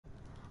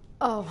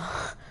Oh,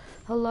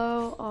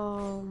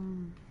 hello.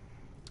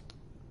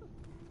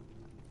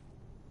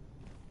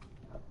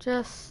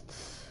 Just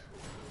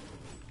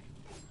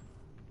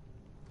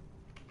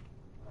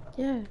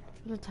yeah,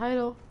 the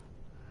title.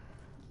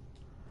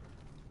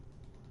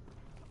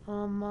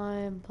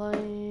 I'm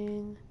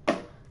playing.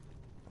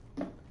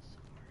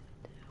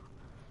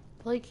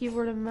 Play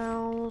keyboard and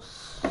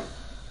mouse.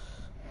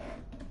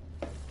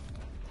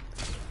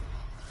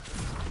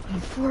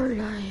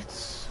 Fortnite.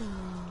 So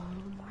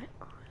my island.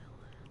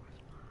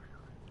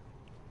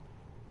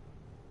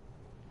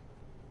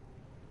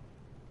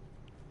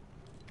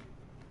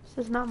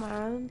 This is not my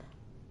island.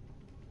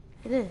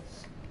 It is.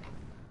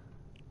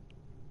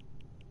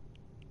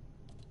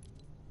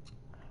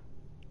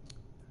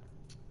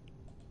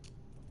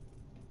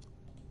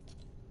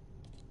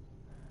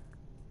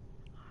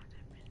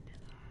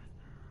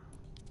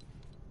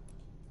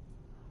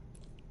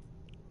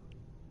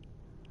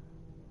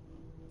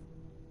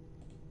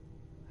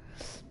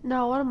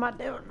 No, what am I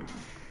doing?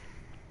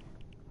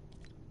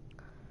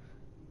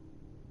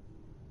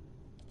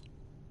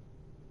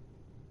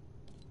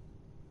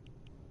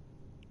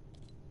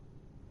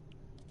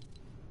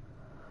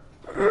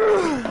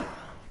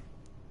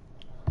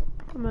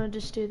 I'm gonna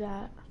just do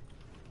that.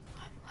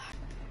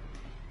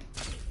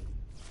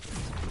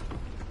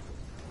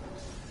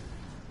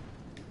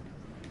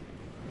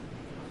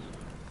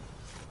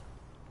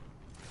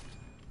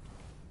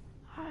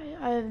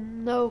 I have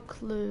no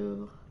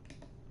clue.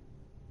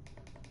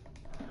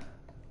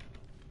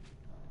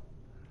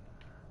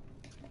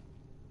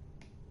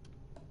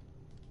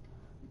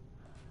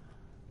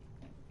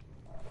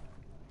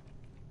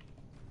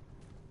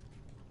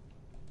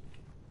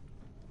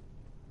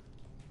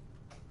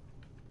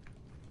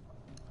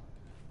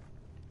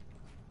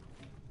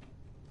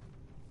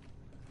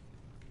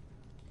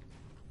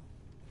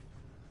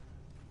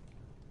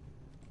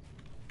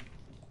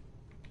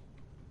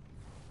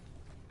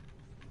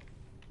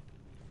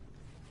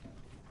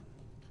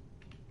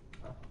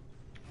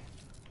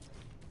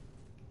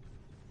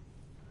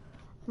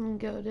 I'm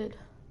goated.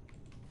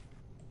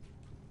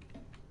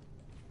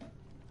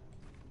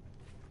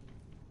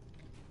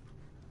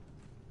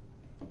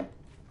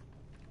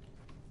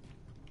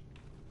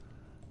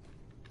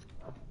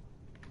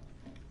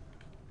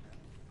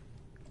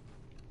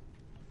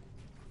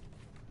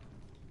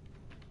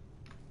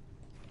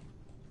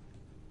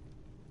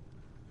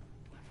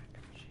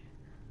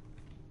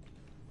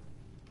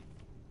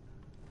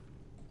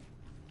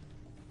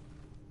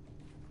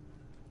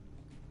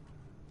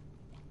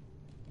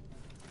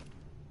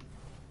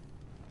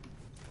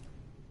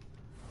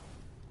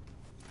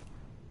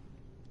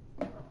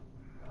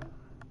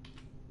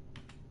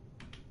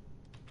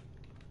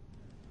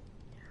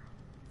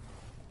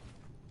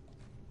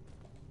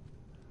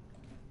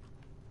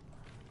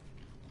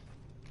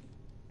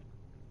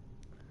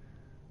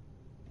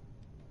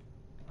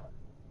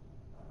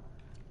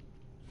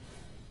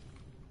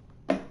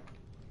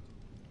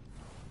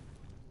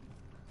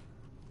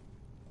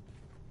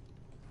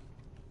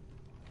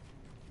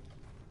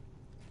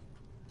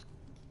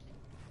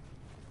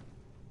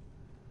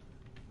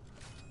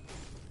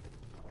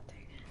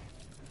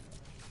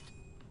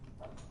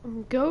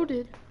 I'm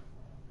goated.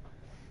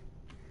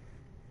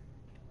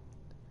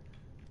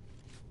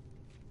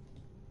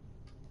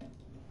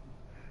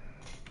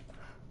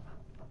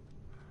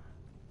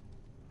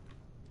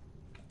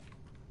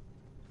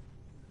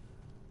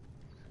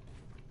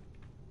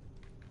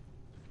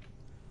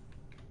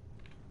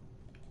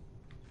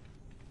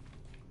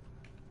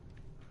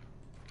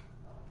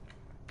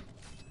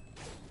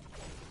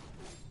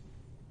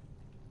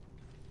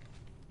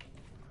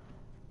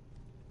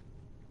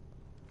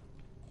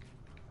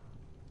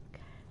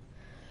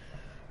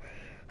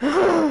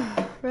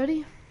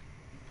 Ready?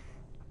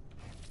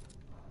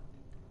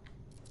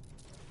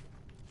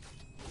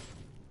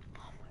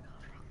 Oh my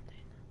god, wrong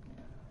thing.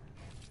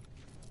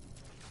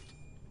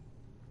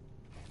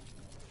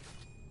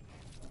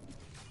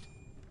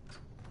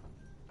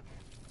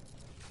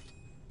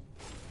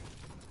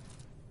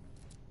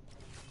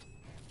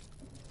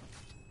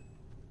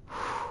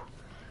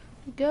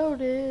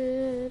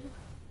 Goated.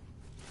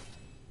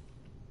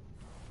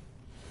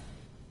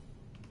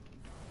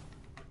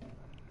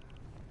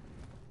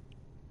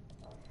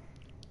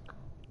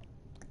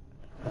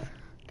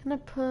 Gonna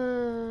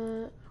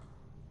put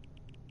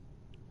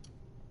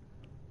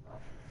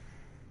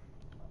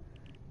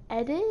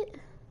edit.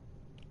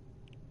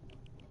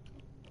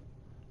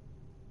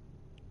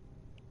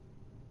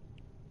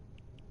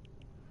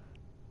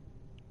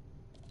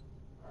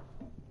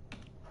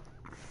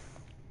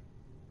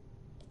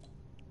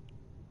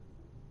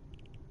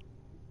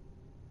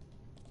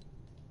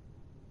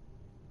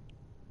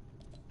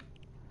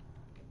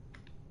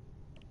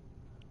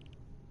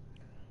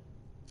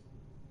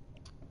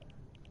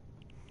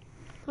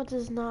 What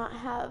does not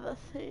have a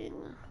thing?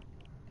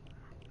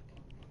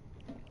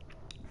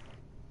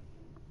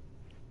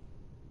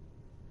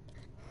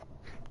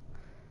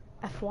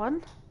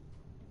 F1?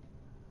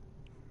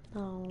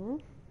 No.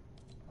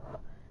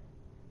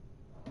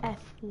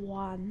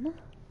 F1.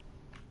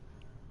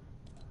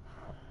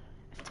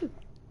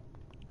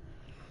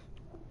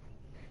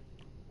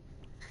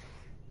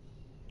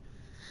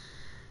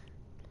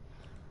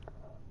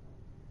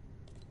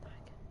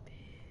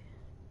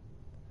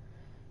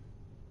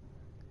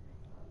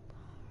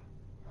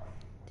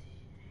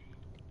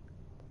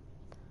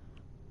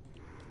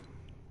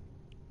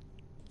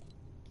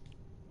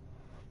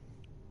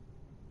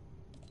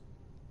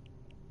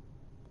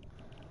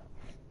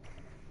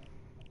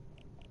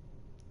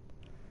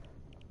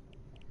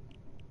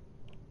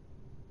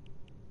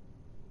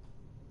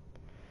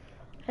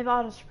 I have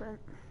auto sprint.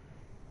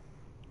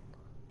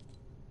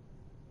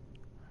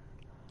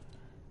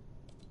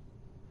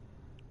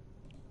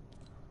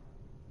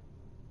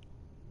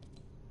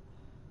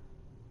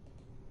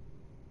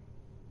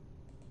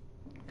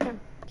 Okay,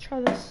 let's try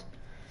this.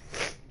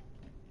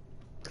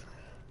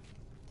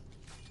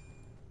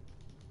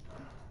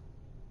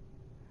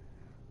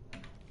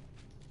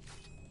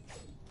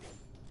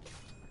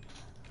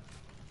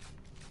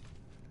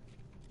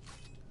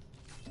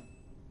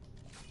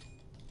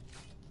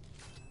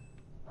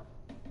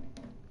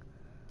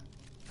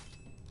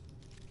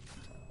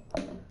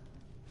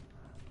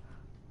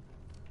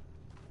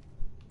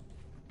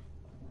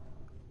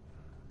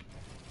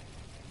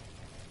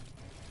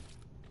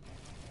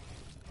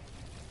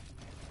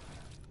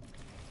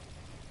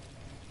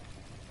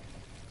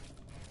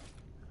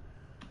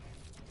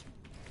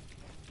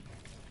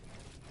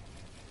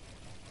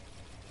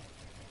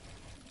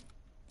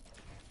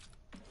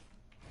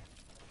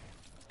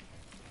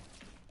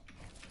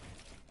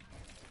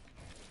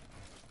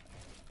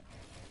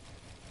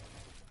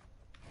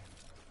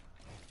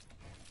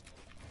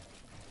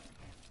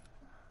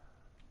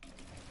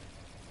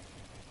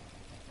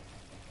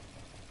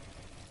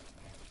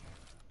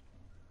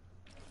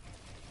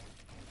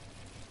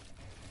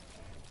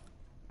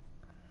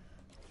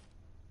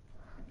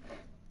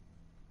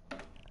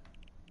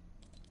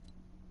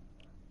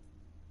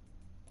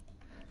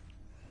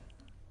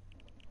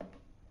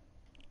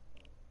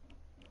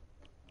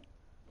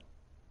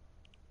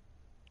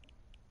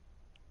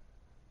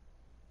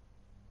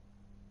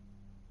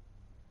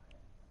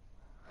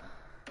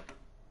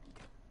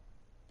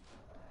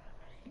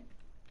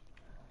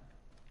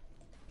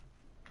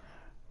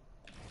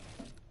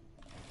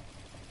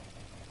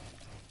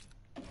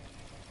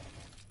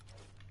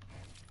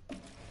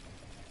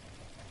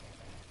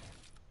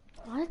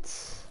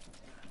 What?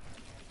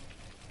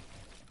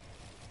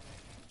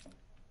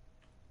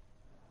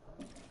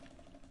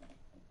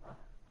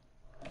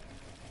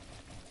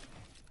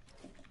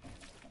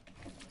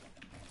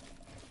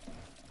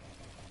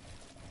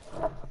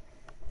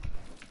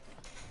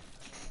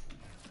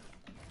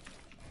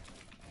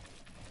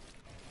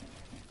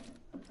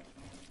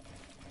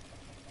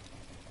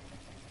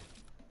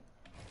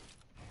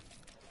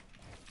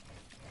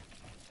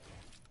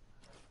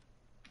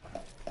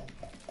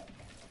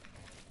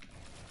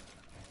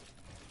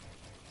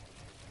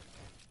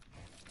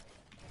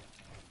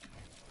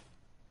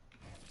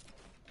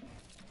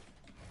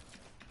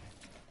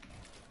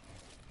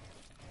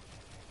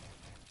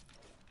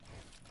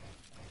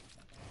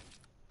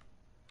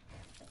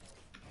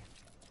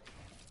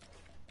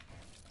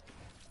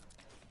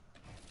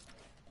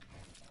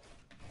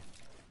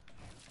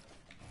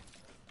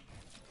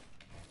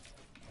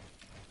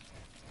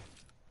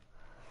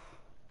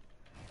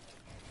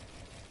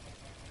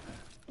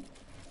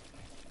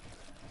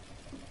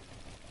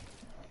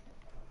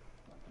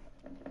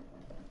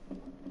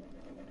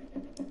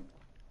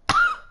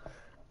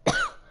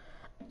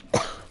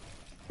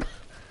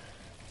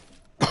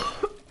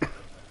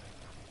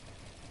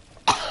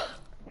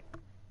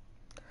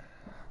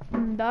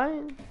 I'm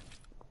dying.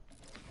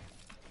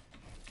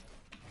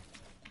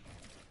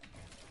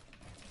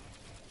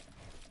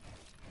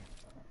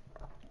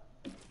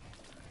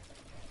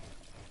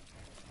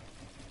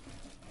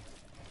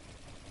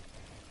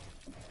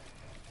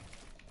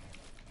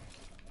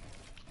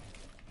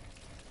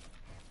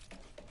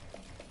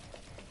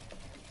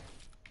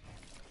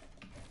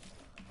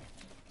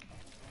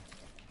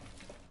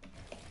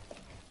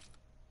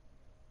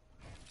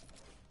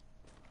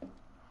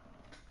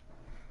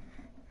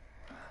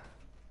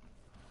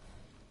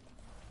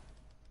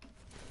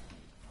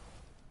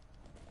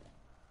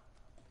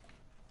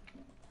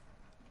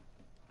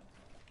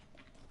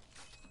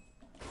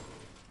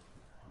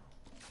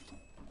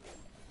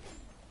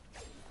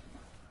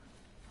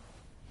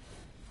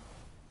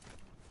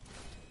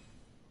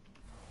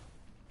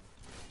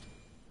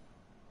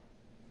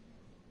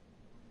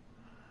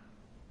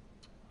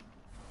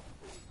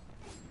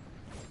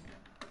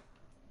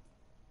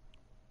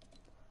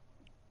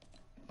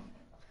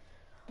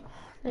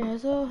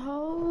 There's a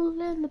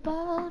hole in the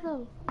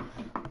bottle,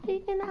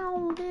 leaking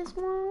out this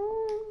one.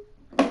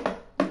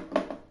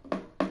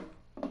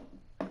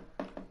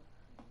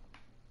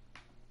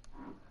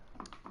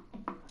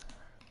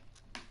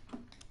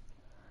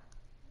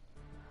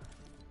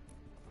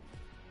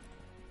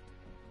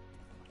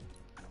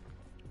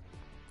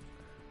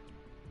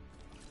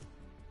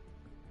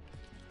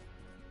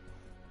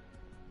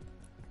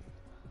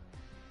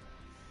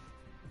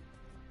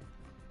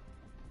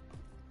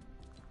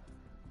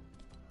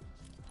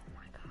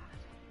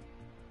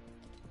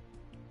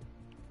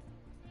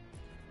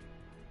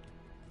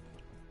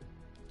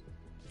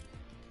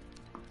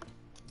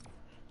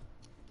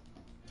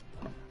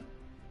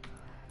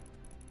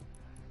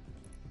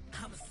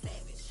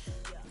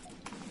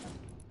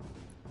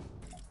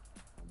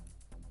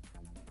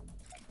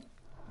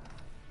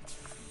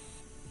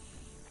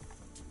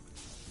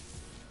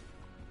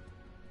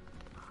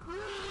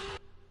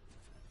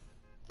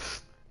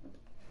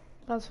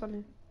 That's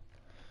funny.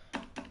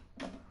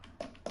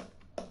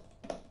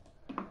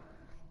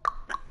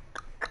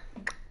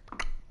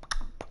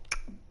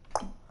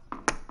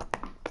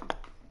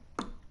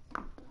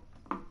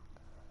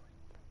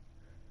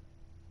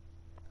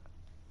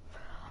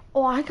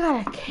 Oh, I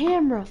got a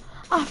camera.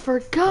 I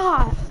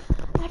forgot.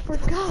 I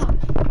forgot.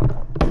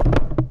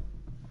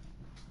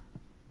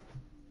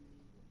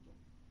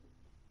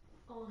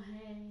 Oh,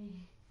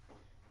 hey.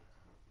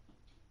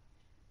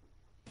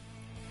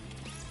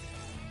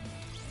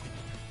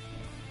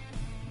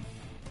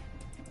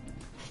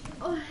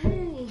 Oh,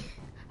 hey.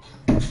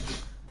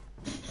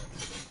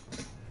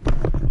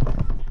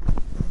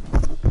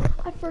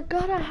 I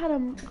forgot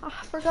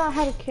I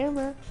had a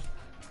camera.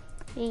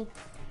 Hey.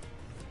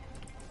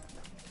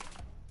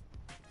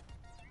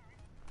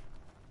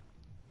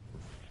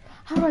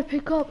 How do I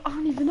pick up? I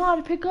don't even know how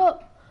to pick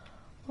up.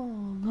 Oh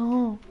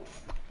no.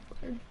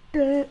 Dang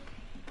it.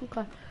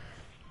 Okay. I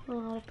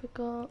don't know how to pick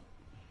up.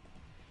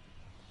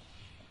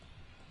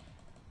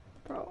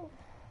 Bro.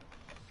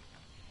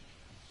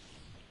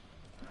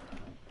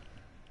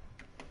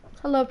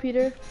 Hello,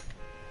 Peter.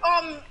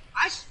 My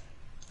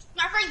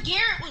friend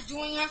Garrett was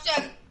doing it. I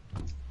said,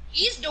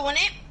 he's doing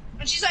it.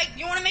 And she's like,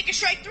 you want to make a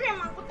strike 3? I'm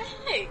like, what the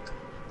heck?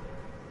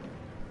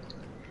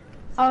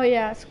 Oh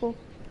yeah, it's cool.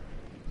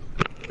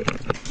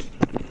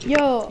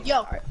 Yo.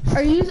 Yo.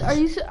 Are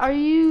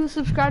you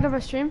subscribed to my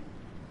stream?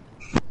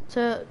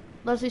 To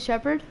Leslie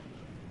Shepherd?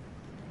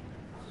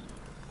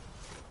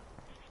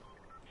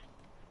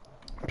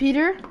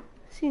 Peter?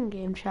 Is he in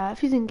game chat? If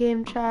he's in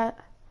game chat.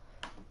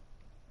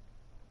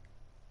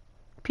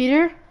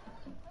 Peter?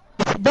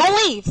 Don't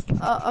leave.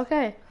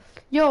 Okay.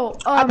 Yo,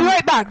 I'll be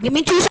right back. Give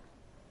me 2 seconds.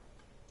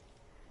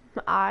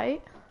 I'm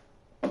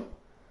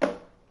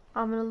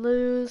gonna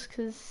lose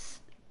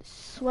because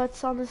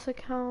Sweat's on this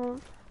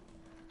account.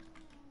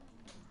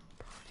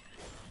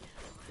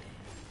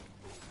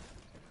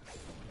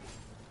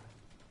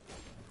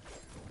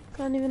 I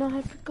don't even know how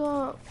to pick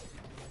up.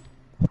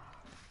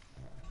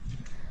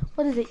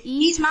 What is it? E?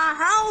 He's my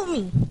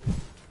homie.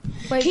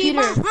 Wait, He's Peter.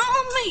 my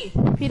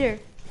homie. Peter.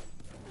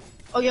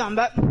 Oh yeah, I'm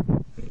back.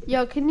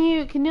 Yo, can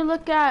you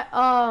look at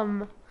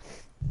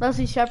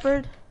Leslie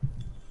Shepherd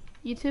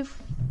YouTube?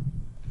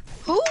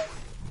 Who?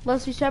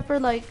 Leslie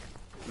Shepherd, like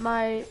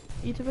my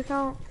YouTube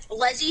account.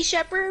 Leslie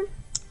Shepherd?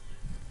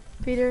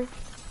 Peter.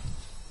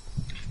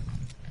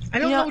 I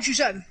don't know what you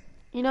said.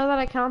 You know that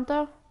account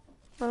though?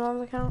 My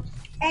mom's account.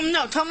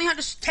 No, tell me how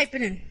to type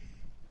it in.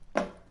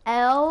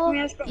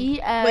 L-E-S.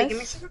 Wait, give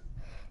me a second.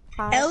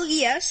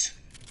 L-E-S.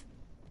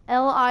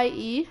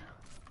 L-I-E.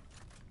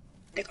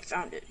 I think I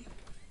found it.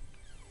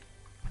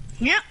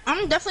 Yeah,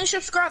 I'm definitely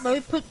subscribed. Let me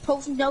put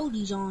post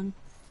noties on.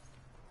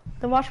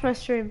 Then watch my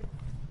stream.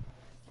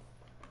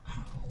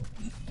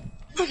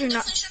 No, you're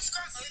not.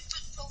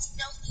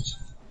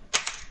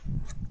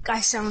 Guy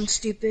sounds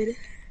stupid.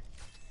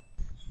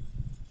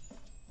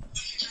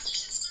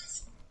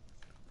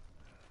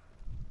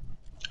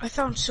 I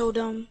sound so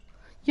dumb.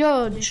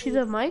 Yo, did you see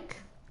the mic?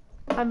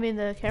 I mean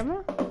the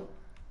camera? I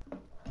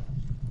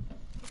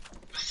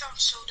sound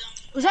so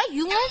dumb. Was that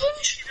you,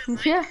 Logan?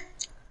 Yeah.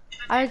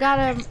 I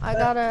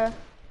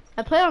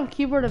play on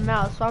keyboard and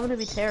mouse, so I'm gonna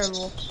be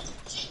terrible.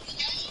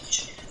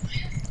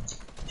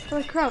 How do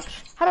I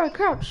crouch? How do I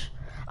crouch?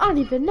 I don't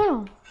even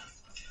know.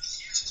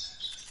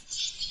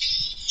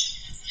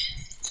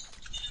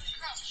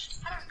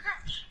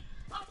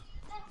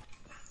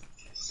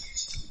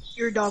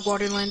 You're a dog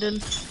water,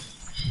 Landon.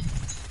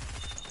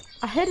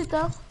 I hit it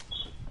though.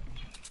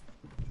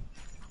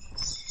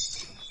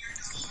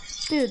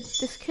 Dude,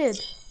 this kid.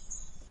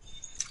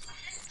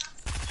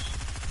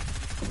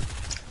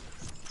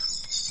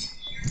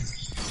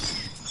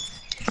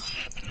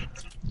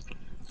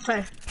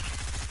 Okay.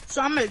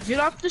 So I'm gonna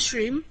get off the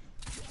stream.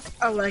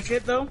 I like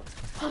it though.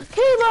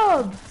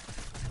 Caleb!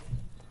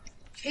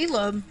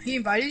 Caleb, he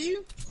invited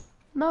you?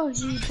 No,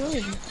 he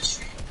joined.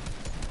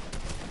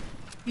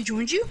 He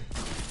joined you?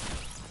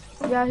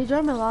 Yeah, he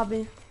joined my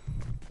lobby.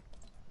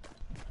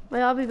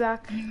 Wait, I'll be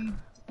back.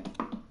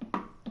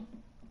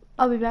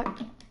 I'll be back.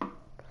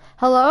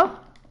 Hello?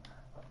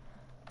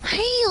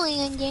 Hi,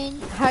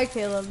 Landon. Hi,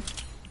 Caleb.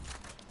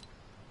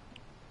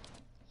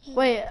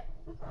 Wait,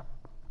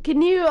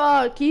 can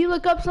you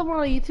look up someone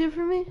on YouTube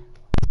for me?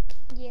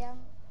 Yeah.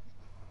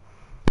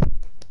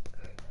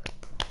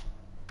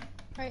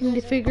 I need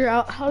to figure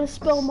out how to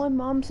spell my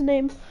mom's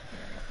name.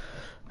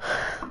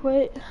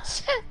 Wait.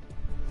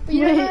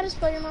 You don't know how to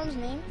spell your mom's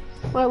name?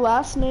 My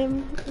last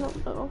name? No,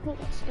 my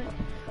last name.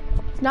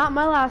 It's not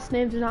my last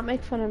name. Do not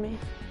make fun of me.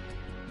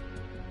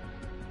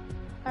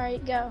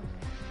 Alright, go.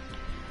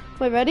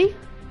 Wait, ready?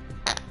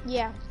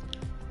 Yeah.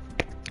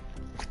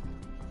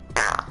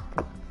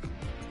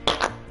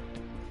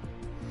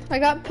 I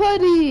got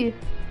putty.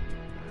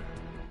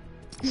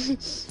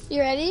 You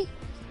ready?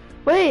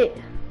 Wait.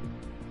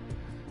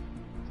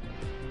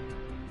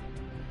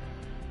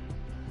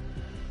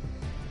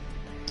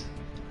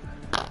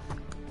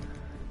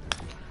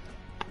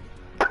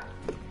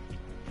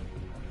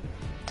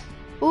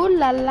 Ooh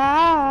la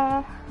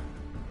la.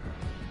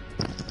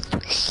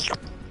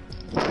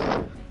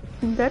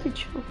 Very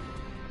true.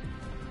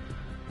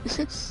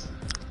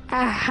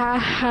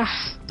 Ahaha.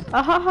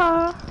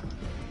 Ahaha.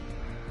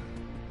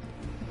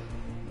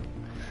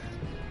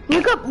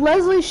 Look up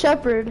Leslie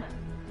Shepherd.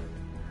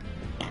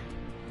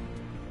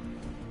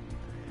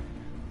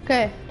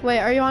 Okay, wait,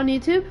 are you on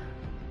YouTube?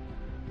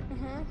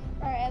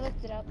 Alright, I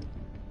looked it up.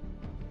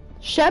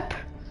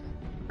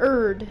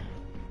 Shep-erd.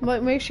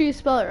 But make sure you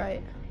spell it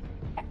right.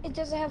 It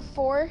doesn't have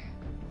 4.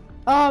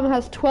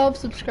 Has 12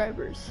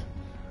 subscribers.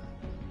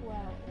 Wow.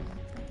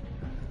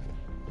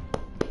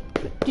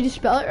 Did you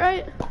spell it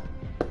right?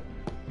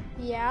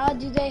 Yeah,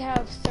 do they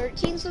have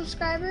 13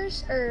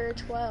 subscribers or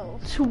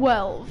 12?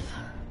 12.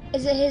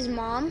 Is it his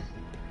mom?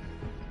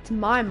 It's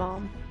my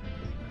mom.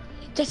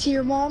 That's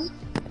your mom?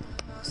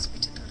 Asked me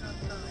to put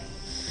online,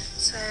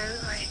 so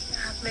I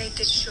have made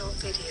this short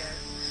video.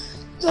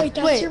 Wait,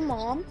 that's Wait. your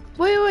mom?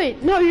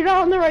 Wait. No, you're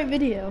not on the right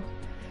video.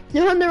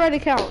 You're on the right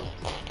account.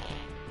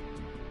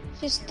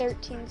 Just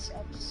 13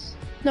 subs.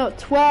 No,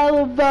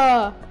 12.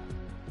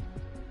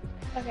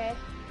 Okay.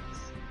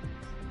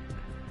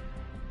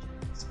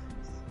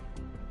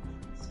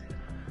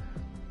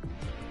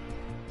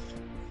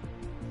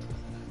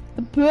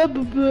 Buh,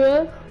 buh,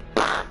 buh.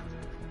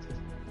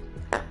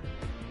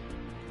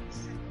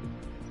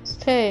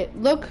 Hey,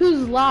 look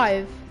who's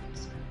live.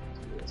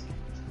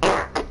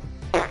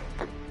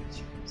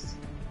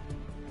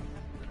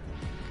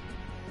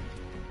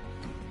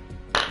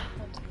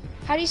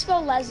 How do you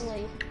spell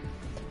Leslie?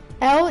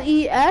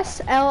 Leslie.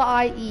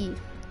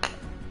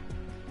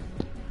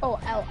 Oh,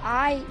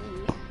 Lie.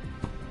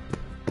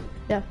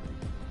 Yeah.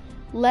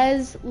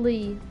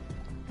 Leslie.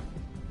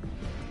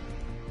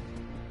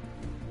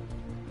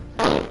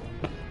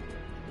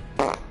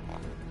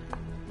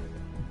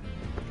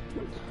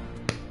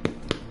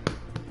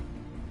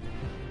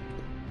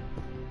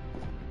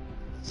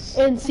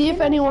 And see if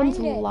cannot anyone's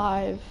find it.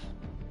 live.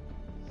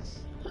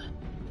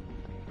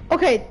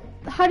 Okay,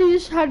 how do you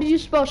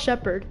spell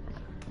shepherd?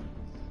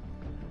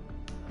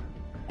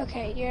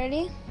 Okay, you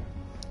ready?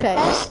 Okay.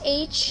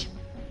 S-H-E-P.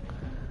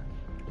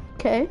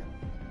 Okay.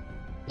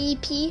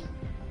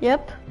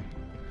 Yep.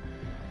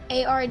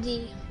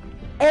 A-R-D.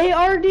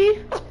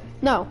 A-R-D?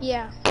 No.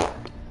 Yeah.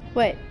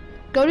 Wait.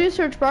 Go to your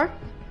search bar.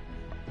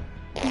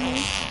 Do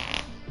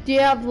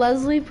you have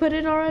Leslie put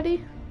in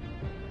already?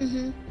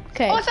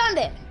 Okay. Oh, I found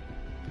it.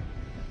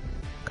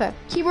 Okay.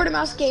 Keyboard and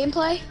mouse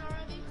gameplay.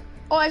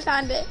 Oh, I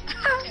found it.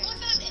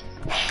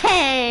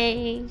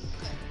 Hey.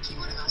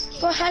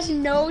 But it has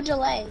no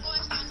delay.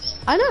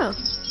 I know.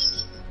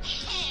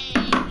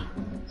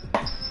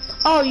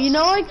 Oh, you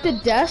know like the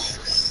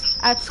desks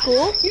at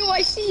school? Yo,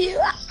 I see you.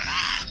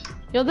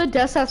 You know the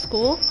desks at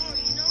school?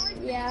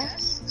 Yeah.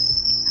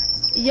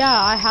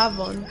 Yeah, I have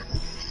one.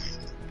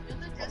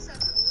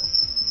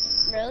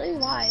 Really?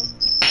 Why?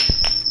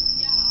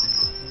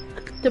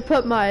 To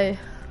put like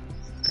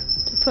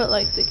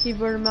the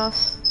keyboard and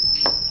mouse.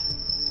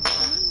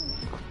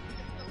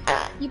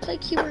 You play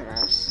keyboard and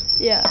mouse?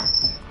 Yeah.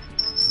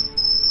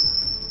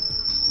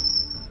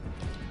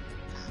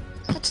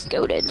 That's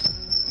goated.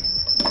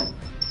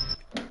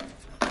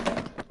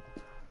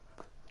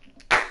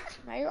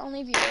 Am I your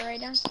only viewer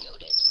right now?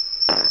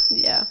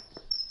 Yeah.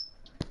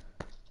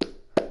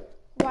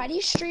 Why do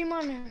you stream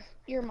on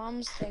your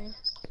mom's thing?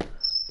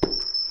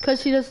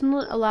 Cause she doesn't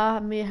allow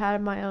me to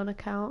have my own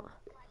account.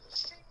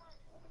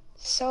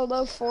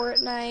 Solo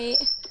Fortnite.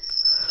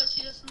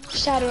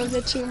 Shadow of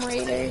the Tomb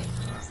Raider.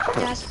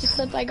 Nasty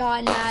clip I got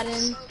in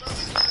Madden.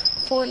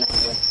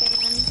 Fortnite with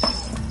fans.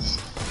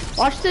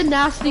 Watch the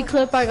nasty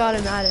clip I got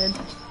in Madden.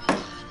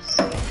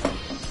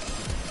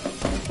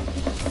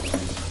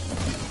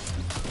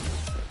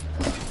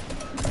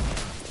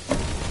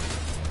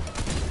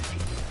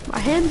 My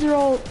hands are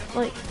all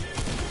like.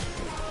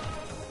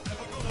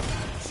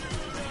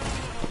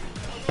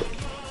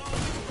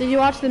 Did you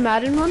watch the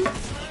Madden one?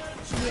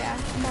 Yeah,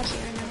 I'm watching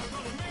it right now.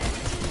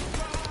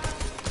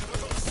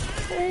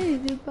 Hey,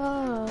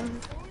 goodbye.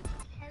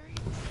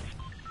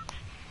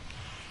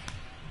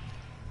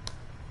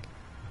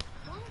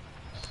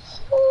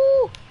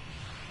 Ooh.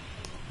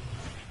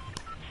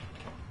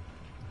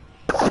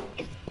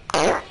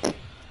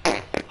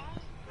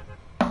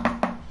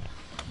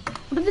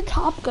 Where did the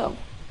top go?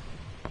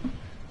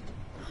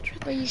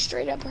 But you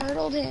straight up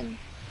hurdled him.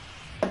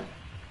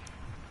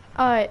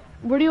 Alright,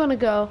 where do you want to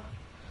go?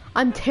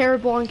 I'm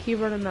terrible on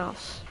keyboard and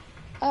mouse.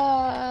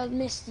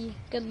 Misty.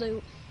 Good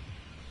loot.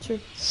 True.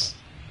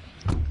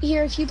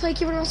 Here, if you play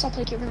keyboard and mouse, I'll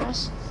play keyboard and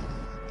mouse.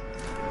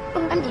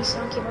 I'm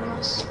decent on keyboard and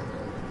mouse.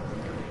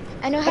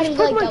 I know how I to should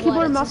do put like my double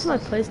keyboard and edits mouse on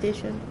and my stuff.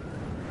 PlayStation.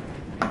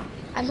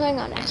 I'm playing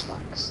on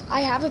Xbox.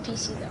 I have a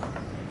PC though.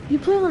 You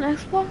play on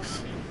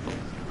Xbox?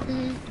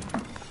 Mhm.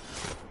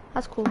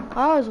 That's cool.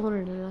 I always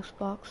wanted an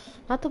Xbox.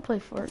 Not to play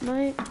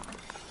Fortnite.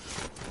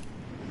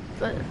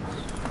 But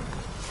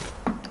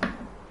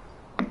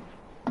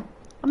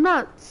I'm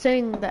not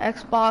saying the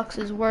Xbox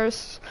is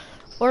worse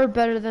or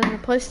better than the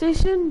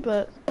PlayStation,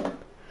 but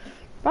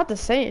about the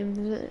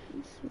same. It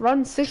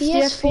runs 60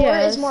 PS4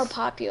 FPS. is more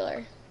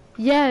popular.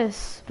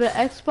 Yes, but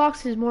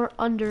Xbox is more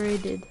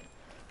underrated.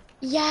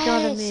 Yes. You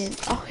know what I mean?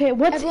 Okay,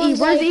 what's Everyone's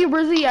E? Where's like, E?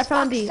 Where's E? I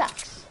found Xbox E.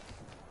 sucks.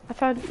 I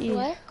found E.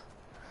 What?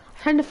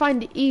 I'm trying to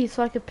find the E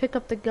so I could pick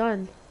up the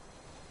gun.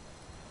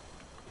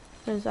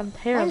 Cause I'm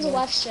terrible. Mine's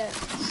left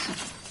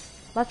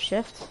shift. Left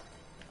shift.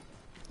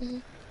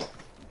 Mhm.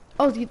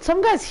 Oh,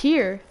 some guy's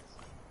here.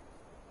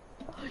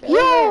 Really?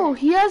 Yo,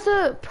 he has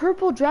a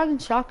purple dragon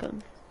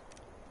shotgun.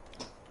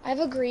 I have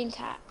a green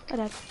tack. Hi,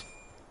 Dad.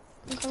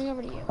 I'm coming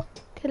over to you.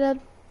 Okay, Dad.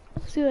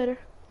 See you later.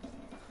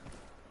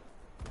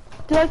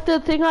 Do you like the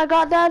thing I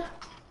got, Dad?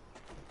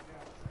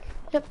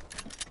 Yep.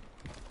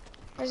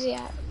 Where's he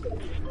at?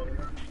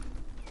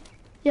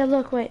 Yeah,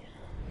 look, wait.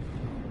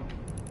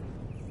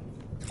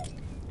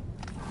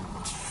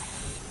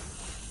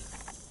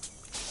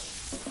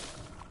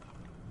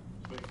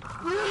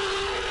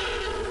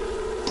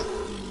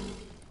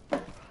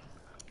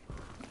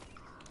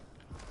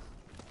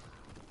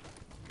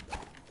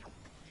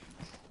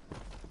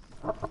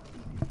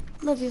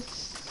 Love you.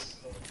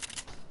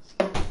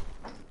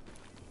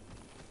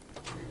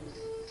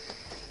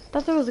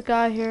 Thought there was a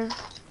guy here.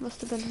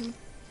 Must have been him.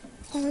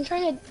 I'm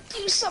trying to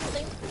do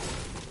something,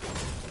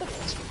 but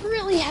it's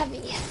really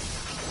heavy.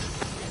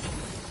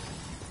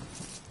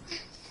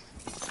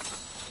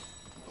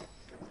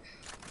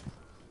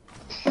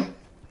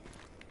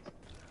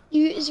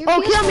 Is your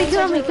Oh, PS4 get on me, get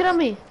on charger- me, get on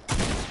me.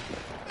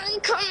 I'm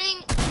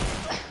coming.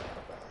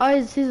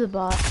 Oh, he's a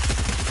bot.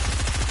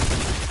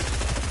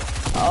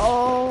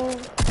 Oh.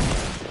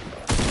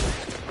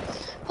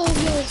 Oh,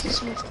 yeah, this is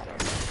so much better.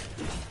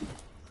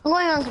 I'm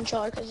going on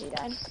controller because you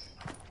died.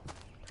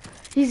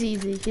 He's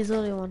easy. He's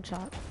only one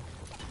shot.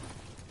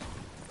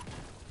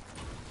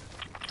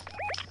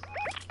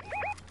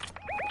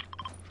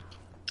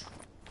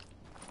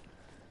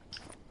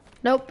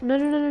 Nope. No,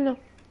 no, no, no, no.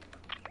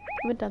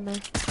 I went down there.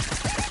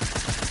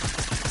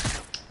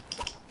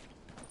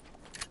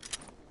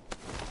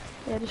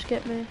 Yeah, just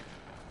get me.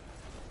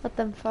 Let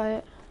them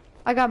fight.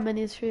 I got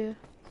minis for you.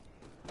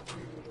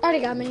 I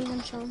already got many,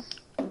 I'm showing.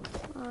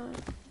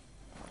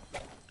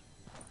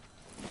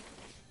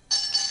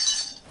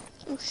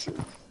 Oh, shoot.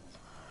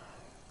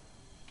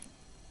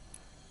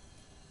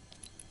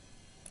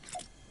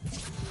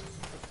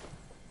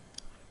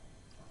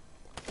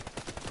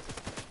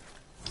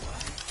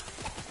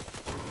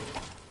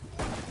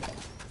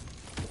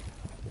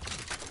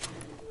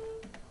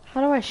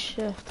 How do I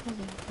shift? Hold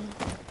on.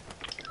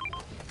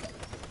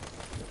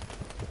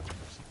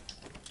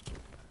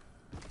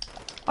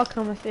 I'll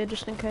come with you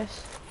just in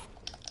case.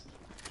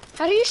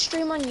 How do you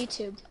stream on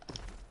YouTube?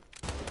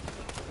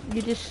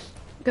 You just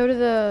go to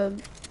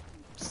the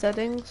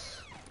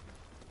settings.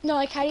 No,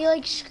 like how do you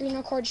like screen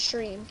record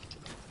stream?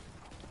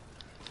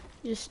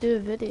 You just do a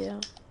video.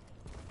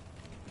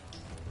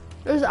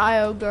 There's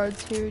IO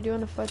guards here. Do you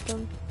want to fight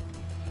them?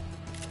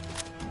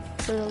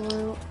 For the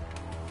loot.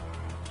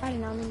 I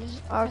don't know, I mean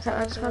just... Okay,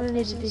 I kind of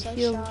needed to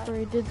heal before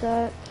he did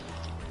that.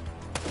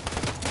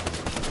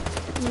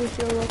 Let me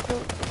heal real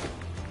quick.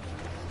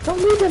 Don't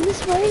move them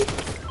this way!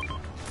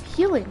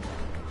 Healing.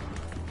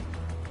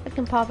 I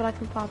can pop it, I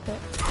can pop it.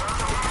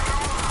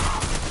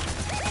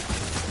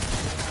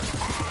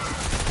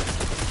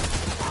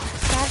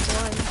 That's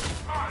one.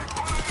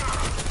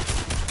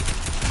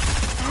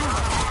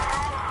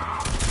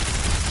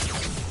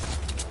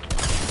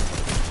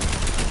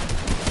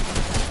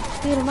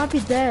 Dude, I might be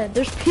dead.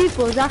 There's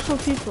people, there's actual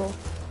people.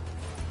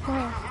 Where?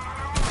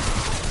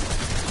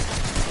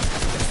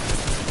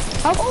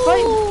 How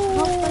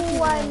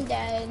Oh, I'm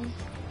dead.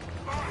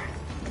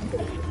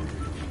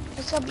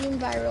 What's up, being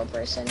viral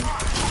person?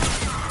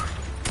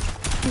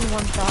 He's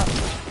one shot.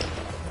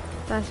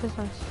 Nice, that's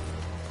nice.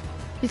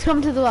 He's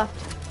coming to the left.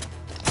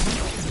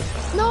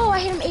 No, I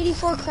hit him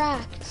 84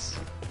 cracks.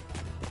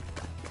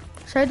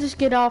 Should I just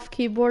get off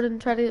keyboard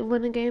and try to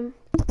win a game?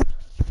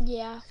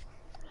 Yeah.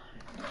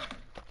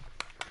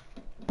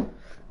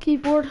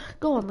 Keyboard,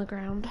 go on the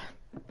ground.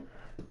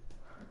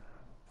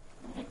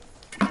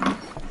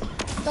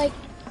 Like,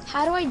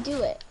 how do I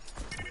do it?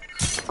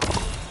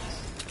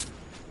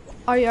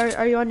 Are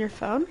you on your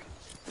phone?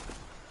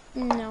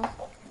 No.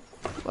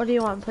 What do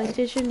you want?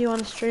 PlayStation? Do you want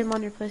to stream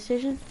on your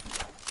PlayStation?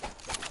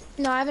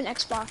 No, I have an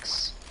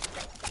Xbox.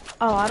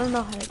 Oh, I don't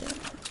know how to do it.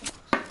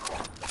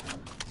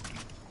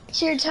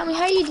 Here, tell me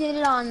how you did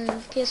it on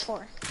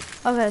PS4.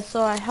 Okay,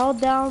 so I held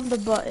down the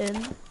button,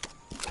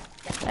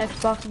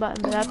 Xbox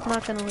button, but that's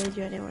not gonna lead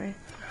you anywhere.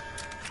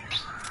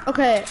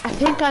 Okay, I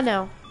think I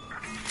know.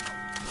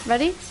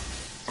 Ready?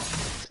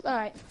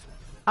 Alright.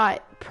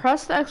 Alright,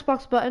 press the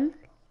Xbox button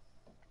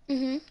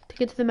Mm-hmm. to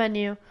get to the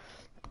menu.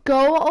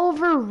 Go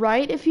over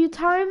right a few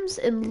times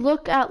and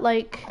look at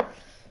like,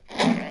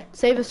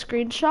 save a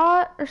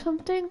screenshot or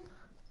something.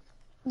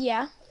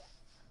 Yeah.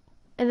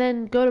 And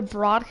then go to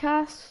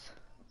broadcast.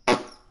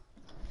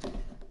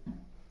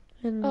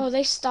 And Oh,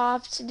 they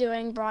stopped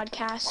doing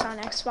broadcasts on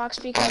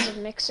Xbox because of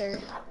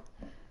Mixer.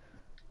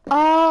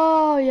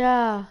 oh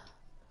yeah,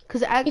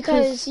 because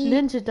Because you-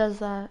 Ninja does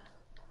that.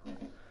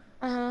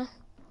 Uh-huh.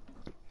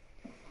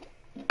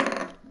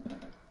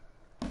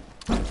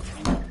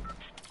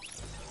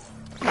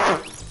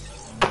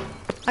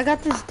 I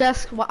got this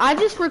desk. I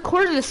just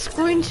recorded a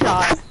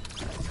screenshot.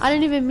 I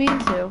didn't even mean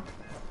to.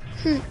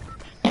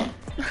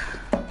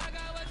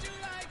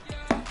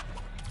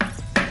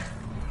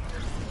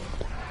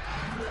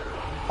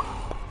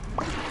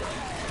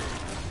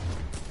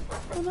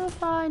 What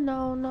if I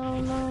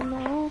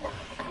no.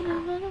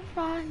 Living on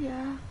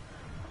fire.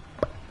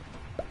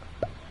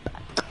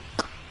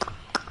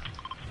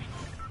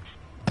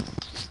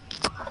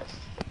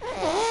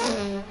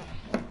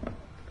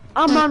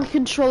 I'm on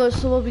controller,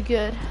 so we'll be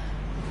good.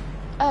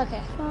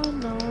 Okay. Oh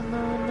no,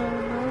 no, no,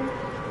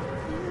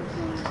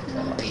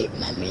 no. Repeat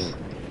my me.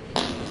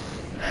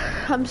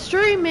 I'm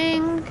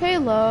streaming,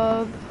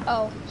 Caleb.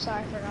 Oh,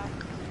 sorry, I forgot.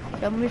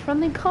 Family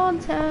friendly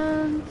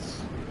content.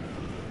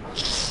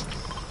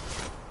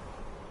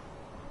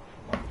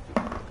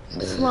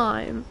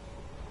 Slime.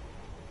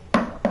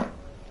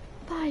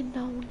 Bye,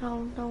 no,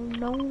 no, no,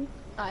 no.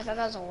 Oh, I thought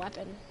that was a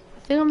weapon. I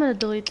think I'm gonna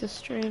delete this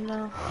stream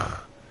now.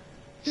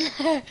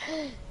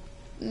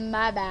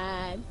 My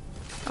bad.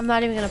 I'm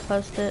not even gonna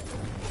post it.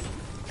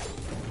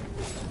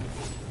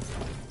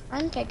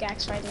 I'm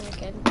pickaxe fighting a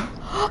kid.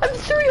 I'm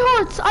 3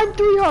 hearts! I'm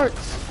 3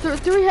 hearts!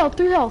 3 health,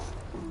 3 health.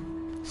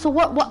 So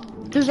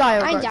what? There's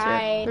IO I guards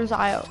died. here. There's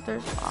IO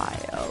guards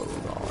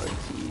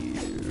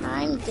here.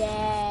 I'm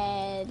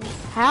dead.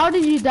 How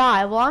did you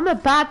die? Well, I'm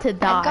about to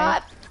die. I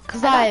got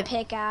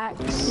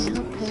pickaxe.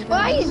 Okay,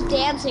 Why he's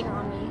dancing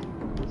on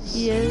me?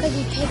 he is. Because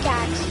he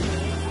pickaxed me.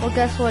 Well,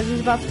 guess what?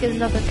 He's about to get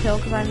another kill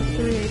because I'm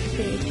 3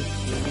 HP.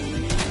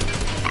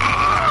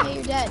 Yeah,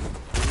 you're dead.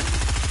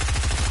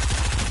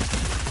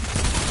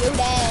 You're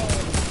dead.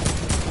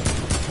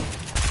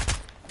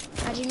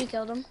 Imagine you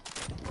killed him.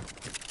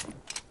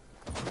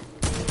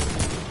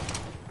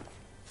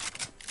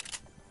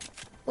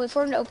 Wait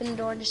for him to open the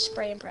door and just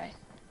spray and pray.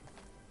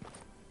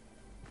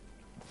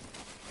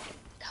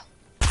 Go.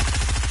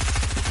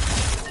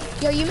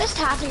 Yo, you missed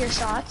half of your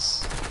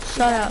shots.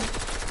 Shut up.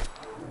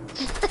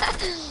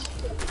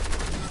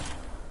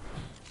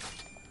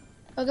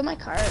 Look at my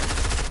card.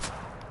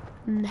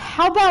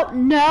 How about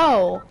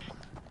no?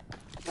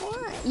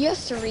 What? You have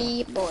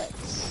 3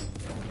 bullets.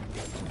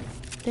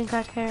 Think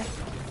I care?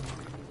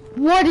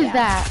 What is Yeah.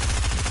 that?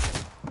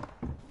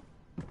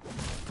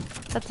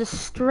 That's a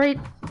straight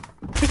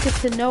ticket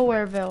to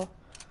Nowhereville.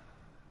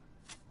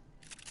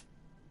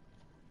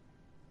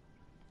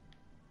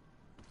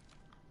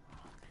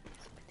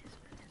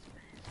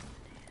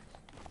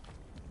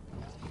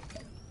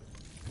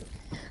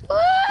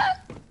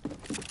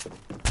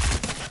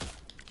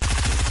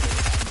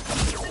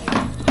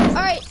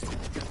 Alright.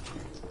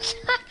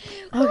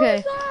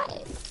 Okay. What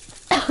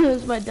was that? It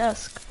was my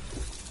desk.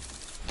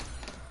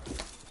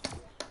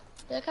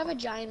 I feel like I have a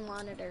giant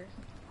monitor.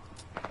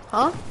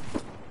 Huh?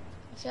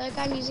 I feel like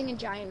I'm using a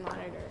giant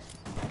monitor.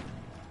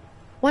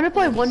 Wanna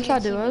play You're using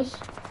one-shot a TV? duos?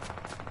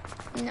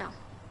 No.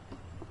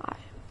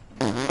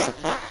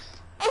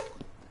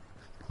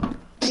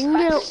 We can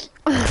get,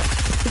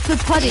 it's a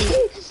putty.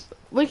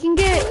 We can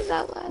What was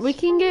that last?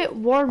 get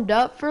warmed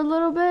up for a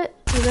little bit,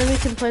 and then we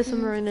can play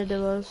some arena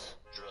duos.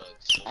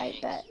 I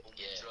bet.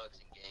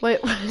 Wait,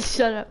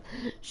 shut up.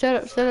 Shut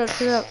up, shut up,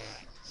 shut up.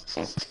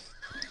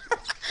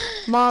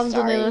 Moms,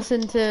 when they Sorry.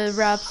 listen to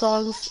rap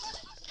songs.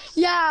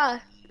 Yeah.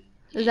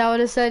 Is that what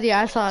it said? Yeah,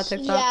 I saw it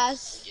TikTok.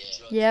 Yes.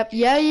 Yep,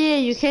 yeah,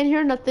 you can't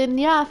hear nothing.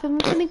 Yeah, if I'm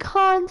any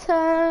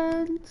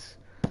content.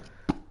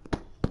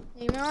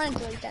 You might want to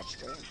delete that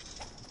stream.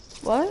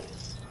 What?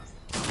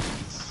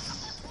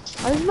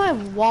 Why does my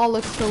wall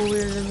look so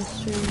weird in the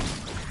stream?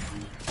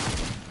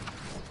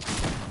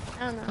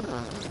 I don't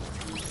know.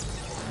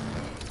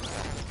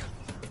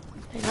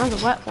 Hey, that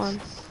was a wet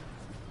one.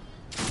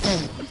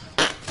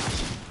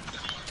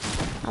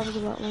 That was a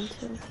wet one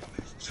too.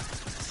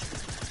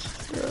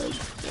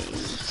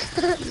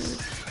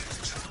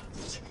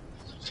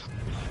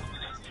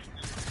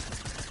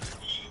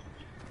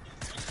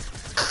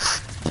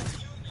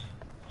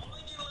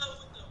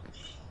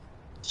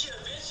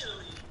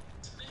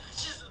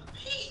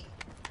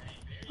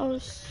 Oh,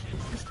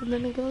 just a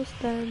minute ago,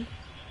 then.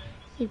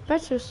 You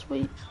bet your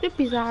sweet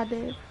pippies out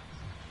there.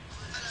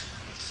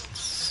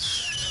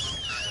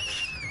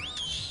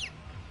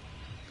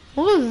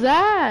 What was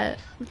that?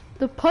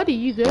 The putty,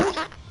 you good?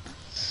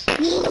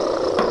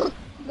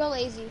 Go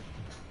lazy.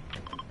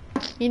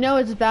 You know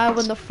it's bad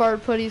when the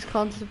fart putty's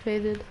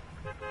constipated.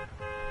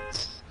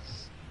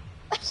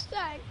 What's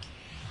that?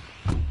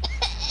 You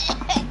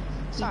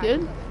Sorry.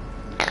 good?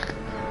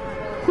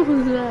 What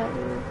was that?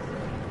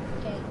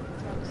 Okay,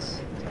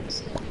 drugs,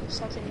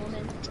 assaulting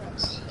women,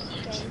 drugs,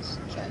 gangs,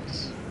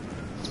 drugs,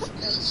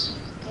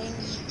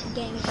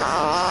 gangs.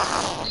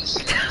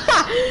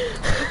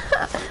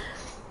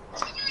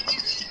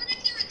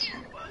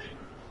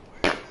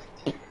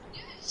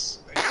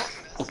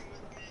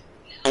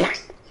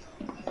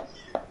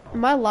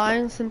 Am I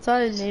lying since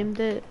I named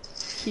it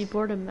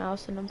keyboard and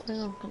mouse and I'm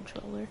playing on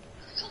controller?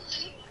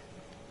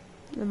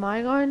 Am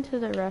I going to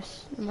the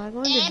rest? Am I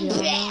going to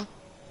jail now?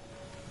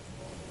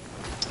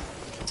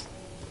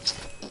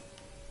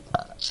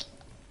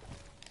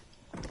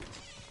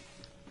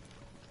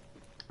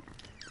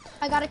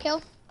 I got a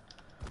kill.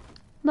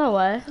 No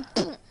way.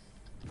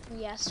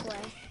 Yes way.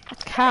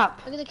 That's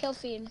cap. Look at the kill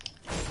feed.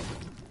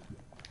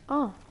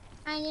 Oh.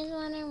 I just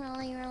wanna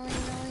rolling.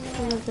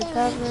 With the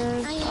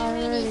covers, I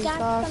already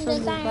got some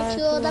desire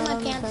to all the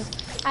my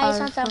pants. Ice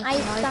on some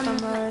ice on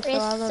my wrist,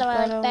 so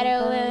I look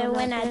better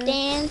when I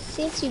dance.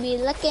 Since you be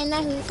looking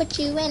at who put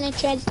you in a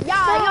trance.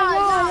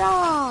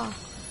 Yeah.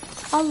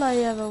 All I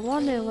ever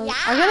wanted was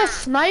I got a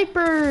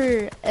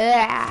sniper.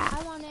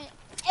 I want it.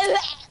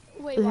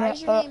 Wait, why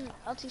is your name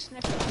LT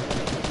Sniper?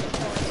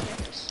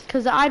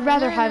 Because I'd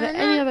rather have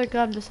any other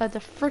gun besides a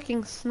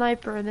freaking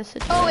sniper in this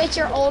situation. Oh, it's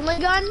your only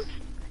gun?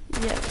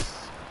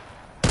 Yes.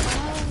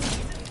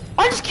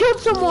 I just killed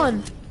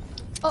someone.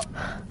 Oh.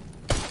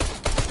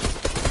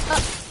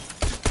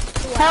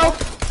 Help.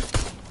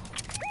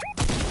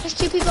 There's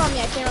 2 people on me,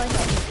 I can't really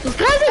help. This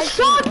guy's a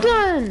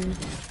shotgun.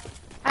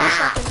 I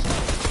have a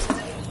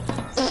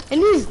shotgun. And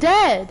he's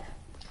dead.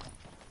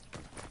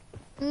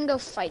 I'm gonna go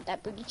fight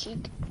that booty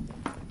cheek.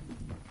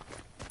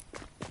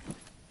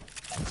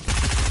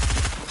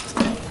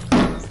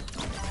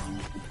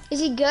 Is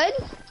he good?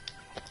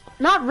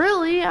 Not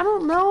really, I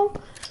don't know.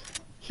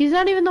 He's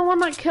not even the one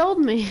that killed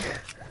me.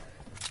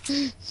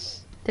 The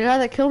guy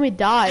that killed me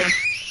died.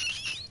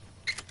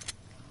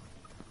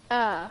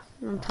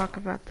 Don't talk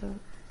about that.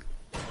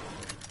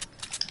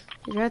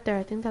 He's right there,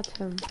 I think that's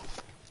him.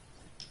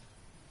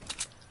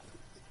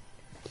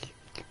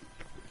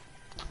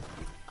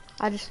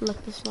 I just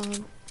looked this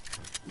one.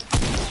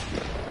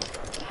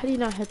 How do you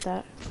not hit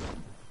that?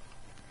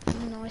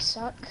 No, I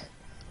suck.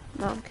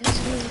 No, I'm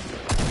kidding.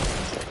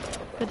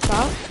 Good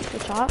shot.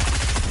 Good shot.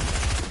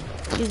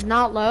 He's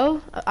not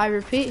low. I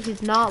repeat,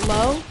 he's not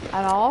low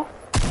at all.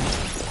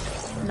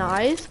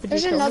 Nice. Did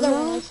There's you kill another him,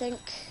 one, though? I think.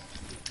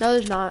 No,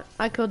 there's not.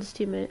 I killed his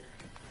teammate.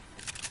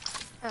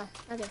 Oh,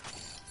 okay.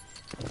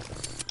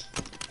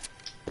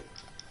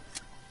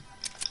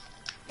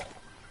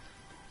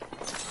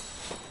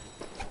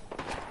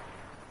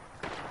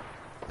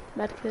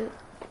 Medkit.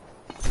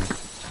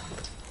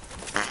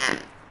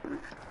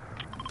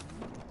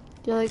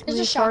 Do you like There's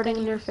me a shotgun farting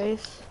in here. your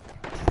face?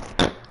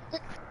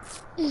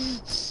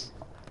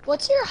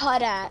 What's your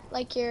HUD at?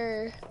 Like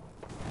your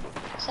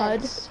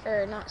HUD? sense,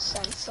 or not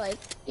sense, like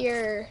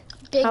your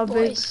big How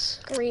boy big?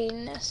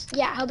 screenness.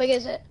 Yeah, how big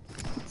is it?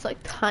 It's like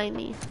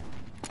tiny.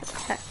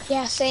 Heck.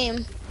 Yeah,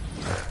 same.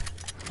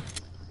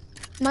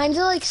 Mine's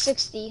at like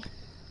 60,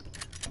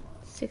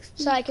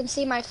 60? so I can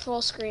see my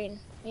full screen.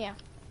 Yeah.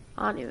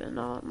 I don't even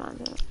know what mine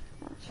is.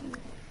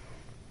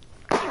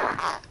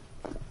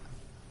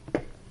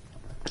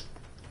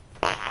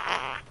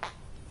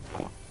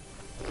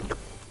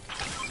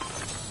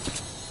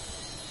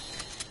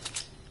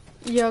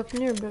 Yo,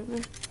 can you rebuild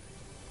me?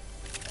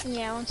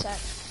 Yeah, one sec.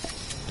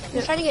 I'm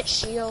Yep. trying to get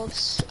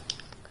shields.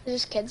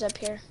 There's kids up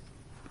here.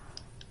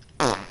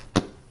 Oh,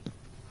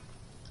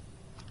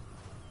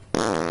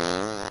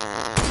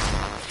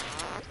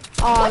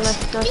 What?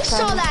 nice You try,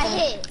 saw nice that try.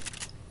 hit.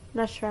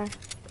 Nice try.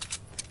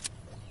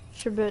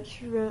 Sherbet.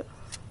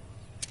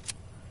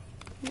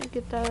 Let me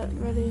get that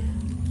ready.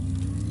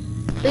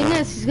 Thing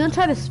is, he's gonna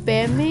try to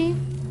spam me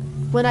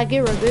when I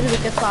get rebooted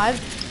with get 5.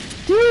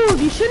 Dude,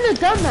 you shouldn't have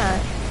done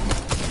that.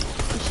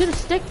 You should have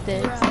sticked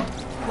it.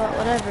 But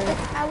whatever.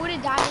 I would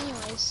have died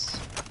anyways.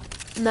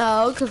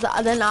 No, because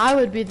then I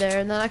would be there,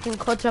 and then I can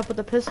clutch up with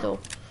a pistol.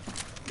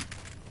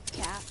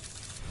 Cap.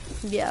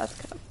 Yeah, that's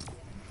cap.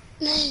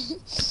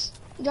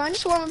 Do I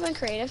just warm up in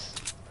creative?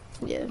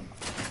 Yeah.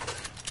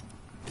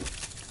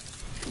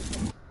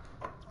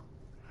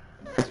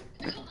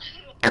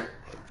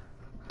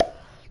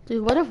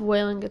 Dude, what if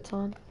Waylon gets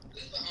on?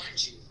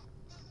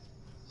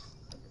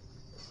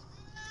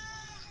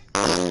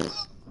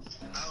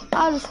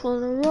 I just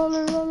wanna roll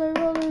it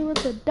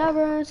with the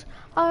divers.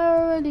 I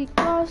already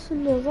crossed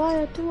and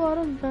desire to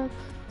autumn back.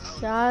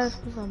 Yeah, I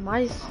just was on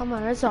my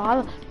summer, so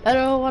I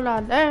better when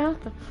I dance.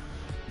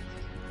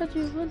 But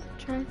you want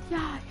to try?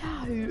 Yeah.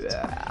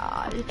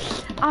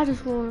 I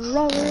just wanna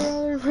roll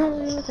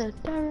it with the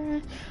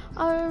divers.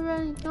 I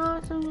already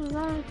crossed and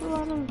desire to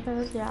autumn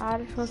back. Yeah, I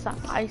just was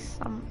on my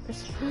summer,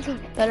 so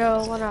better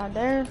when I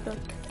dance.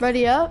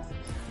 Ready up?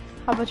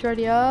 How much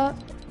ready up?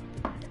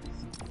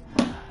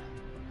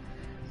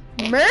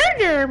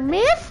 Murder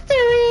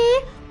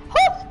mystery!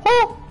 Ho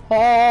ho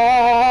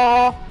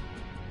ho!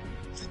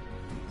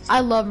 I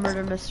love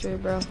murder mystery,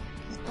 bro.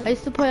 I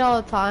used to play all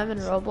the time in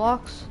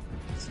Roblox.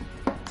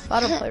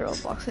 But I don't play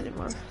Roblox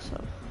anymore, so.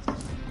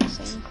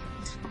 Same.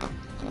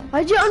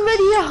 Why'd you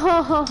unready?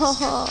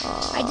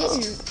 I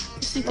didn't.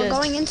 Yes, you We're did.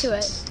 going into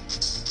it.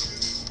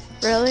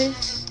 Really?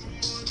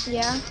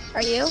 Yeah.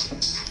 Are you?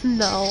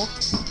 No.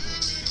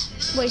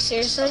 Wait,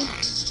 seriously?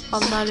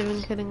 I'm not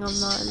even kidding, I'm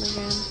not in the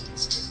game.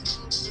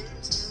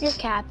 You're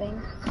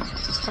capping.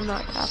 I'm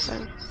not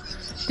capping.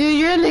 Dude,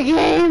 you're in the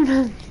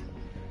game!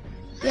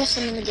 Yes,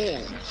 I'm in the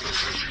game.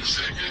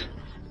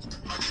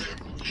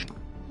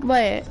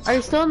 Wait, are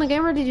you still in the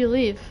game or did you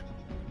leave?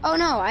 Oh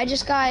no, I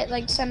just got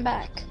like sent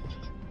back.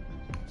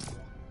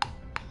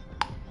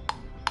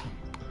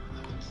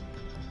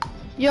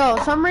 Yo,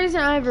 some reason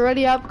I have a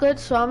ready up glitch,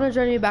 so I'm gonna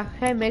join you back,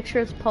 okay? Make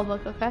sure it's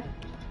public, okay?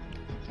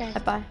 Okay.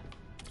 Bye.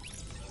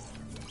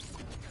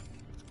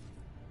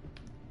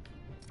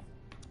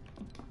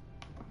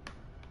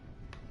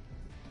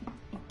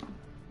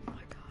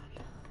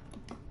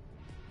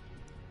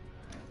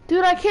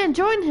 Dude, I can't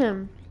join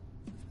him.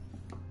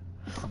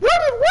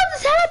 What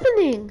is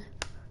happening?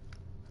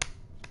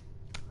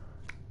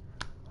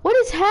 What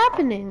is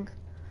happening?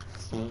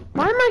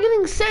 Why am I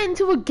getting sent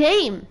into a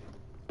game?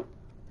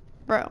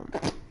 Bro.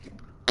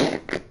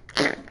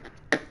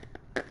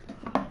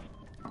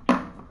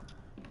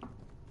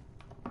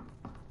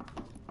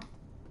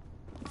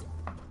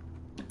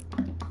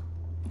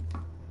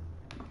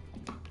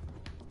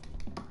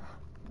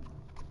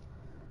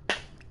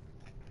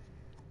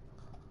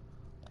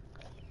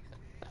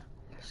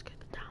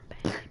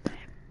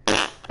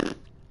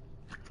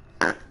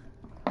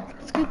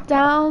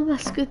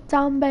 Let's get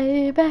down,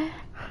 baby.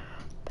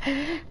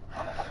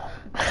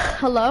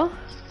 Hello?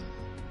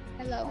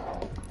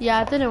 Hello.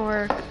 Yeah, it didn't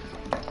work.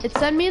 It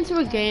sent me into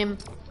a game.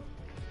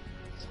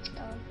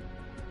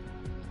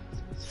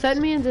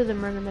 Sent me into the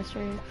murder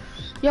mystery.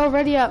 Yo,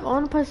 ready up. I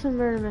want to play some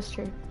murder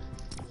mystery.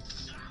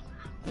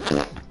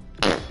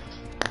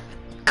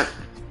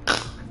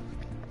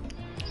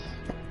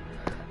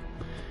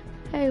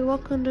 Hey,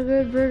 welcome to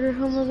Good Burger,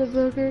 home of the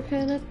booger,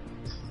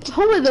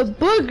 home of the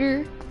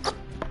booger?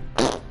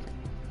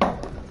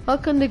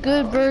 Welcome to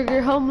Good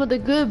Burger, home of the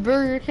Good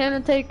Burger. Can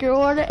I take your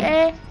order,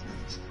 eh?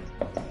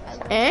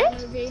 Eh?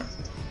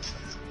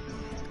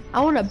 I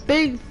want a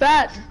big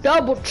fat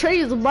double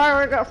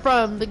cheeseburger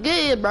from the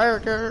Good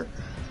Burger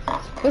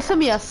with some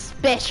of your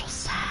special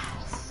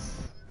sauce.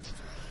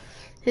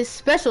 His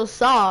special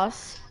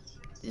sauce.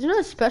 Did you know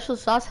his special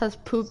sauce has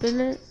poop in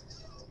it?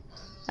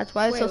 That's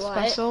why it's so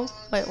special.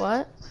 Wait,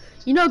 what?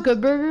 You know Good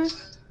Burger?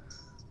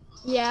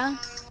 Yeah.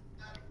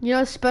 You know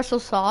his special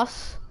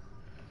sauce?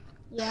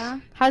 Yeah.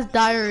 Has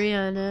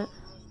diarrhea in it.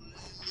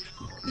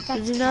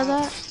 Did you know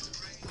that?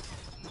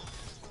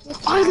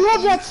 I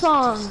love that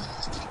song.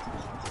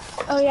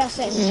 Oh yeah,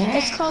 same.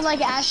 It's called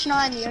like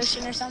Astronaut in the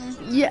Ocean or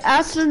something. Yeah,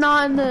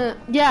 Astronaut in the...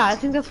 Yeah, I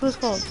think that's what it's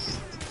called.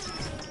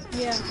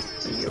 Yeah.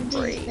 Your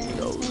brain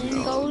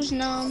goes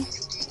numb.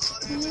 Does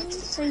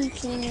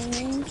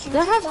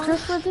that have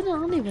Chris with it? I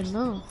don't even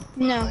know.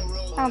 No,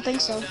 I don't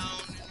think so.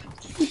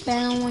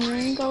 Down when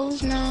your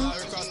goes numb.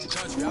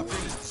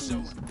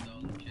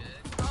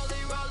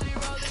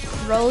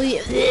 Rolly.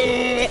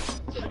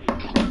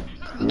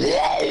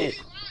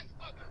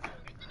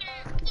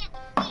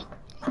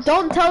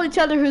 Don't tell each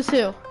other who's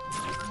who.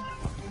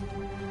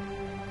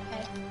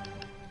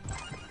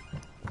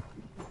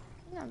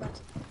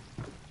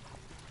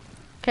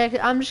 Okay,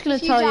 I'm just gonna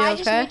tell you, okay?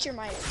 Just mute your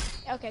mic.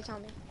 Okay, tell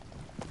me.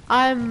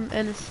 I'm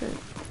innocent.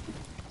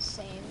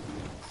 Same.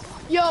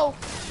 Yo,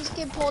 this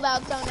kid pulled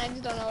out something, I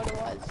just don't know what it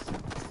was.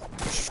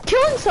 He's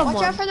killing someone.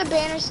 Watch out for the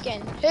banner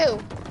skin. Who?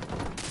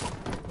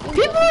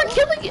 People are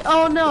killing you.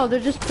 Oh no, they're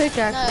just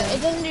pickaxing. No,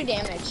 it doesn't do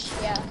damage.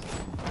 Yeah.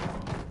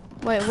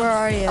 Wait, where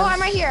are you? Oh, I'm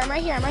right here. I'm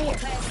right here. I'm right here.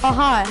 Oh,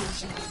 hi.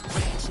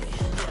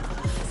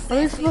 What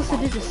are we supposed to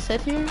do? Just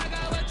sit here?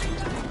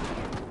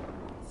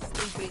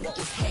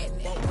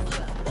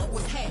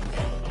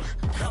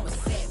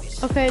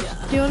 Okay,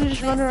 do you want to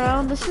just run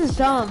around? This is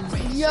dumb.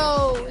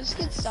 Yo, this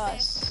kid's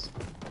sus.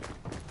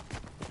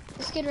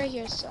 This kid right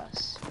here is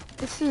sus.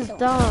 This is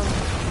dumb.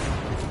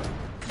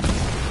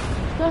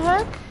 The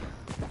heck?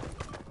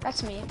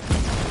 That's me.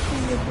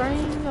 In your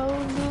brain, oh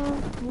no.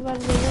 Move out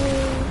of the way.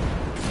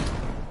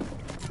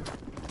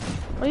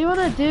 What do you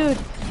want to do?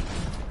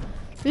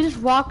 We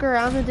just walk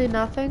around and do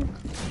nothing?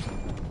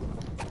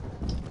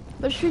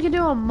 Wish we could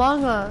do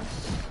Among Us.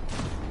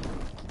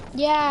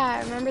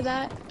 Yeah, remember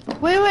that?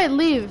 Wait,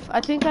 leave. I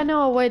think I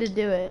know a way to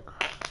do it.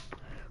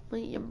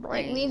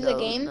 Like, leave the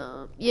game?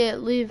 Yeah,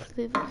 leave.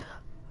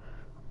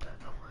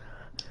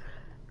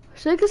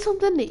 Should I get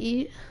something to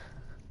eat?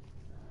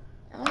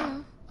 I don't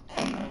know.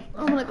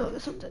 I'm gonna go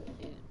get something to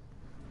eat.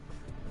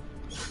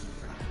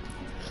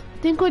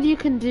 Think what you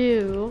can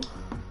do.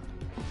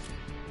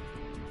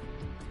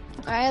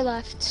 I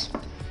left.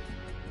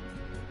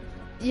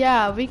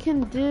 Yeah, we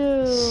can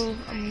do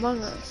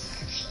Among Us.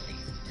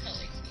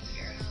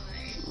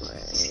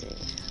 Wait.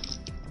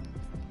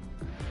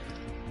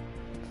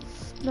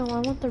 No, I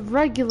want the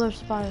regular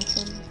spy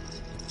thing.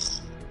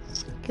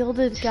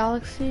 Gilded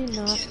Galaxy?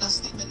 No, that's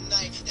not cool.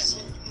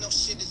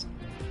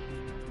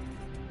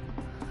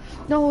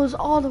 No, it was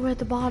all the way at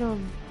the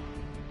bottom.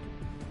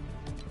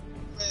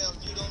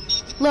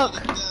 Look,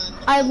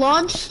 I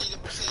launched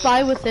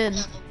Spy Within.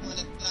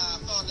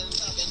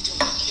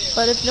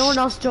 But if no one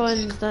else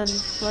joins, then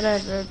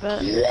whatever,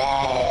 but...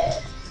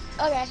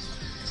 Okay.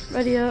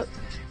 Ready up.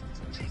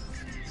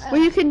 What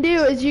you can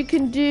do is you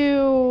can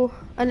do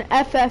an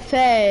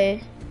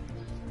FFA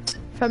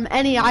from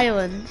any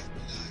island.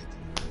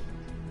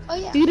 Oh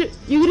yeah. You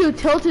can do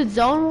Tilted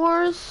Zone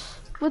Wars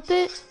with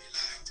it.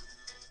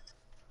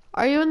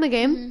 Are you in the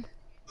game?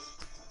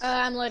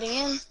 I'm loading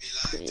in.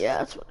 Yeah,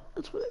 that's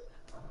what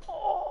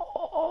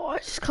Oh, I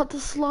just caught the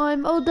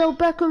slime. Odell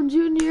Beckham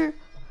Jr.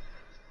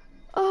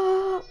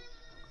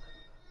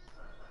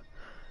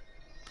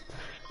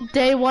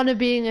 Day one of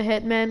being a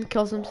hitman,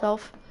 kills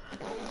himself.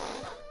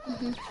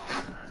 We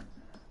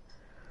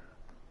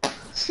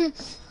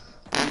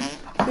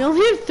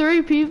only have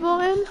 3 people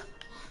in?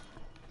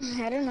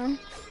 I don't know.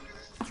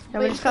 Yeah,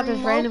 we just got this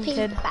random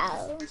kid.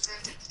 I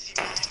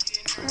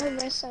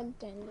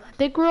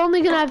think we're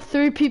only gonna have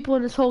 3 people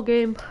in this whole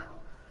game.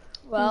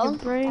 Well,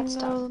 Brain that's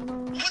tough.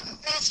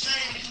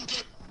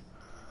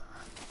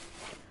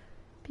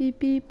 Beep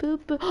beep boop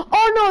boop.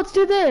 Oh no, let's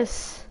do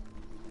this.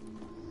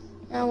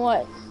 And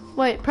what?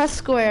 Wait, press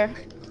square.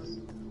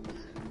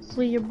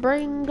 When your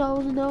brain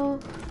goes no.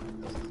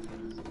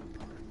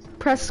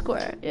 Press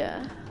square,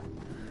 yeah.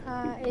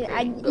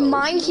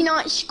 Mine's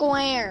not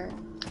square.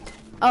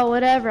 Oh,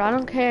 whatever, I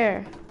don't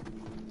care.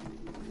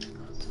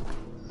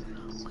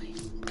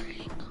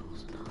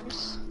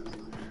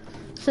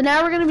 So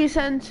now we're gonna be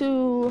sent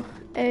to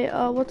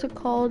a, what's it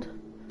called?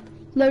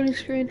 Loading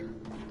screen.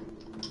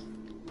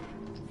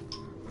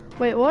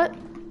 Wait, what?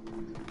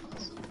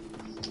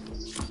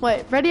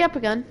 Wait, ready up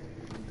again.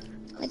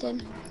 I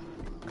did.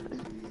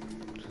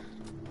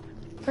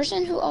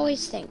 Person who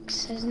always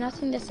thinks has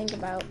nothing to think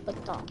about but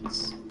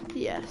thoughts.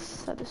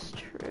 Yes, that is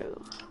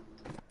true.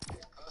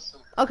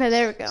 Okay,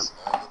 there we go.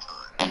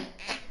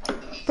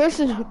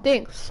 Person who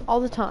thinks all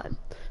the time.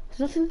 There's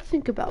nothing to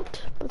think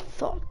about but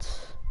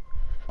thoughts.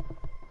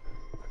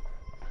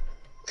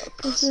 A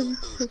person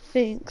who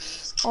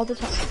thinks all the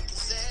time.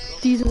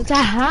 These are the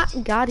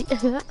got it.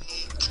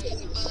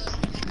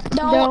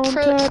 Don't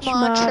touch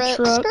my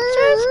truck.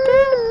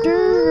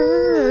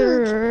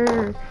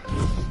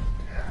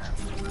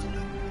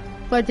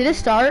 Wait, did it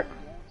start?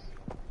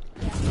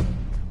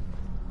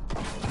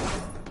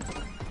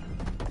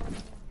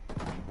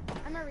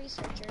 I'm a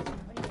researcher.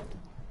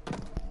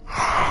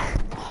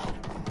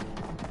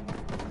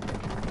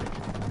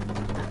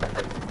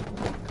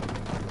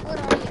 What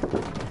are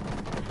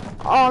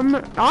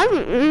you? I'm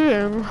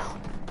eating.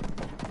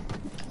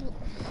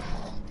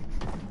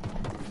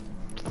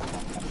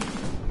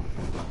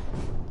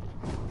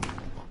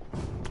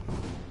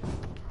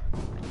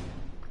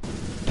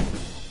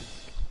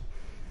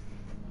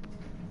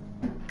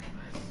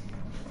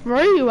 Where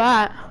are you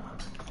at? I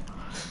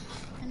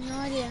have no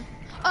idea.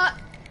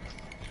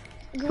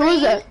 Who is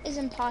Green it? is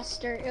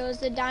imposter. It was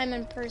the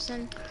diamond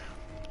person.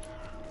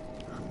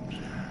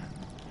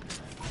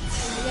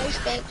 Go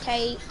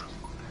spectate.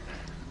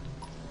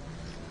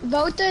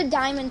 Vote the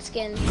diamond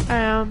skin.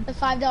 The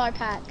 $5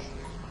 pack.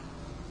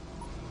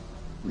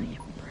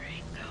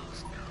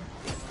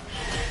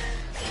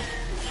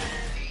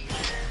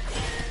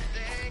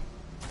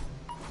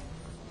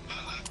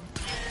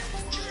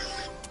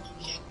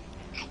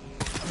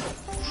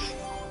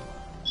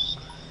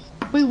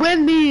 We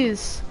win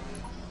these.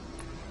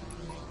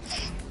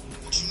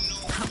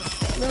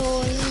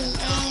 Rolling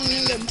on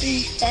the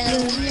beat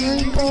down.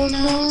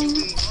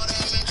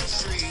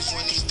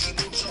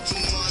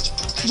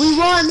 We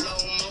won.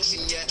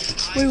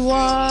 We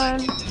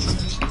won.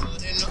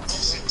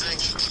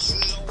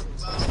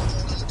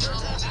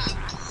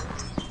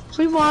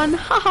 We won.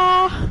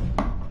 Haha.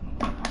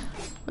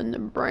 When the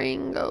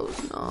brain goes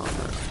numb,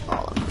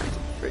 all of us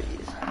freeze.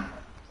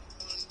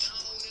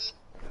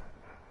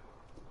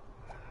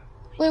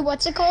 Wait,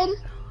 what's it called?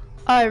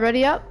 Alright,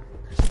 ready up?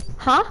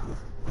 Huh?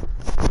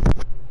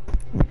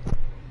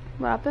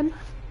 What happened?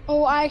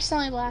 Oh, I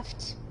accidentally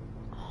left.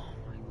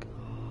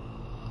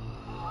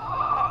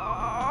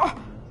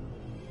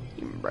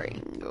 Your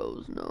brain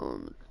goes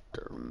numb.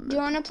 Do you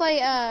want to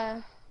play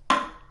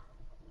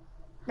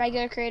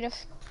regular creative?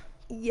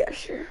 Yeah,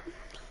 sure.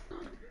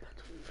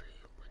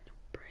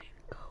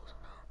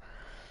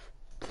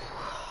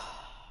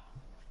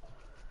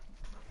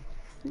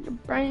 Your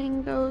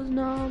brain goes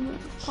numb.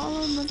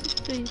 All of us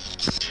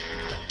freeze.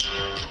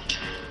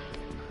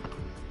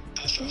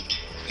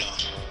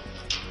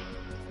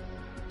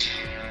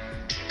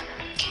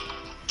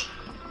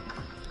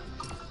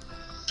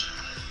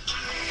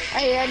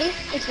 Are you ready?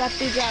 It's about to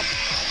be dropped.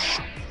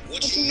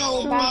 What you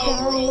know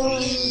about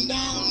rolling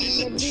down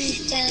the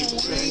beat down?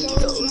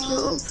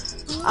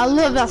 I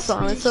love that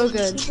song. It's so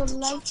good.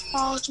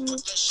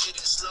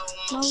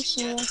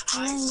 Motion,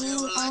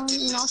 hanging on,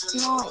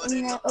 not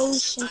in the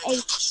ocean.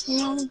 You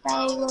know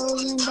about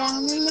rolling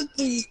down in the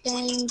deep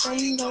end,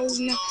 brain goes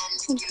now.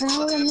 And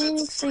curling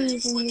and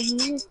freezing, you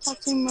need to talk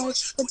too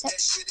much, but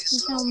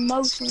that's no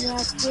motion.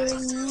 That's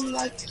feeling you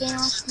like an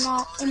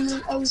astronaut in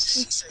the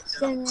ocean.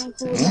 Then like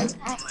cool, like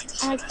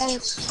I like that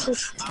it's cool.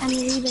 I'm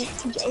leaving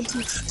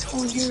Joji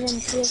on here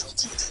and this.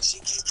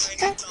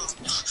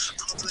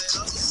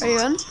 Are you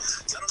in?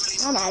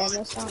 I'm out of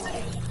this song.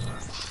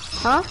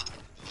 Huh?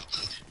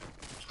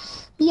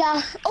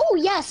 Yeah. Oh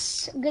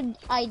yes, good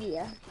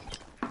idea.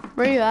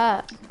 Where you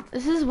at?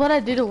 This is what I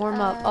do to warm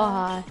up. Oh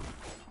hi.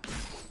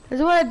 This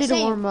is what I do to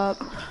warm up.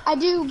 I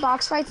do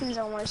box fights and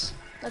zone wars.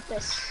 Like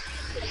this.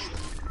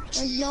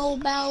 There's no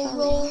bell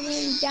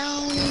rolling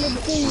down in the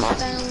deep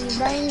down. The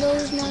brain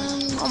goes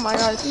numb. Oh my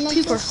god,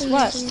 people are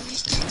sweat.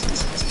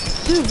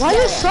 Dude, why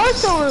you start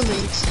so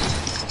early?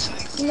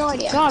 No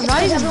idea. God, I'm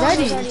not even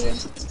ready.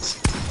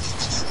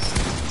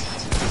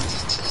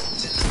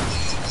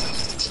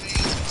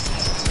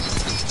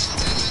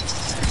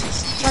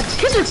 This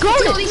kid just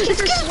goaded.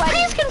 This kid just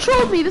peace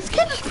controlled me. This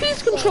kid just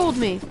peace controlled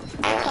me.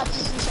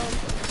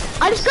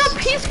 I just got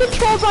peace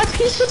control by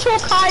peace control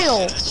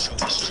Kyle.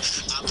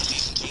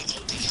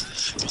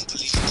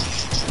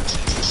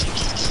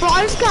 Bro,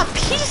 I just got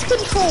peace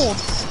controlled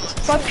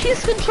by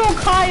peace control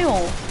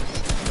Kyle.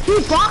 He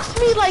boxed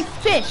me like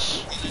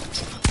fish.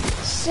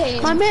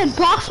 Same. My man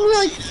boxed me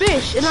like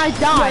fish and I Bro,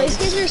 died. these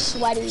guys are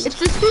sweaty. It's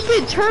the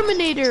stupid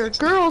Terminator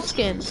girl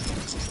skin.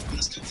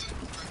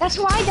 That's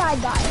why I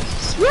died,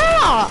 guys.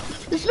 Yeah!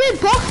 This man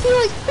boxed me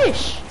like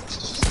fish.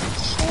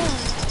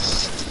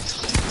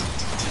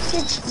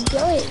 It's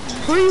good.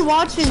 Who are you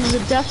watching? The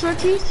Death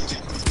Rookie?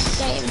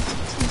 Same.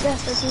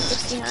 Death for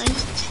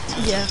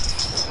 269. Yeah.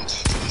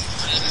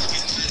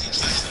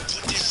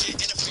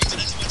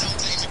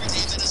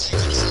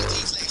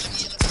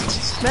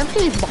 Man's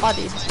getting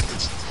bodied.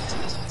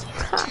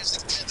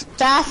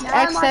 Fast Now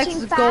I'm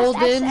watching XX Fast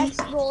Golden.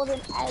 XX Golden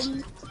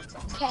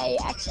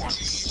MKXX.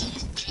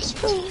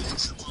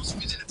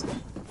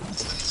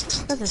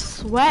 That's a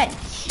sweat.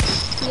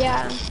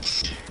 Yeah.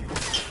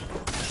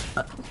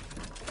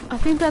 I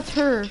think that's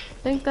her. I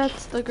think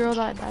that's the girl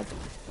that died.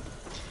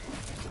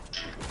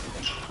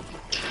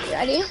 You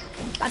ready?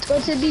 Let's go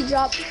to the beat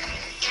drop.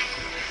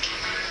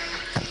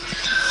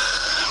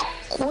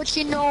 What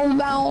you know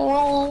about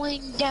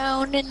rolling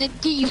down in the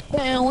deep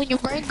end? When your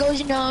brain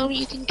goes numb,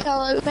 you can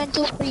call it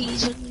mental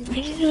freeze.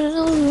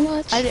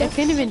 I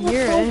can't even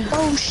hear it.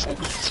 Oh shit.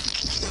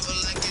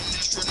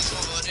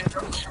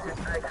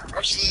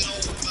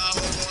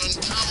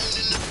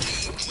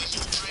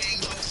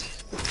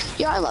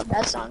 Yeah, I love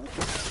that song.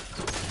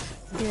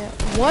 Yeah.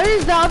 What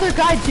is the other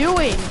guy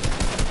doing?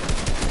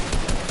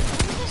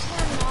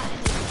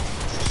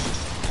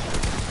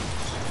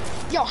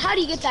 Yo, how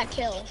do you get that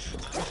kill?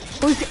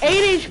 Oh, he's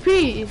 8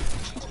 HP.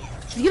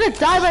 He's gonna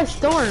die by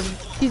storm.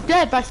 He's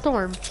dead by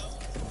storm.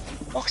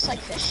 Looks like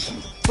fish.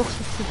 Looks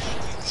like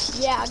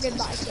fish. Yeah,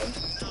 goodbye, kid.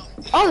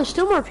 Oh, there's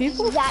still more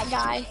people? That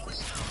guy.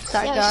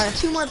 That Yeah, guy.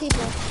 there's 2 more people.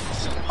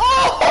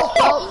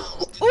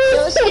 Oh!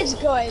 Yo, this kid's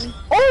good.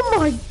 Oh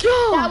my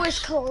god! That was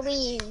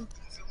clean.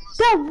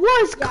 That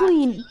was Yeah.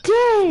 clean.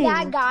 Dang!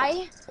 That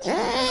guy,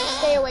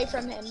 stay away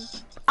from him.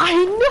 I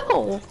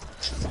know!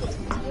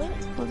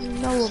 What do you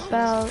know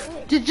about...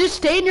 Just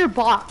stay in your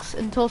box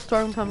until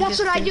storm comes. That's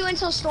what I do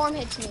until storm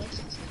hits me.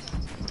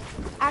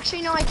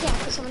 Actually, no, I can't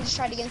because someone just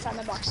tried to get inside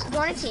my box.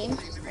 Join a team,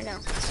 or no?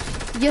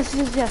 Yes,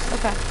 yes, yes.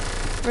 Okay.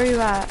 Where are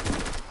you at?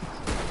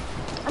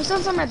 I'm still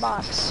inside my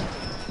box.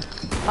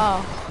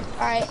 Oh.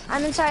 Alright,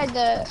 I'm inside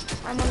the...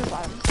 I'm on the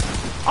bottom.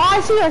 Oh,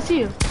 I see you, I see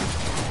you.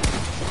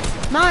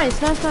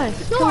 Nice, nice,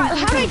 nice. No, Kill him, how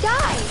kill did I him.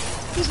 die?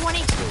 He's 1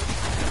 HP.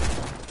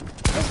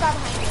 There's a guy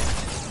behind me.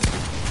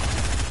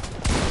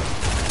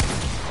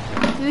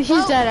 He's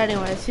Oh. dead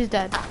anyways, he's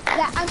dead.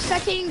 That, I'm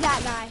spectating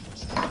that guy.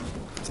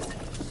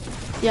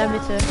 Yeah, me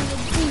too.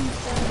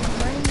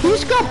 He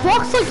just got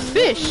boxed like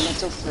fish.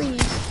 Mental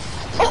freeze.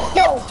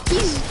 Oh,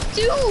 He's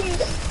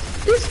doomed.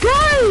 this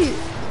guy!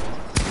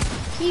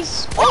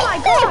 He's... Oh my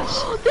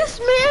gosh. This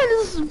man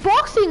is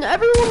boxing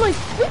everyone like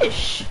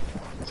fish.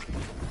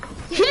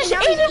 He just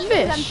Now ate he's a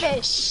eating them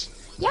fish. fish.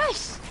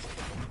 Yes.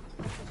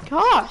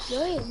 Gosh,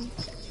 Good.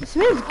 this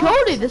man's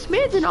goated. This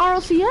man's in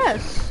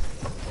RLCS.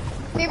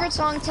 Favorite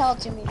song? Tell it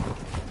to me.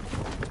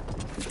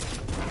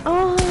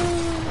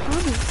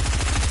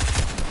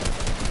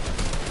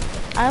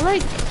 I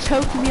like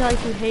Choke Me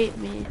Like You Hate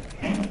Me.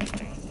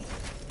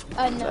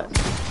 No.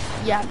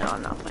 Yeah, no,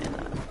 I'm not playing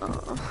that.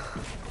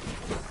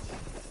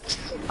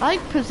 I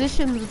like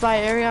Positions by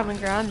Ariana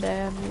Grande.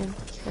 I mean,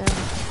 yeah.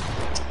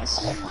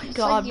 Oh my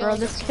god, bro,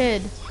 this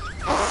kid.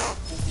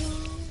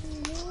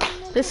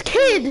 This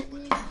kid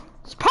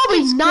is probably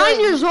He's 9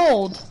 good. years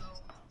old.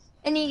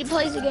 And he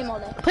plays the game all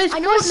day. Plays I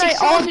know a Fortnite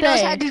 6-year-old all who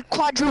knows how day. to do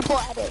quadruple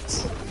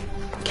edits.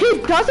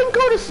 Kid doesn't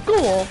go to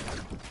school.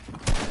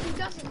 He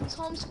doesn't. He's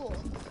homeschooled.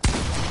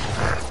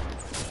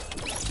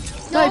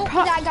 No, No,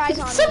 that guy's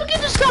on Some me.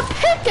 kid just got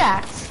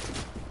pickaxed.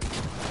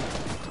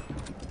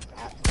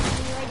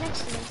 He's right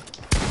next to me.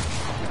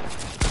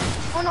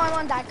 Oh no, I'm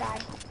on that guy.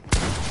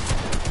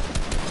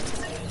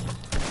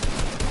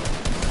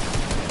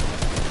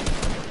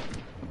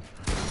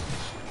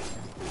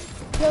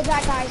 Yo,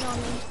 that guy's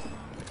on me.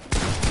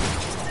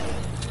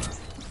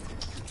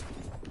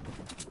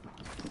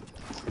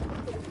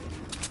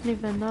 I don't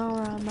even know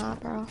where I'm at,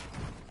 bro.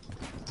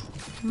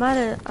 I'm at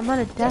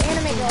a The death.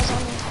 anime girl's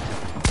on me.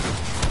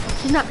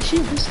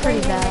 She's pretty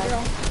Great anime bad.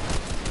 girl.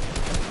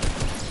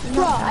 She's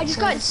Bro, not that I just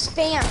got good.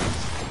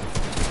 spammed.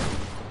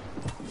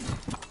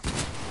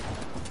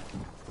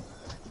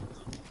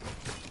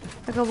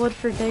 I got wood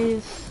for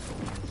days.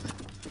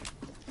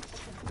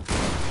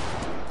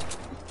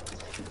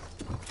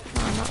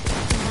 No, I'm not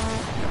taking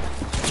that.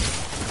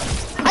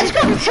 I just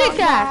got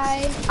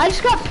pickaxe. I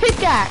just got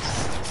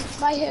pickaxe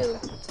By who?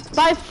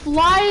 by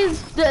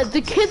flies.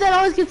 The kid that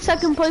always gets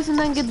second place and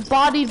then gets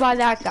bodied by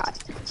that guy.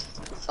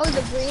 Oh,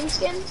 the green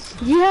skin?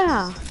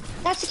 Yeah.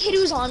 That's the kid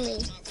who's on me.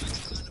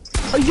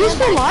 Are you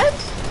still alive?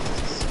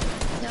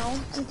 No,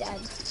 I'm dead.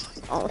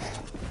 Oh.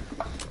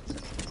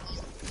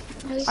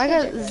 No, these I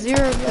kids got are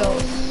 0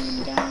 kills.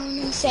 rolling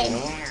down. Same.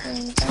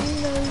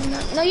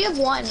 No, you have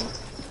 1.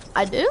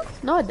 I do?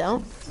 No, I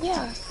don't.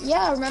 Yeah.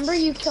 Yeah, remember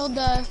you killed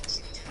the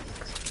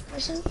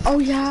person? Oh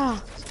yeah.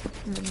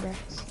 Remember.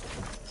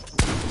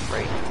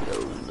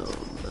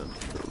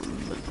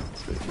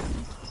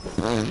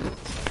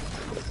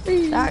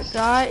 That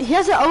guy, he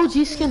has an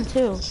OG skin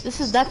too.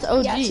 That's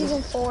OG. Yeah,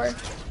 season 4.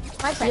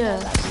 My friend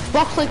has that. Yeah.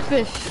 Box like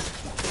fish.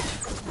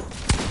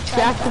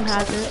 Jackson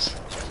has it.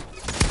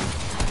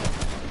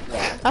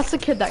 Yeah. That's the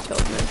kid that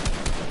killed me.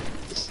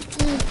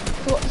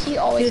 Well, he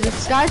always Dude, gets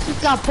this guy's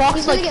just got box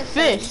He's gonna like get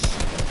fish.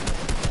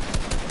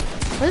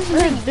 What is he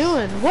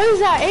doing? What is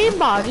that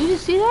aimbot? Did you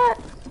see that?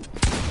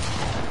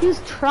 He was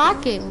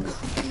tracking.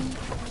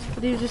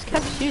 But he just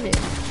kept shooting.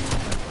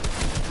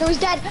 No, he's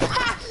dead.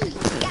 Ha!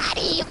 Got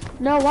him.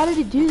 No, why did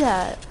he do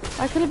that?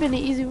 That could have been an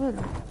easy win.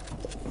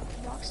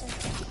 Boxing.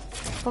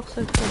 Box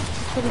like fish.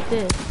 That's what he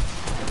did.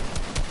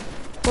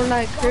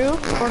 Fortnite crew.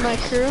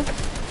 Fortnite crew.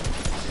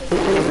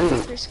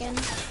 Your skin.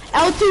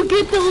 L2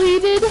 get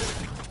deleted.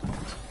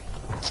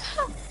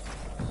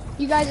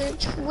 You guys are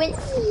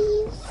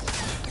twinsies.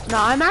 No,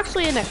 I'm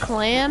actually in a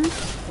clan,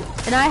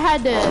 and I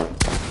had to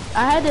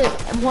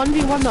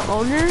 1v1 the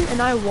owner,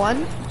 and I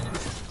won.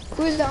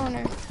 Who's the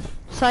owner?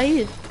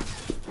 Saeed.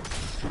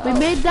 We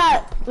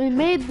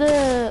made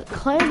the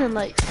clan in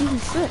like season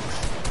 6.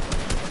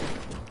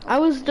 I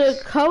was the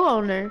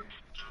co-owner.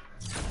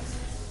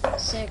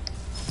 Sick.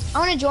 I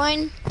want to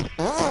join.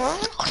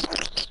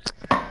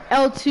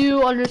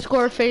 L2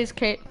 underscore phase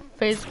Caleb.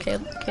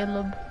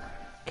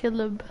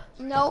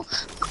 No.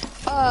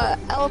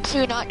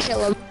 L2, not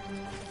Caleb.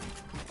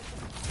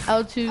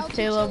 L2 L2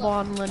 Caleb Chillab.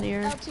 on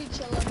linear. L2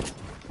 Chillab.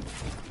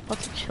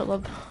 What's a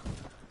Chillab?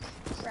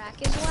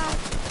 Crack is whack.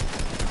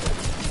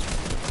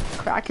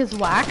 Crack is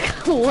whack?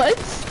 What?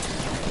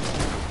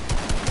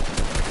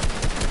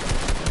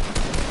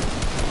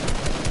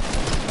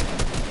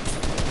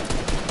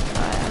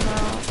 I'm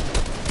out.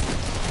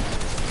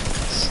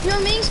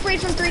 You're being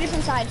sprayed from 3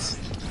 different sides.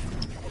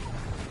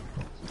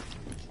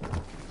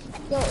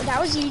 Yo, that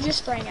was you just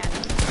spraying at me.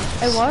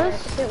 It was?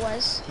 If it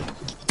was.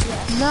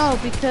 Yes. No,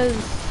 because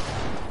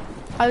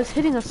I was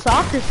hitting a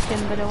soccer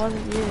skin, but it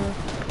wasn't you.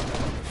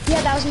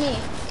 Yeah, that was me.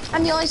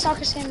 I'm the only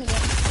soccer skin to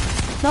get.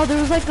 No, there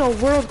was like a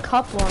World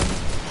Cup one.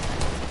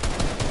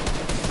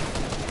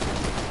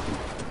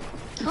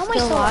 How am I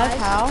still alive?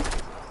 How?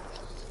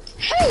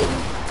 Hey!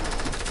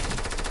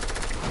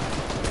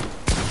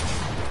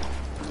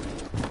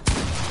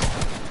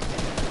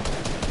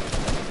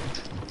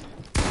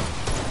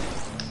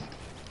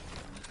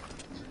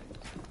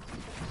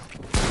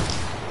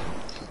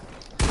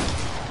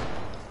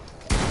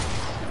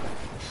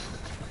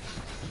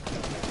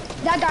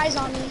 That guy's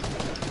on me.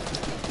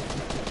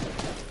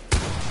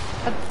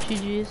 That's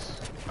GG's.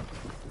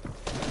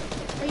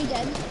 Are you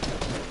dead?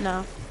 No.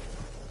 I'm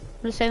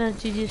just saying that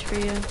GG's for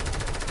you.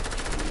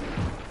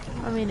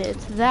 I mean,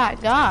 it's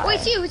that guy. Oh,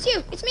 it's you, it's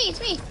you, it's me,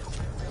 it's me.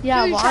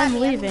 Yeah, you well, tried I'm me,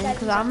 leaving I'm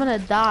because dead. I'm gonna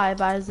die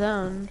by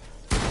zone.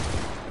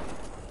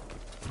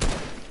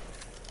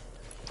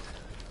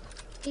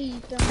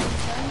 He don't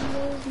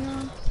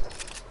no.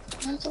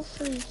 Mental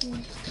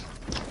freezing.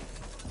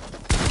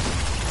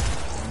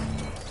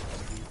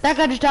 That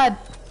guy just died.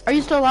 Are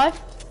you still alive?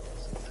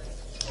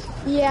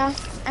 Yeah,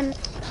 I'm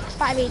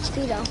 5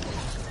 HP though.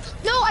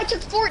 No, I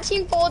took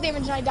 14 fall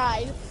damage and I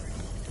died.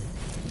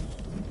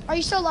 Are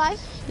you still alive?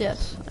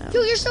 Yes. I am.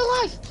 Dude, you're still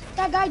alive.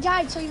 That guy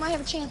died, so you might have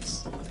a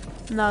chance.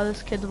 No,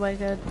 this kid's way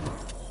good.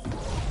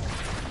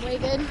 Way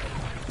good.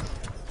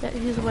 Yeah,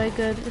 he's way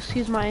good.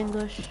 Excuse my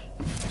English.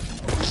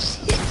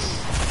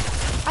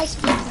 I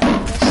speak no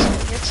English, so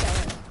you're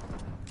chilling.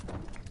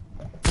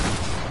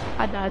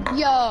 I died.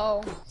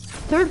 Yo,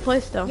 3rd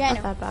place though. Yeah, I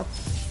Not know. that bad.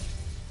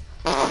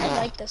 I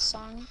like this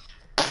song.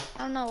 I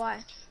don't know why.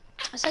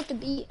 I just like the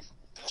beat.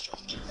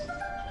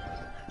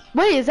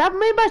 Wait, is that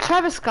made by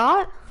Travis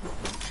Scott?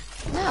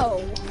 No.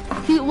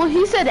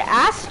 He said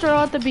Astro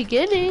at the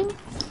beginning.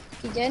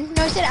 He did?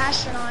 No, he said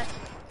astronaut.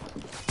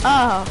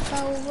 Oh.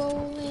 Oh,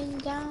 rolling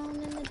down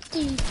in the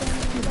deep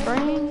end.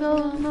 Brain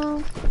goes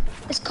no.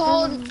 It's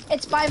called,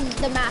 it's by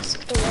The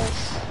Mask, the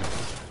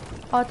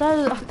Wolf. Oh, I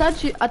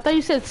thought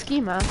you said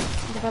Ski Mask.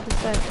 I was about to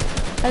say.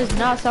 That does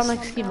not sound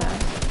like Ski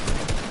Mask.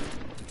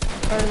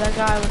 Or that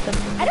guy with the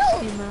I don't-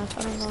 Ski Mask.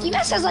 I don't know. Ski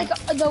Mask has like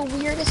the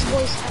weirdest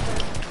voice ever.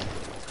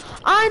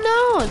 I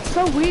know, it's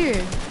so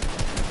weird.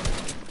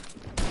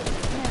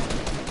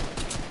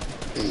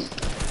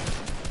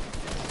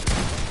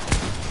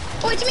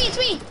 Oh, it's me, it's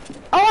me!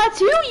 Oh,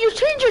 that's you? You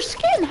changed your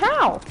skin,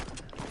 how?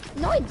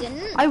 No, I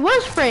didn't. I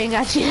was spraying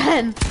at you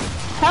then.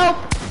 Help.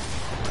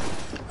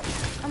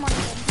 I'm on the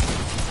kid.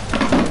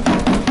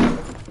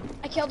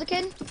 I killed the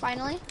kid,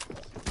 finally.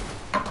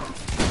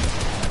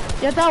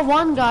 Yeah, that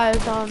one guy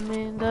is on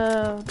me,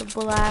 the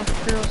black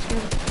girl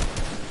skin.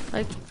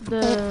 Like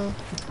the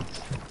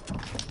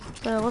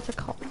what's it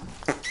called?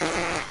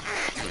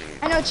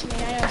 I know what you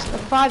mean, I know what you The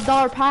mean.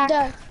 $5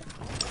 pack.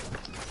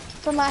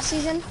 From last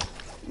season,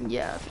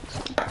 Yeah,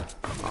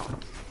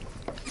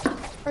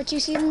 or 2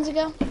 seasons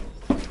ago.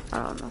 I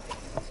don't know.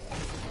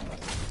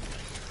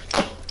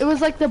 It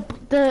was like there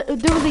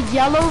was a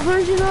yellow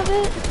version of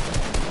it,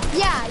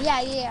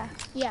 Yeah.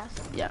 Yeah.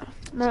 No, Two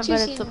but it's the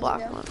seasons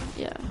black ago. one.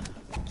 Yeah.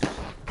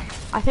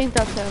 I think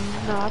that's him.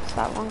 No, that's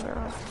that one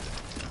girl.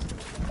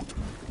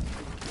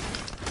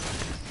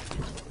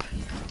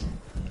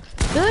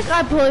 I feel like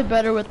I play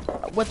better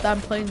with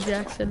I'm playing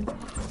Jackson.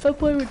 If I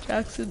play with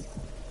Jackson,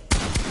 I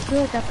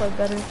feel like I play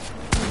better. I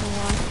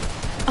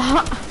don't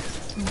know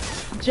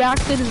why.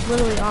 Jackson is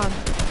literally on.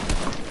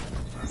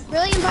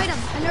 Really, invite him.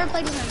 I never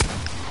played with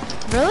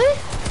him. Really?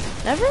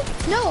 Never?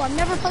 No, I've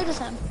never played with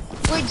him.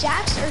 Wait,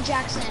 Jax or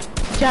Jackson?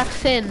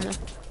 Jackson.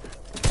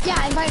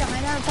 Yeah, invite him.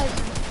 I never played with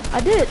him. I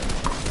did.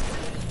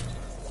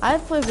 I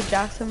have played with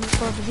Jackson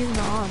before, but he's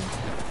not on.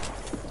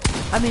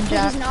 I mean, Wait,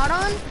 Jack. he's not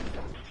on?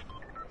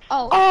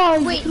 Oh,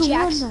 Oh, wait, you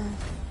Jax. won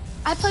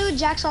I play with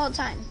Jax all the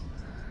time.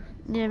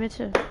 that. Yeah, me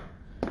too.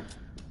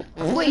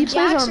 Wait, He plays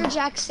Jax on- or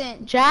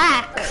Jackson?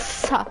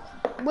 Jax.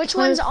 Which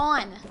one's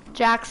on?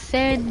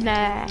 Jackson,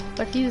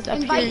 but he's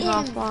Invite appearing him.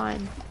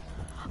 offline.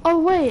 Oh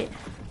wait,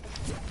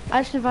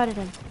 I just invited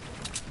him.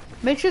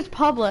 Make sure it's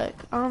public.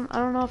 I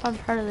don't know if I'm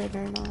part of it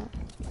or not.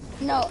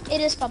 No,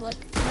 it is public.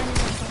 Mine is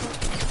not public.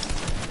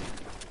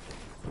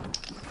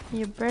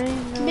 Your brain.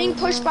 I'm being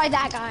pushed by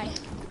that guy.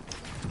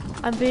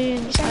 I'm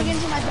being. He's trying to get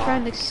into my I'm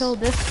trying to box. kill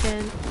this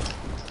kid.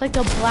 It's like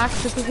a black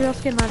superhero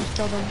skin. I just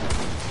killed him.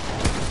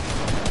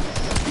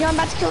 No, I'm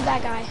about to kill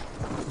that guy.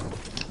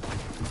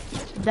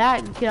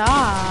 That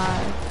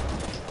guy.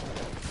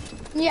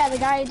 Yeah, the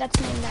guy that's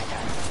named that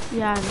guy.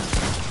 Yeah, I know.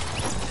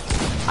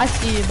 I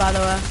see you, by the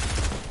way.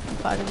 I'm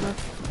fighting him.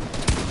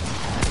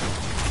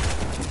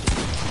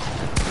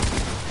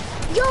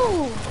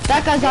 Yo!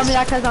 That guy's on me.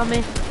 That guy's on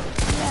me.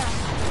 Yeah.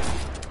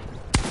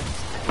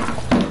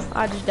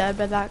 I just died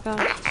by that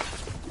guy.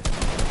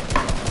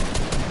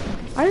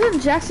 Why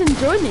didn't Jackson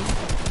join me?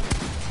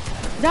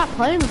 He's not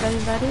playing with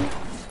anybody.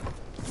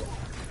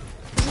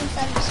 Isn't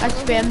that I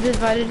just spammed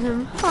invited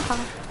him. Haha.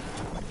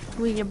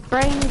 When your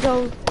brain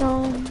goes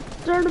dumb,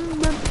 turn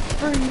him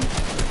free.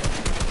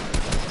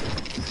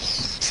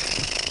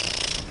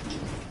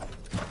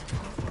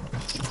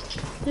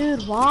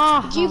 Dude,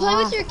 why? Do you play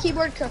with your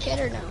keyboard crooked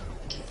or no?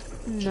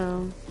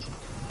 No.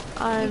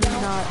 I'm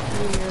don't? not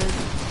weird.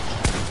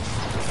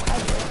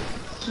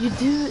 You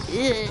do?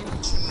 Ugh.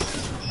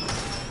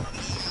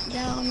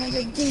 Down in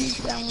the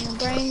deep, down the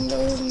brain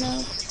goes no.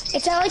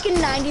 It's at like a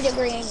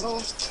 90-degree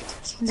angle.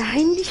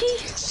 90?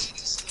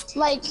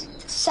 Like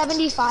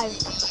 75.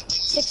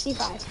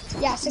 65.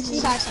 Yeah,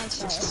 65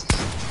 sounds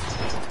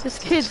right. This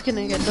kid's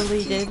gonna get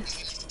deleted.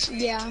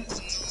 Yeah.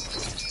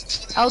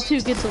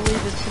 L2 gets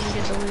deleted, it's gonna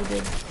get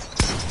deleted.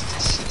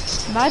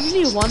 Imagine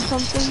you won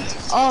something.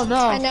 Oh no,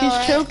 I know, he's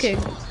right? choking.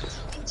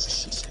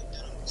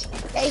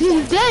 Yeah,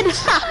 He's dead!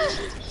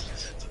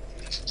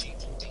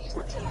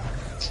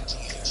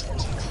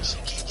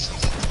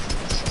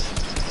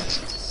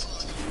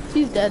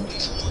 He's dead.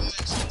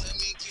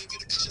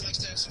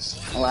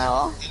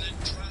 Well,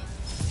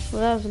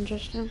 Well, that was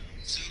interesting.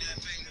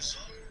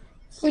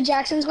 wait,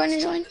 Jackson's going to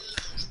join?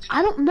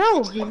 I don't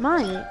know, he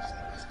might.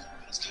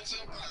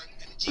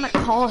 I might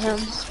call him.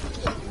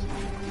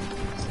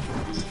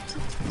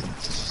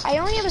 I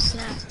only have a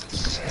snap.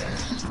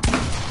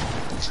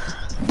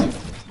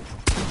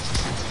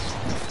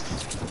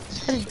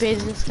 I just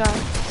baited this guy.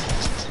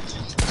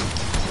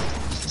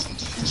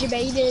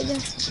 Debated.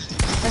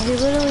 And he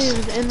literally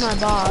was in my Oh,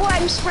 box.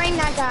 I'm spraying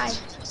that guy.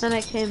 Then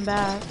I came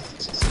back.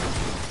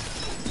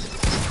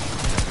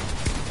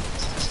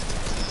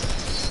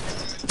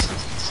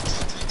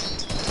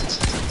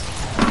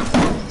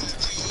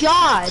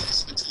 God!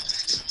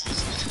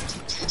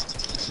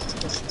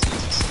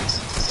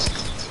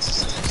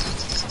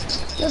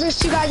 Yo, there's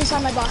two guys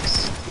inside my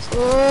box.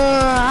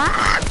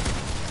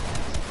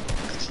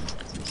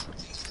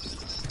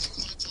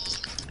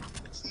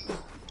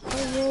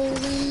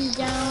 Rolling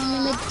down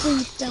in the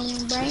deep,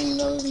 down brain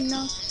goes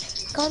no.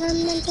 Got a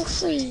mental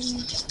freeze.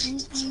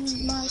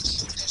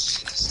 Much.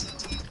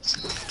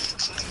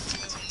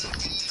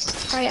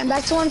 Alright, I'm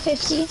back to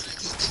 150.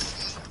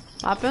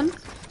 Happened?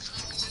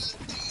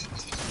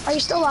 Are you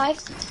still alive?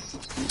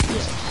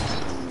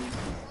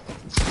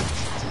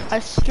 I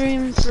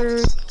stream for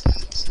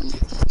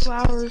 2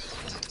 hours.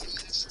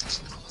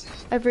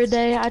 Every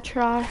day I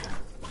try.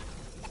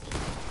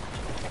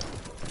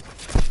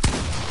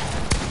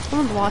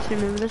 Someone's watching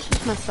me, but it's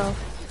just myself.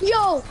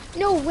 Yo,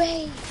 no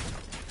way.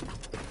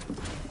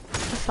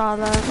 I saw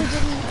that.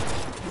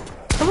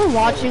 Someone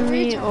watching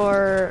me,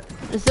 or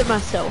is it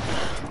myself?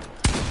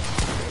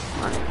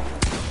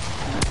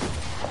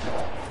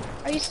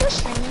 Are you still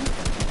streaming?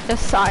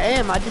 Yes, I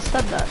am. I just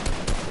said that.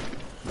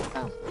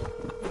 Oh.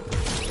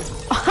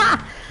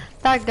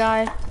 That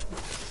guy.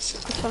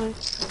 That's funny.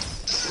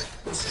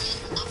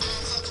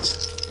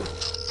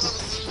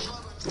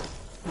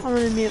 I'm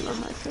gonna mute my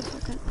mic for a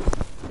second.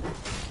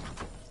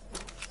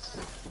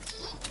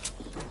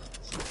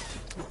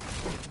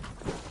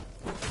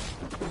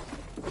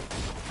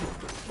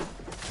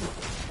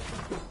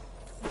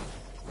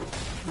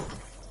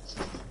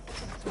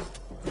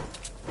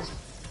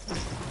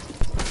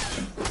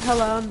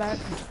 Hello, I'm back.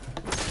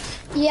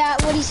 Yeah,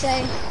 what'd he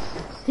say?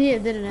 He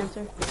didn't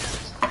answer.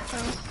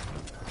 Oh.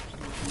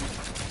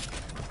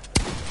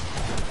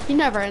 He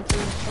never answers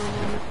his phone,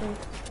 honestly.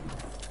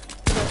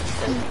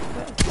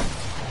 But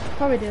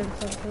probably did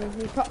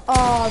something.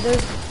 Oh,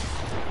 there's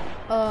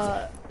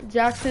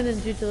Jackson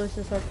and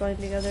Jujulicious are playing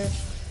together.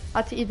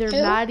 That's either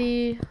Who?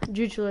 Maddie,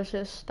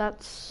 Jujulicious.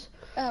 That's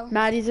Oh.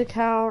 Maddie's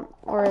account,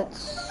 or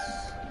it's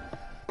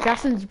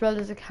Jackson's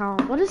brother's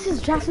account. What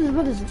is Jackson's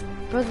brother's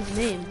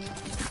name?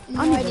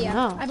 I No don't idea. even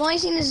know. I've only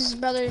seen his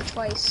brother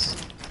twice.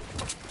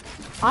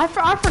 I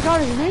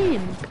forgot his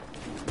name.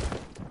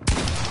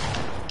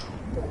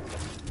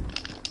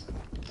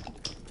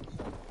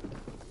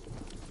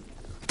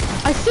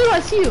 I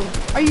see you.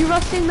 Are you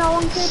rushing that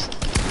one kid?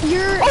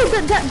 Oh,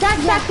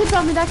 that kid's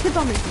on me, that kid's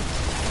on me.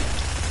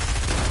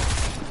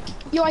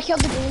 Yo, I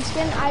killed the green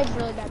skin. I have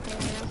really bad pain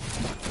right now.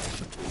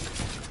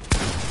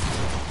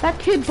 That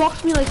kid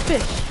boxed me like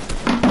fish.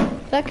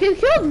 That kid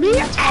killed me.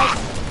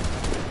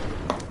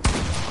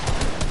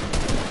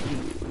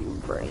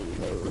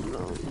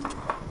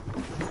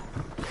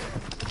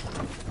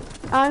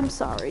 I'm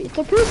sorry.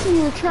 The person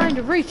you were trying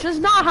to reach does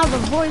not have a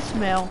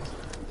voicemail.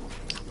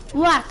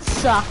 That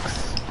sucks.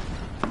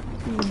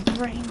 You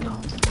brain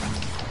gold.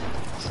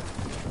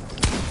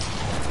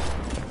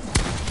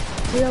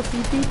 You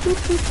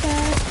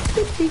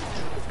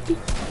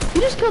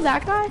just killed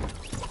that guy?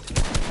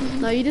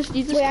 No, you just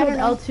Wait, killed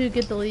L2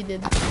 get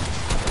deleted.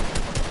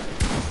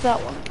 It's that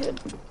one kid.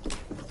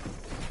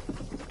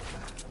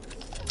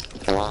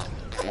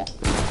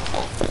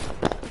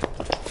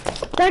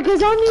 That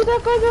guy's on you,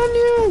 that guy's on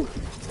you!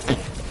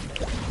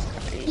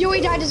 Yo,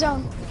 he died his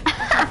own.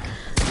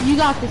 You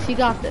got this, you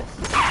got this.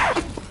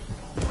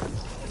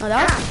 Oh,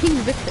 that was King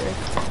Victor.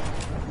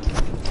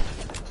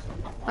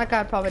 That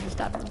guy probably just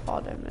died from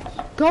fall damage.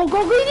 Go, eat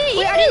it!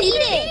 Wait, I didn't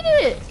eat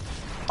it!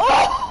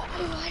 Oh!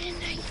 Oh, I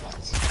didn't eat it.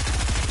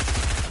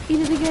 Eat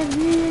it again,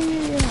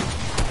 yeah.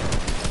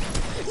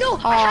 No,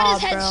 I had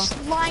his head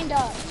bro. lined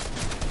up.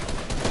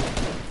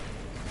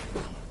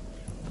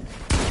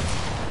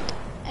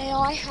 Hey,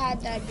 I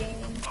had that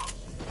game.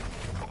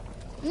 How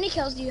many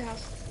kills do you have?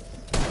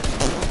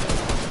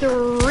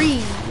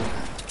 3.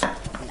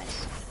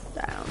 Nice.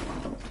 Down.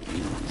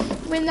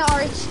 When the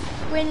art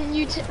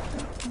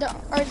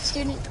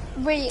student,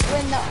 when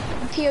the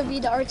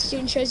POV, the art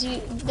student shows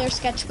you their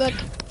sketchbook.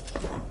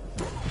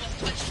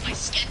 What's my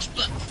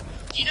sketchbook?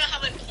 Do you know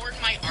how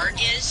important my art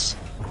is?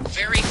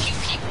 Very few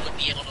people would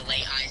be able to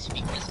lay eyes on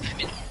me because I'm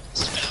an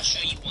artist, but I'll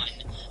show you one.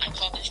 I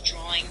call this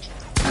drawing.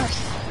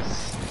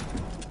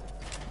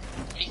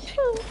 What do you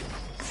think?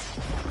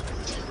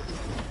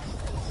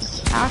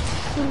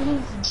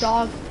 Absolute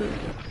dog food.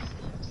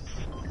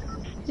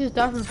 He just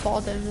died from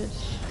fall damage.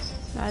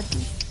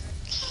 Imagine.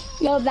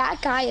 Yo,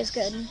 that guy is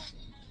good.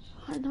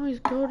 I know he's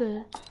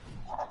goated.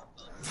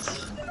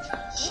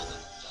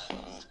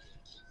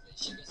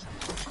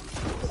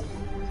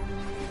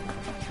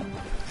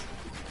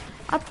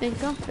 I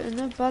think I'm feeling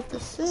about the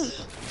sim.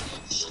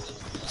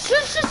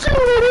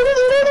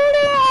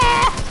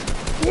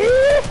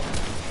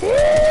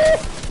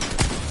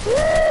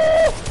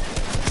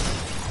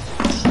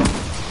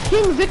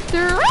 King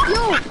Victor!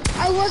 Yo,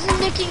 I wasn't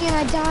nicking and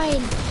I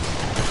died.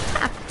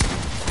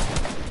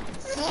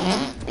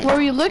 What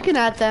were you looking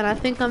at then? I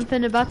think I'm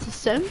finna about to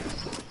sim.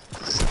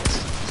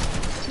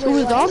 Who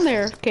was what? on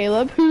there,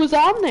 Caleb? Who was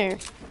on there?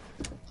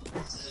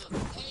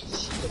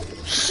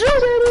 I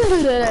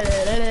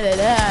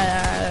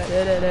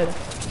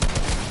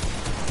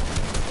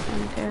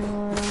don't care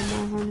what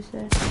I'm going to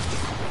say.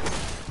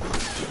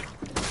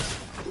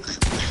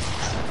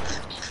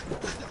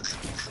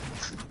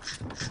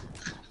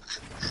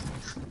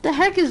 The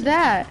heck is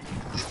that?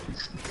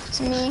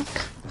 It's me.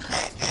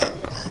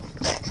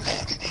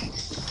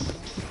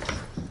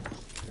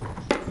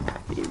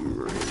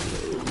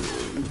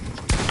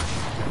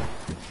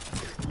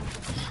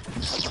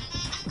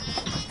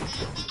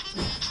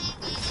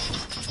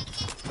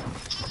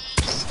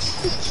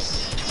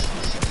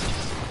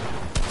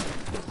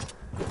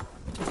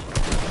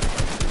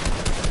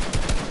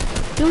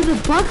 It was a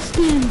Bucks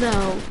game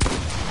though.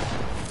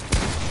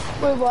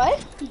 Wait, what?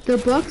 The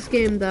Bucks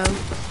game though.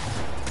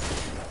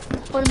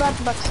 What about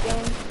the Bucks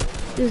game?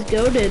 Is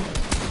goated.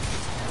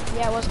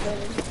 Yeah, it was good.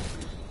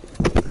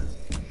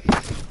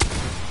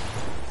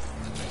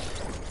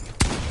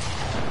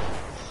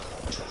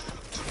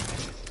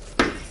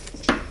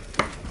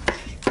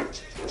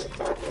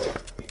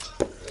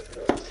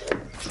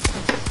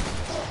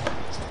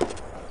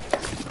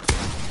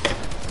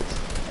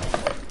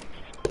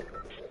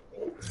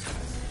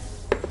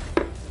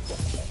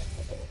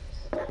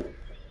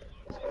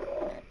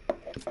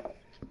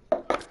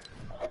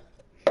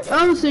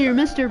 Oh, so you're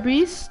Mr.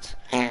 Beast?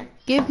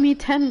 Give me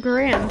 10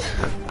 grand.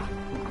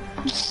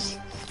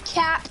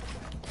 Cap.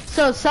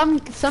 So some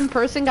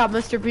person got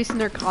Mr. Beast in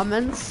their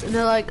comments, and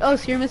they're like, "Oh,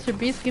 so you're Mr.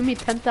 Beast? Give me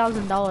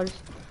 $10,000."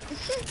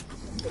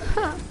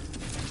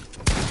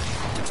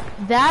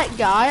 That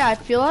guy, I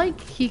feel like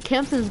he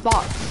camps in his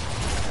box.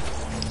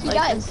 He Like,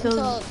 does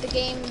until until the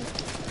game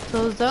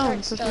those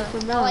zones. starts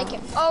to. I like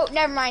him. Oh,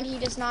 never mind. He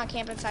does not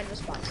camp inside of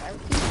his box.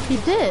 He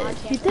did.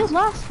 He did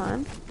last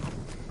time.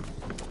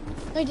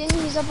 No, he didn't.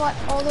 He's up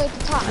all the way at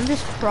the top. I'm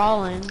just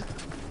crawling.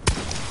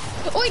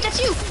 Oh, wait, that's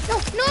you. No,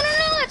 no, no,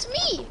 no, that's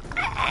me.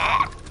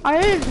 I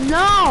didn't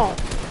know.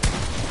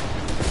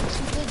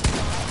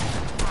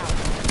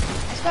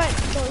 I just got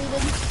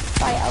deleted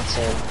by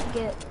also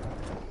get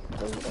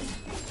deleted.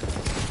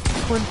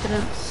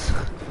 Coincidence.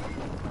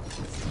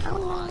 I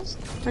lost.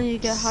 I need to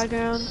get high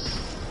ground.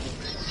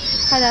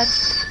 Hi, Dad.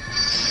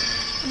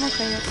 I'm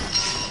okay.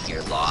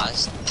 You're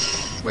lost.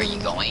 Where are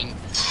you going?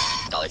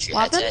 Dollar Tree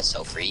What happened? headset,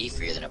 so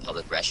freer than a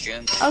public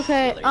restroom.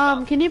 Okay,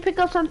 can you pick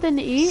up something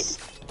to eat?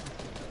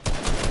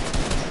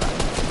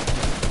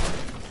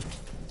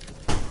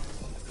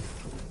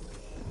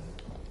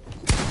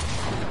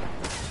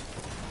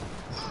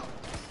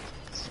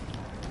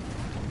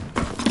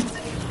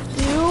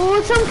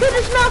 Dude, some kid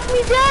just knocked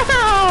me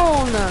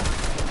down!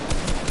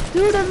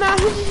 Dude, I'm not.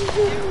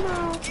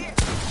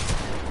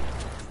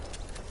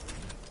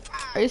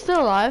 Are you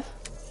still alive?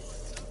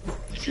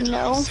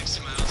 No.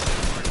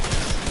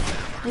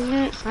 Dang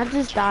it, I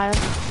just died.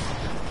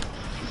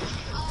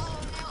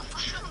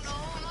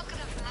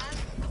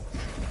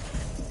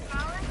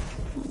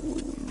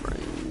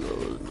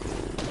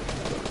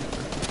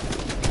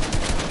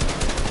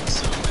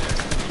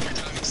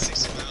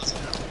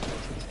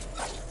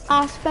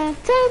 I spent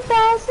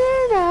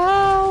 10,000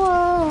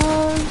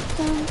 hours,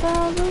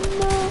 10,000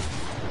 more.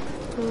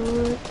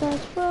 Oh, if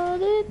that's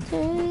what it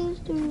takes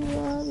to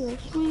love your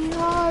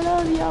sweetheart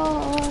of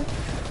yours.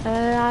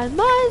 And I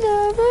might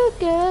never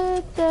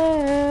get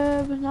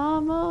there, but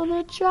I'm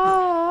gonna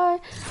try.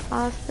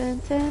 I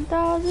spent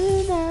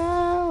 10,000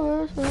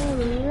 hours for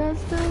the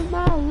rest of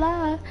my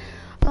life.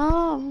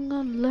 I'm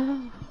gonna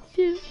love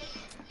you.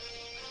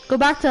 Go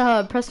back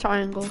to press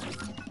triangle.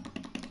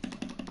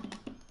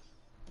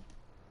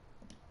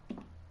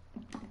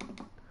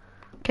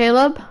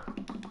 Caleb?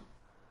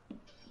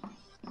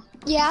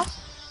 Yeah.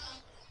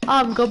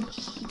 Go,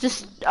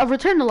 just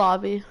return to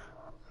lobby.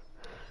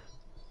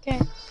 Okay.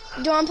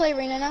 Do you want to play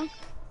arena now?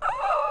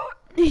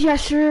 Yeah,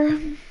 sure.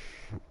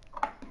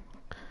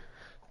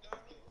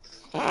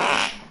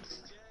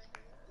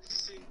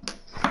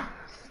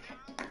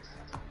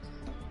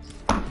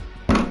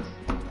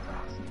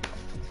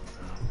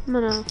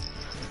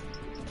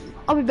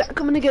 I'll be back.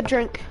 I'm gonna get a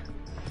drink.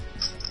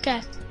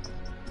 Okay.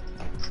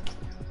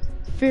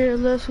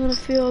 Fearless, gonna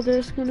feel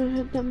this, gonna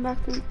hit them back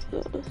and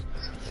feel this.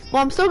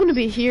 Well, I'm still gonna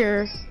be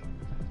here,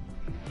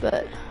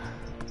 but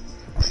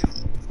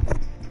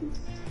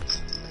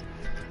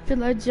feel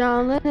like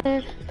John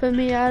Lennon, put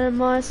me out of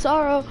my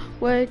sorrow.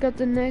 Wake up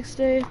the next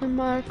day in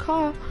my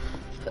car.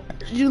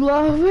 You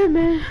love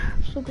women,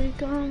 so be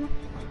gone.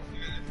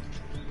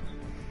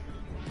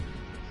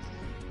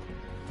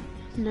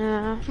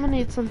 Nah, I'm gonna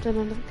need something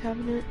under the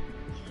cabinet.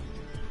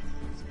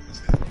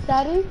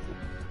 Daddy?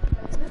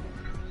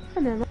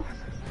 I don't know.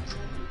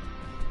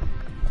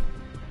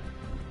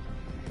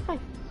 Hi.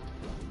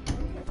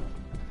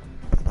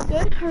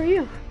 Good, how are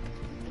you?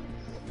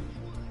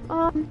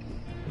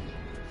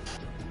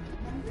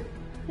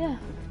 Yeah.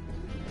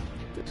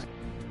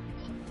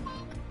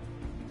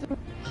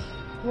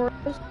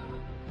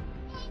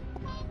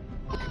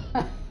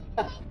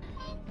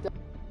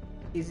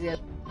 Easy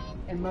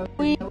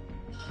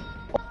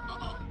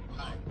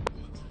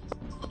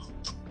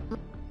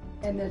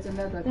and there's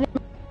another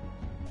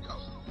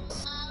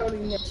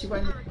that she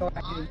wanted to go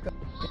out and cook,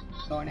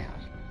 going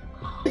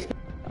out.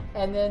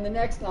 And then the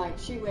next night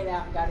she went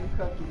out and got him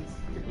cookies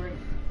to bring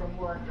from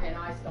work, and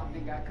I stopped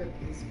and got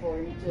cookies for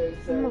him too.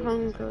 So I'm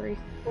hungry.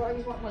 well,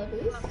 you want one of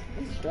these?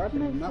 These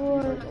strawberry Oh,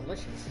 muffins are boy.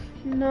 delicious.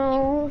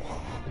 No,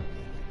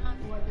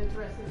 You want the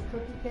rest of the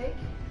cookie cake?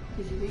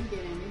 Because you didn't get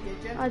any,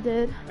 did you? I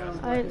did. Oh,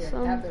 I ate here,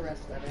 some. have the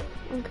rest of it.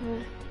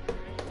 Okay.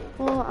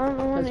 Well, I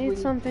want to Because eat we-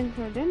 something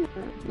for dinner.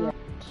 Yeah. Not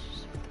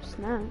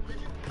snack.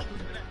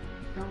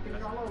 Don't get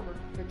it all over.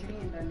 Put your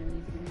hand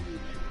underneath your knee.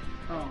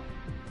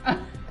 Oh.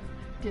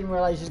 Didn't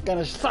realize she's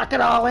gonna suck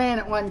it all in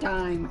at one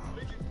time.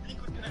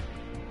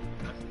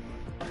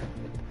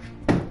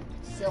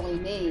 Silly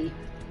me.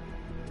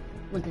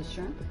 With the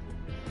shrimp?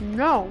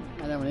 No.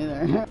 I don't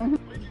either.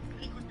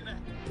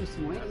 There's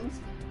some wings.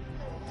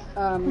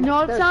 You know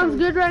what there's sounds some-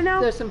 good right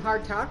now? There's some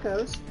hard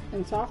tacos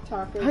and soft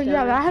tacos. Oh, yeah,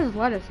 down that there. has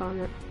lettuce on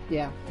it.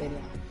 Yeah, they do.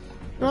 You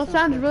know what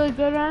sounds really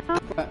good right now?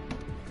 What?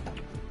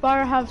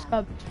 Firehouse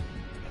subs.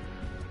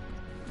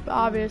 But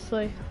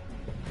obviously.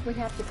 We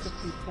have to cook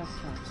these pork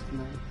chops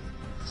tonight.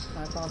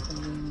 I bought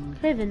them.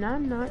 Okay, then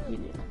I'm not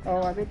eating.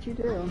 Oh, I bet you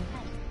do.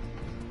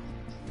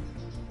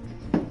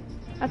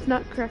 That's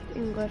not correct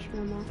English,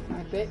 Mama.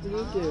 I bet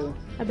you do.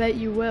 I bet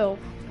you will.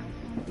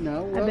 No,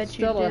 I well, bet you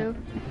still do.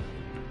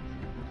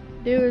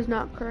 Do is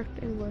not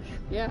correct English.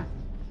 Yeah.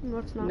 No,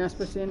 it's You're not. not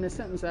supposed to end the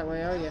sentence that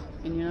way, are you?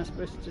 And you're not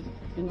supposed to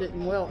end it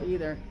in will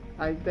either.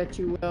 I bet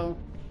you will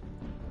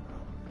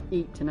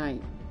eat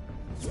tonight.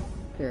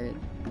 Period.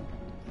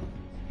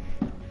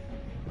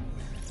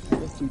 I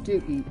bet you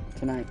do eat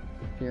tonight.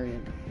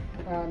 Period.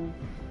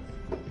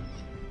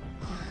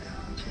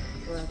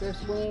 Well,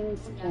 there's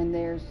wings and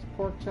there's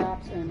pork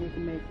chops, and we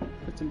can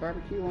put some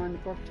barbecue on the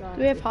pork chops.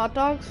 Do we have hot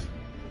dogs?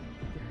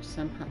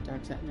 some hot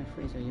dogs out in the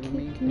freezer. You want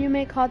me? Can you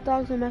make hot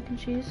dogs and mac and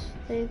cheese?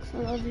 Thanks, I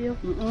love you.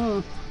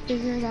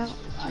 Figure it out.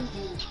 I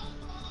can't.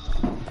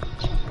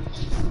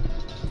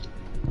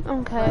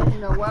 Okay. You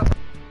know what?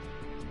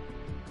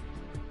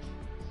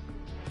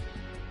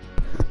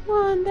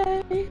 One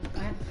day. I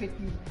have to pick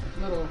these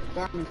little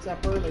garments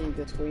up early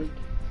this week.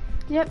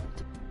 Yep.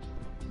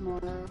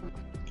 Tomorrow.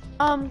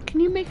 Can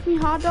you make me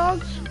hot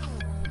dogs?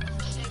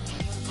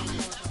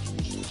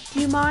 Do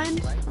you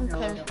mind?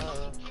 Okay.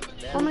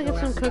 I'm gonna get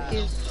some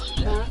cookies.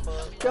 Huh?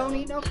 Don't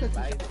eat no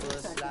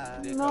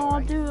cookies. No,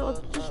 I'll do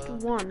just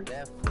one.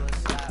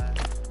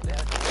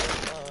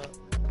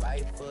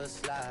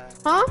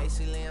 Huh?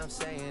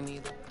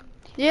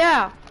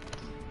 Yeah.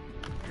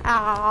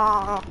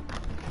 Ah.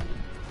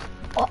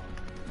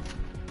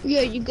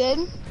 Yeah, you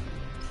good?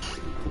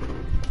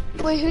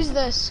 Wait, who's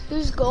this?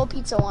 Who's Gold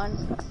Pizza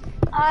One?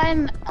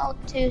 I'm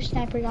L2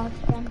 Sniper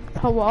Dogson.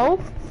 Hello?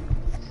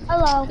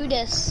 Hello. Who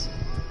dis?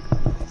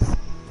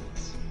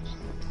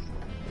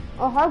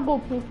 Oh, hi,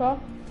 Gold Pizza.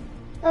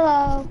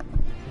 Hello.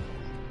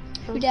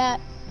 Who dat?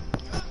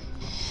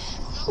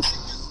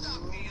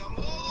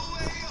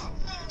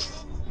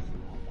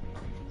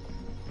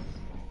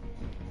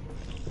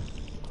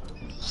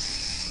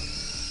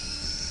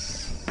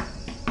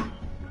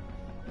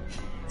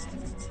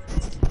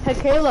 Hey,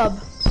 Caleb.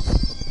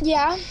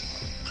 Yeah.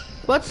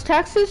 What's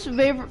Texas'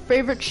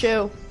 favorite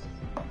shoe?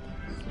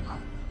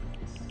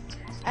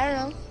 I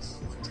don't know.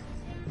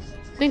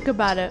 Think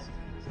about it.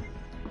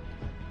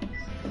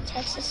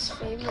 Texas'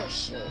 favorite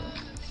shoe.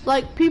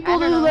 Like, people I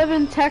don't who know. live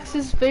in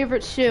Texas'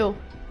 favorite shoe.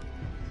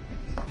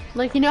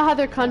 Like, you know how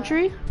their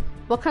country?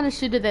 What kind of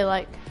shoe do they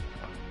like?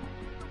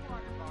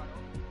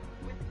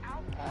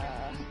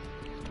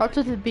 Starts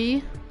with a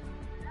B.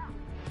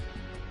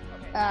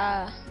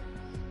 I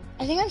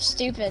think I'm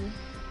stupid.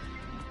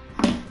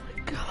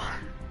 God.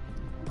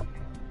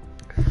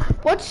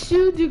 What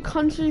shoe do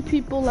country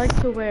people like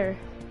to wear?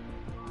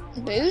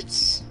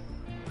 Boots?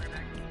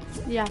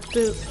 Yeah,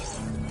 boot.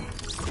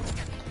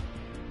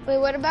 Wait,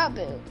 what about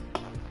boot?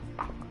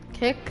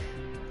 Kick.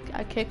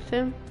 I kicked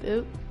him.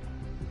 Boot.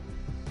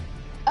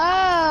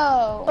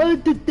 Oh. Oh,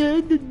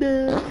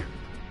 da.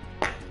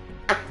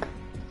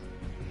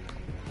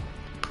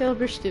 Caleb,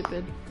 you're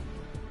stupid.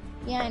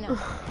 Yeah, I know.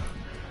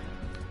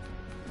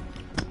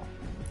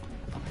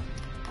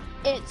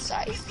 It's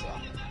size.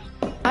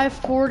 I have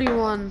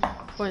 41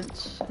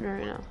 points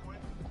right now.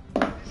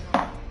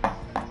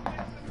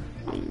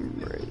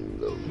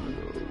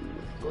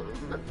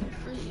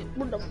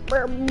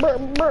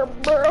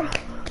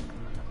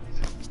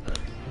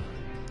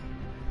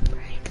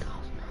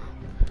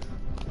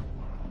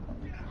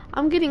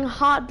 I'm getting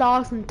hot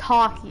dogs and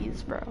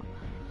Takis, bro.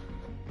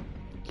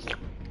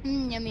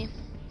 Yummy.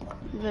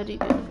 Very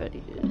good,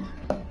 very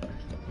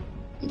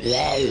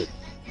good.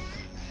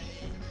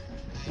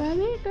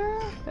 Barbie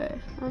girl, hey,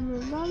 I'm a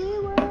Barbie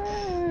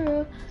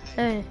world.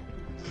 Hey,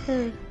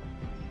 hey,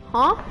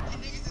 huh?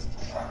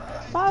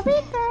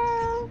 Barbie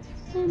girl,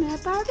 in a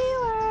Barbie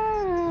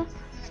world.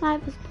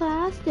 Life is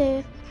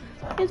plastic,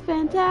 it's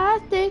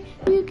fantastic.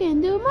 You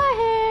can do my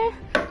hair,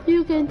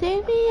 you can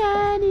take me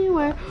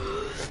anywhere.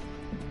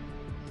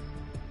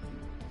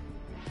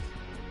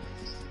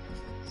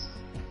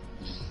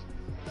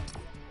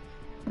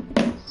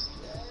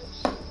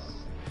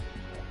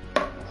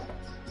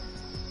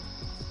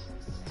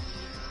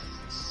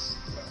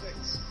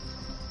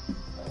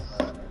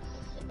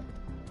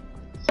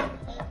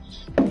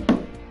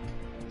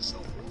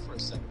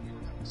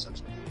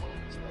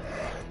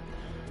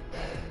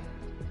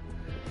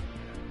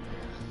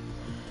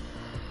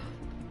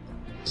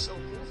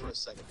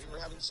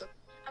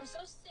 I'm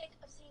so sick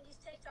of seeing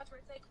these TikToks where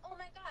it's like, oh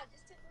my god,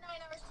 this took 9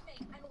 hours to make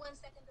and 1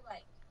 second to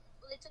like.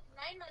 Well, it took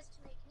 9 months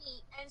to make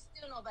me and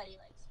still nobody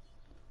likes me.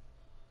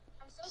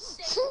 I'm so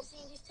sick of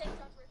seeing these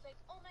TikToks where it's like,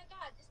 oh my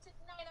god, this took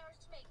 9 hours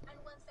to make and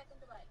 1 second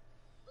to like.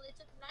 Well, it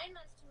took 9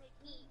 months to make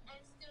me and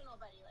still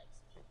nobody likes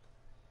me.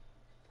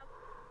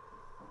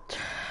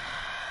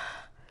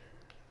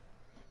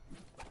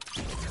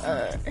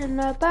 In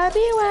the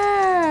Barbie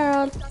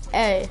world.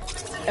 Hey,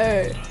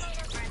 hey.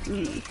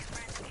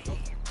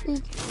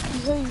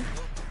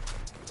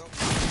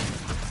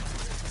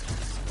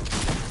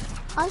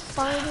 I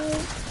farted.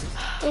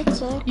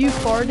 It's a You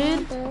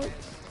farted?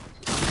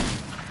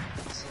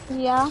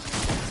 Yeah.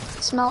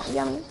 Smell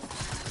yummy.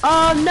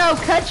 No,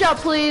 ketchup,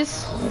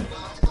 please.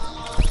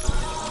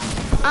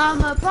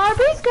 I'm a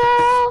Barbie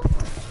girl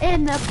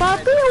in the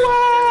Barbie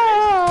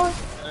world.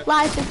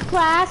 Life is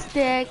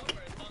plastic.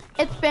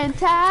 It's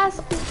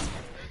fantastic.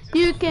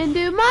 You can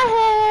do my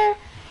hair.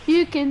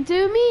 You can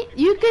do me.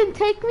 You can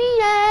take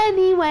me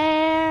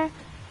anywhere.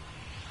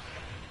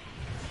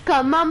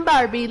 Come on,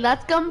 Barbie.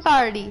 Let's go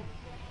party.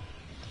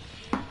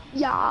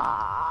 Yeah.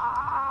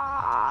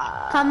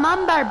 Come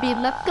on, Barbie.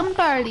 Let's go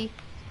party.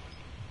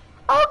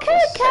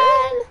 Okay,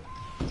 Ken.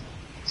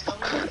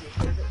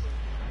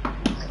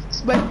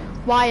 Wait,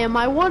 why am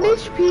I 1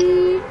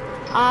 HP?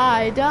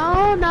 I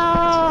don't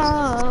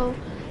know.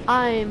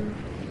 I'm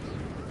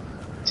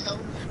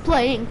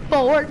playing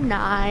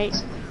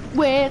Fortnite.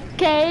 with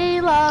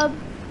Caleb.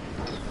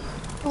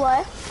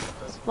 What?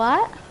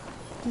 What?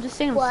 I'm just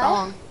singing What? a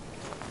song.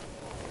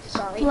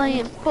 Sorry.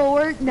 Playing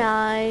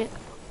Fortnite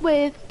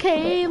with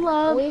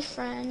Caleb.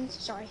 Boyfriend.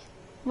 Sorry.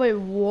 Wait,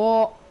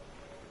 what?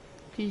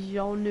 Cause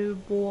y'all new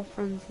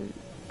boyfriends. And...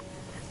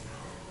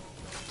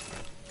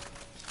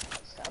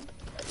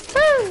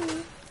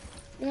 Woo!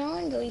 You know, I'm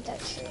gonna delete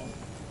that stream.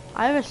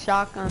 I have a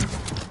shotgun.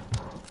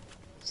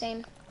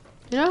 Same.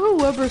 You know who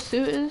Wilbur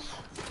Suit is?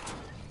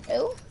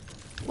 Who?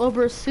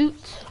 Wilbur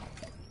Suit.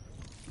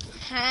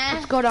 Huh?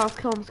 Let's go down. Let's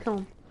kill him. Let's kill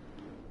him.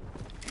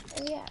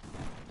 Oh, yeah.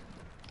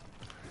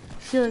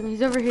 Stealing.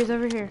 He's over here. He's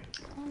over here.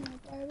 Oh, my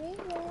Barbie.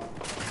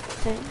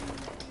 Okay.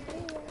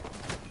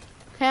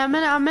 Okay,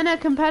 I'm in a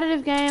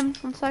competitive game.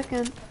 1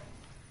 second.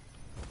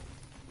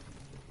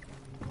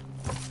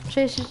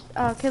 Chase,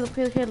 Caleb.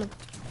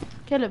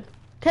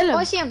 Oh,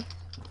 I see him.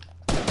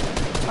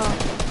 Oh.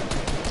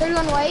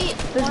 31 white.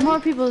 There's One more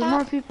people. There's tap.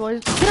 more people.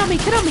 Get on me.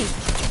 Get on me.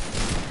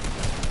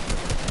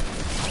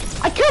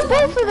 I killed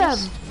both of them.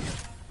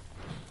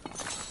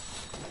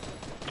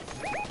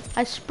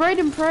 I sprayed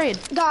and prayed.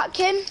 Got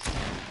kid.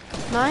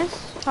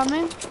 Nice.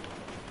 Coming.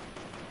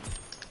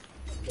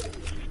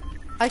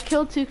 I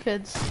killed 2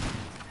 kids.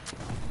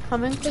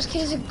 Coming. This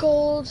kid is a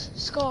gold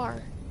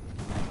scar.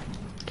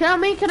 Get on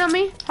me. Get on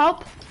me.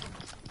 Help.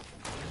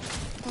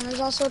 And there's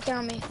also a kid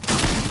on me.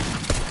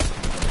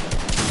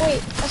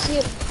 Wait, I see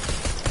it.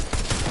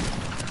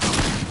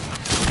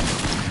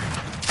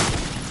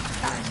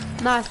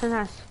 Nice.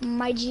 Nice.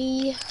 My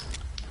G.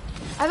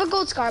 I have a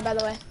gold scar, by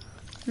the way.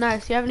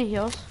 Nice. You have any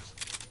heals?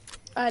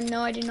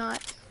 No, I do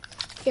not.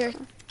 Here.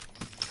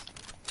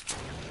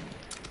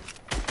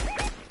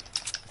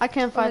 I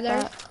can't fight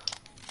there. that.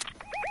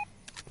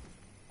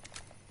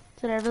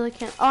 Did I really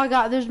can't? Oh, I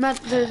got. There's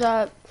bandages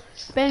up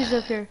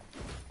here.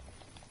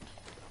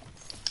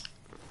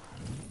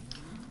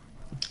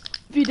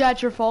 If you die,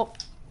 it's your fault.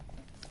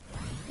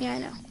 Yeah, I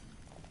know.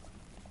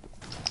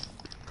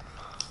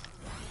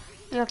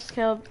 You have to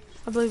Caleb.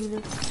 I believe in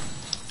you.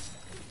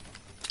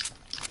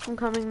 I'm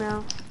coming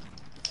now.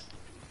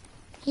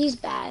 He's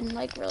bad,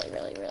 like really,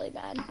 really, really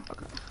bad.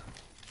 Okay.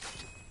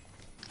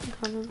 I'm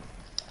coming.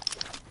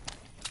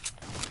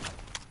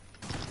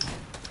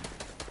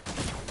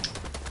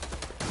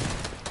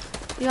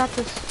 You got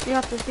this. You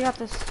got this. You got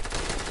this.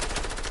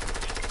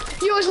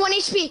 Yo, it's 1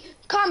 HP.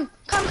 Come.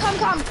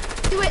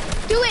 Do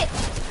it.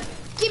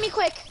 Give me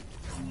quick.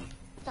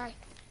 Sorry.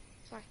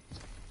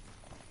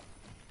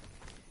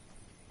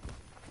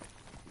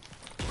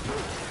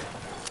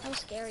 That was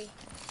scary.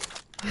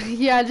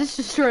 Yeah, I just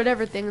destroyed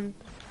everything.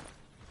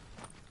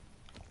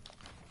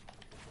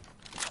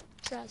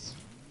 Trust.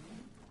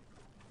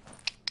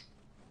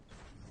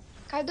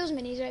 Can I have those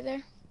minis right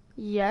there?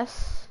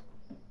 Yes.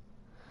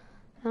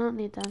 I don't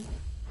need them.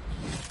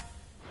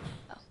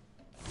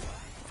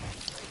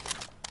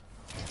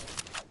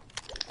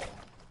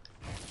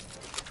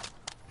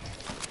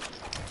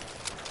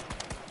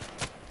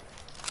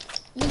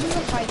 You can go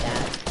fight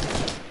that.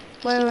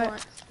 Wait.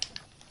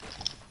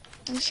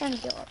 I'm just trying to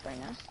heal up right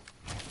now.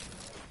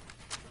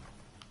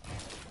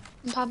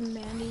 I'm popping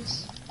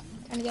bandies.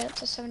 Trying to get up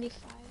to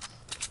 75.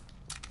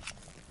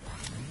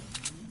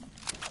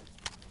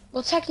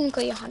 Well,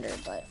 technically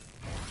 100, but...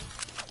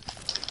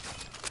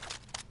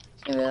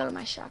 Let me reload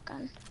my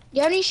shotgun. Do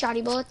you have any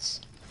shotty bullets?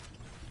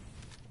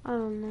 I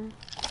don't know.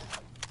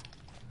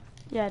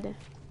 Yeah, I did.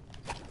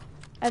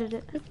 Edit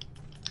it.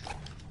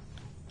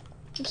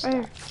 Right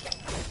here.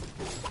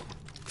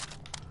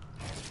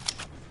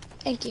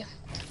 Thank you.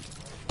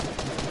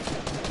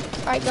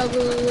 Alright,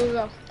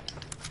 go.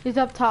 He's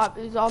up top.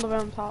 He's all the way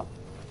on top.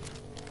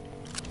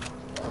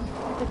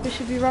 I think we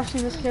should be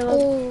rushing this, Caleb.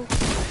 Oh,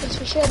 yes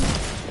we should.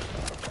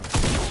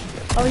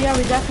 Oh yeah,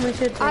 we definitely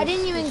should. I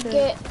didn't even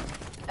get...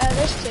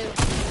 there's 2.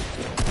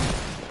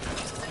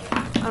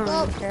 I don't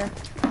Well, even care.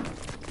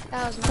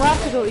 That was We'll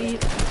have to go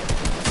eat.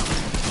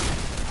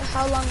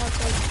 How long will it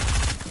take?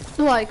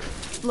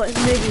 Like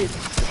maybe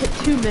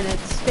 2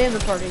 minutes. Stay in the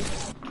party.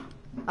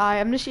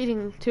 I'm just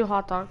eating 2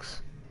 hot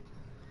dogs.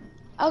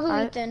 I'll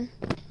go eat then.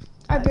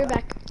 Alright, be right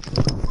back.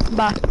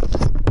 Bye.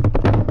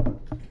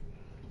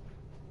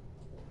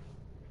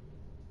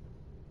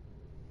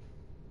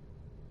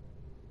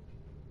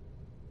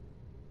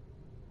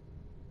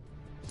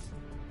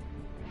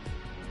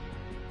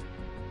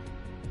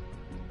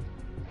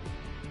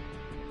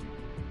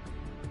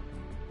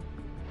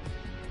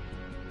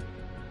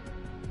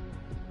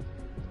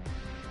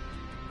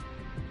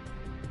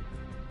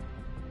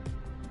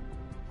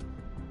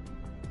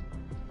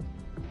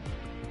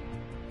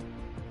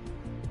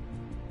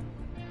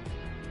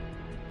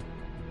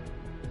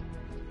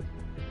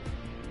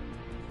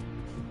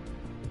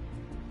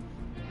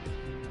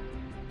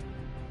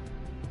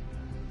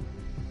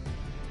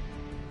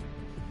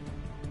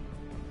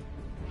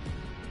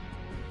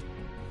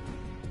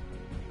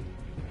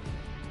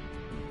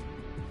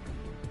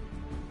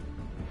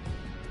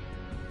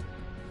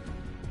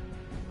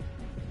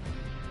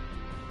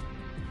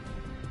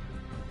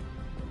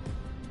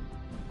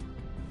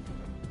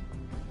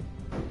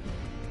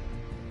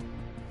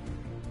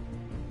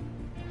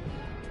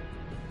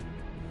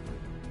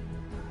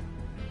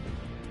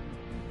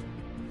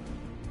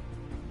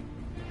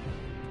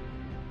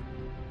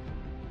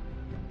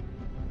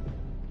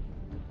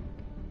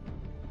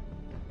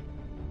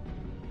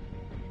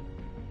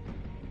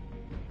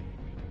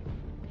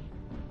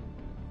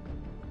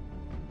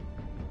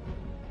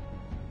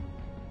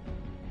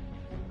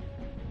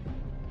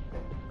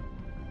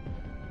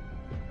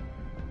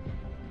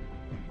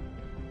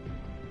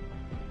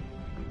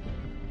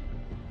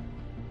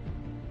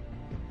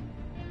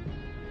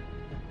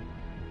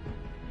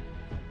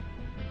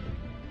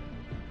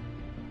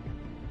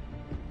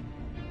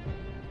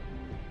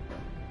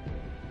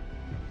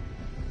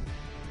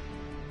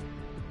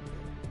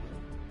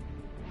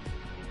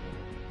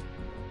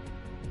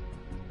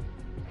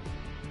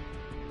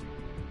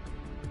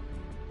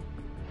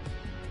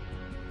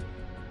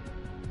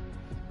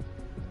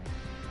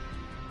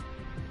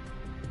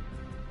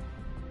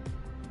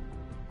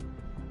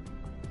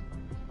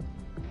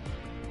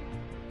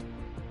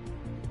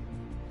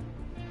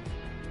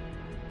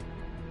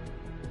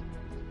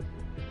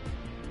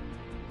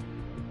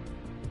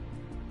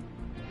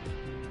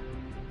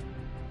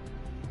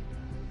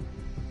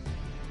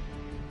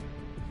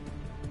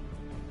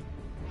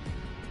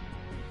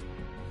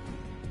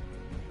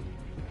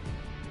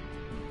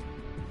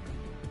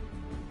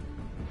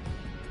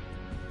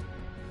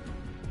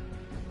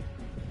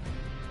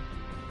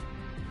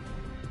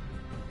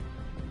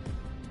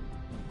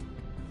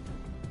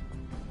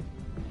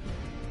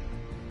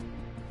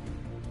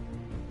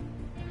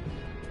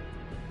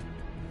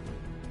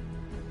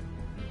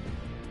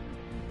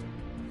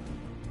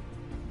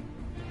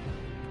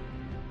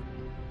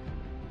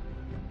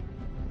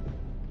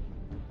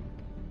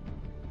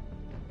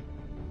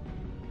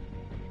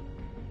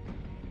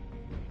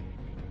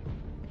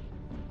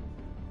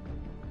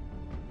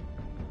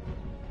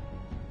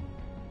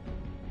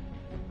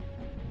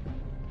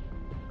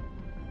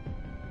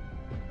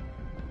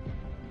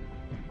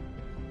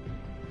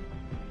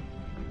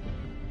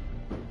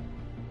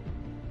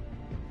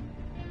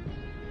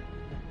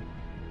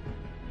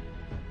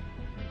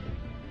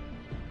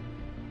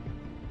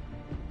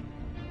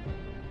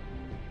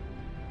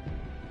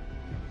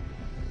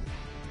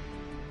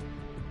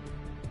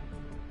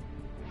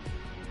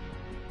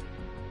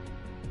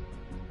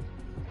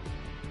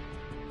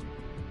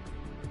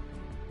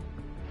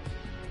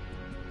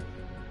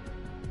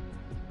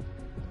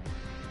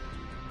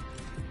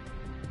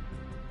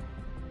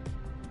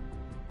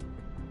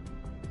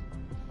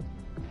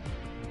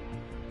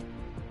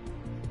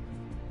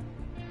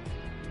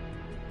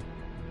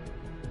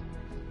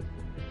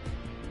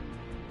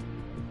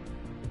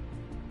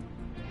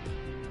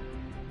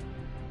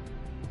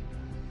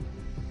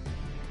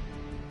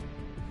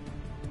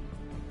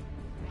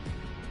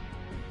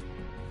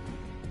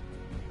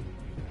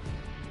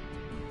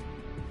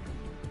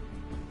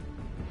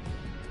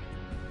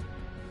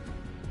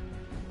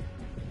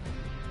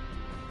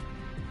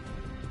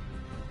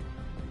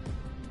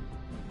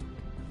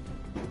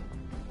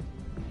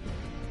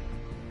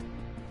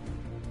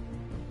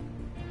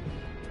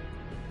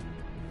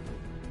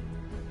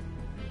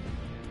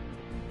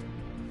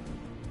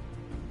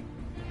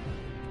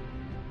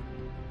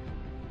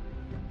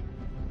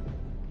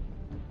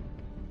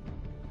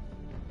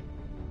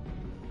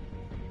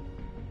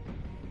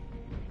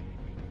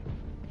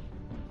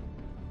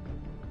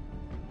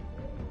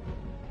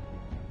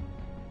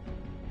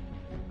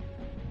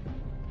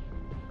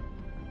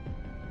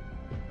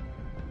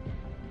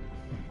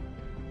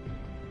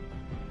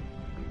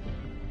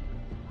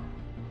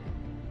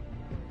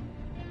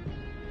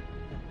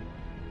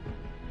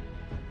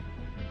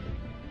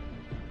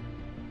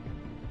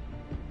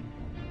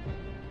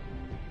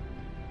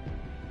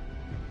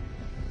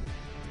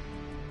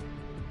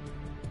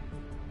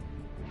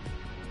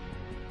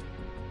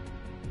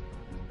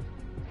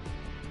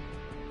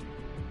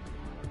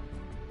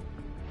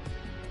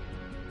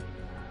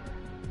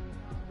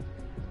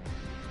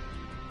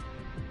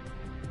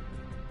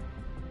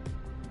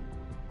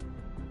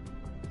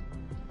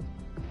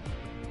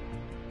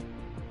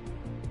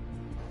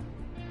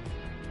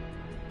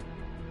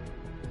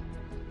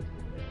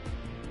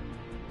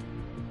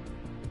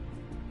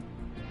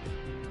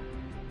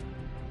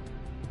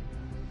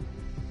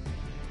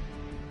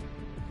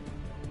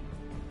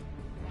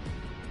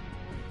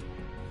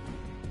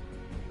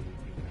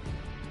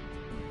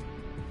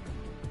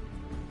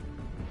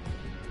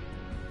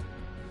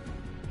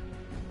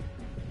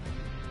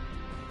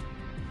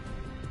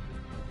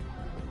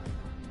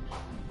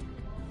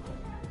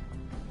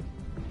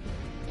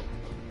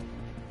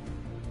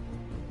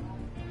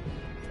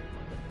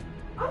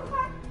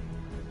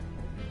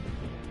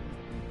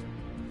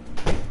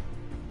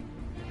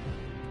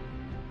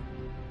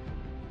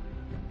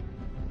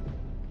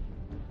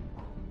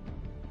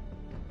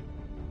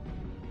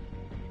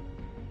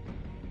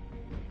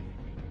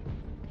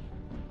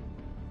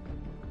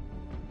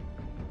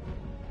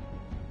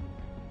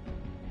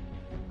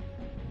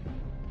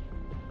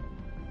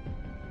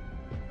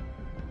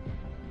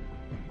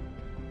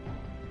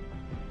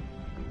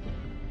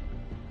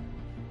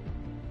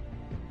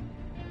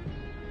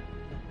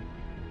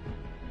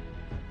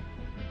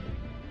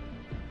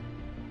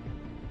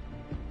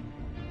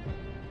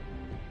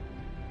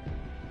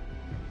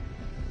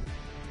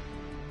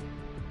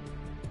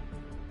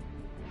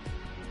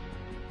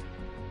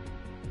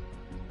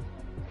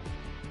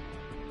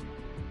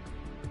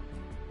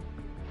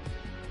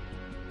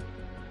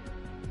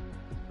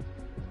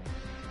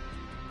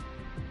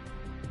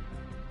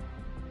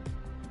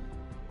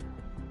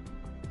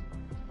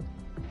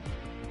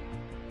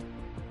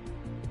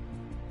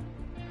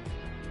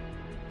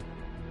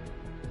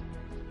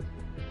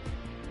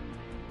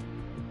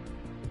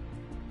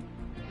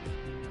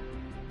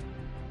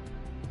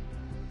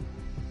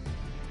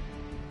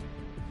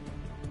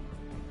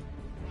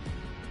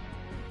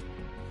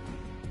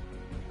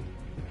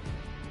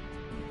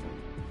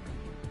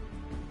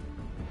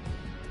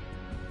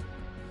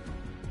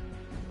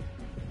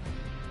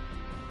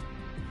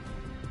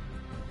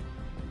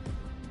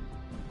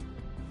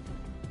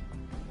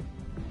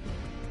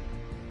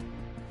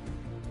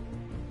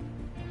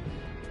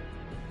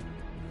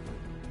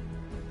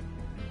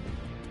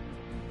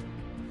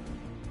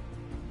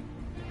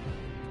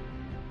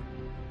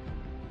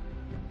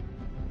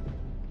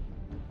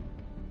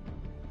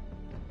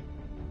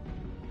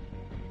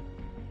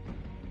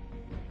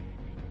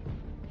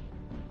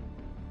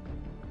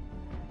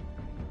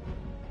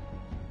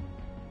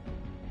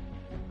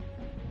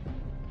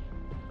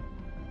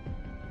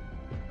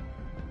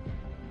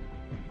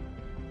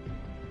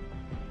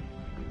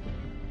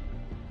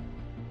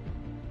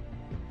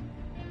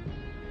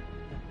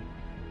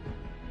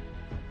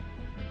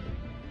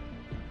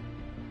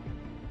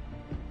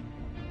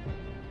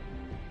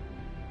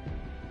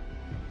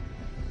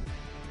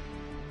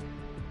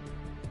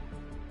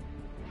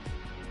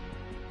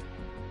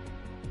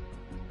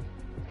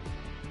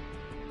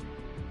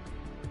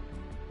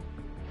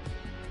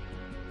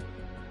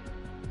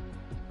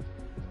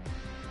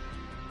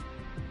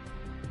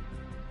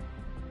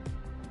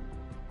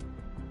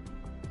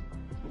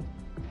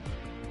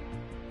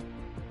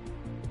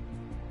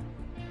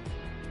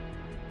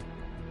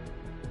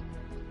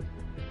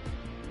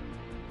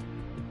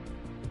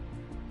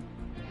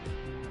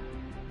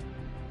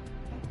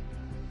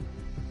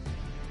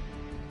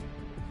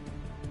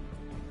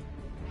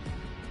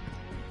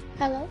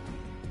 Hello?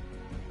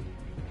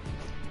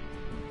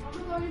 I'm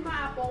gonna go eat my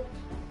apple.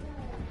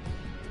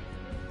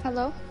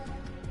 Hello?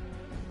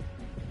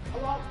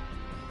 Hello?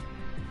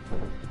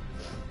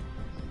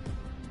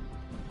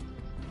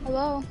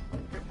 Hello?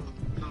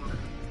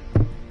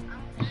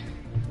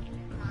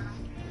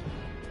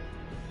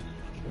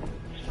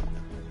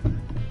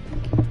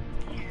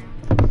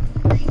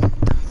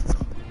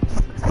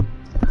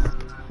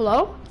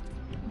 Hello?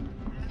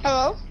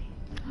 Hello?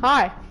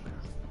 Hi.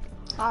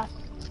 Hi.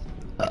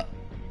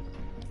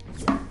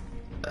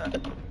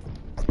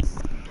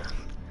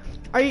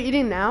 Are you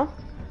eating now?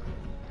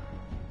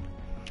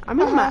 I'm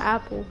eating my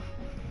apple.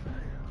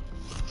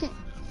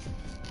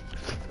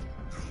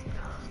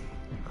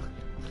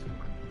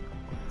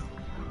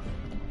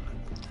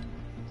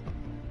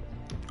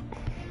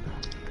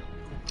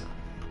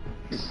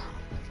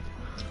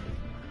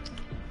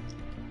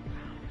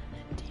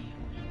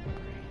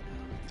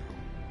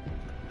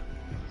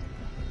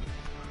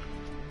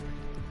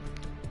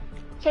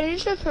 Can you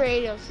just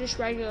creative, just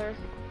regular?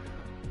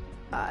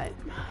 Alright.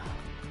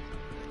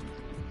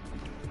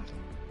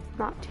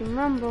 Not Team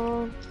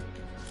Rumble.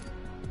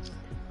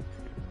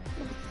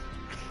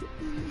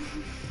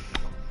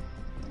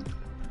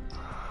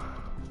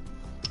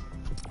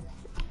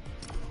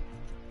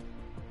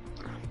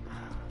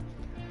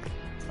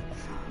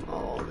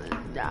 Hold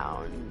it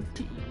down,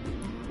 Team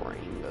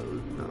Ringo.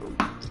 No.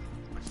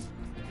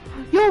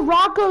 Yo,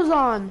 Rocco's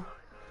on.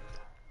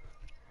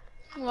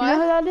 What? You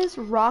know who that is?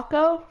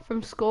 Rocco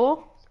from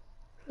school?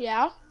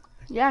 Yeah?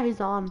 Yeah,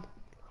 he's on.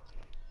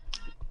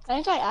 I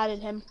think I added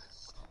him.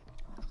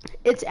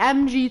 It's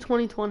MG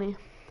 2020.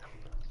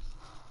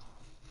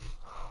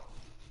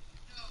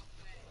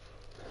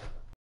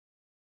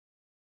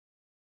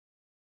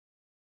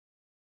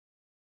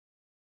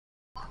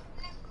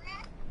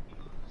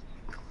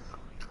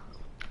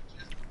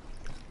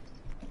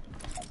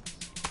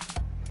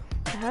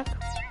 The heck?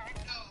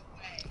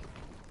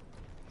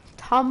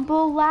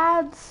 Tumble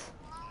Lads?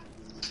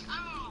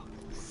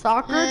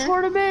 Soccer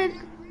tournament?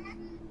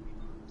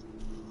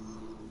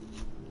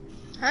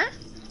 Huh?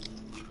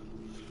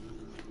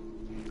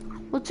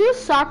 Let's do a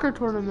soccer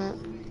tournament.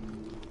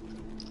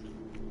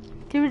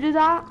 Can we do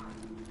that?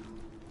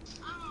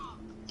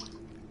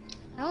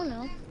 I don't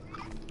know.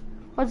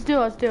 Let's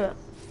do it.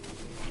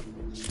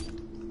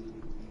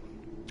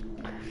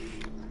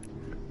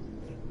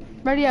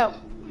 Ready up.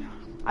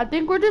 I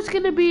think we're just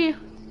gonna be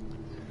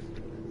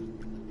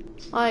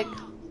like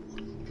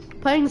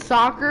playing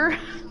soccer.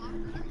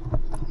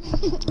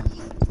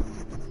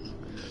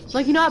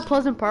 Like, you know, at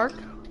Pleasant Park?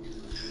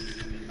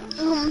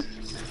 I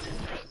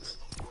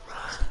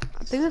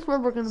think that's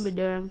what we're gonna be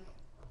doing.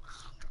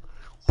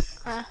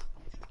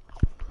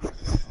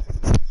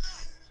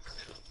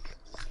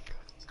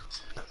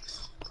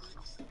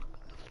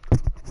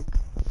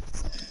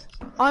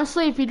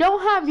 Honestly, if you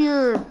don't have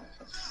your,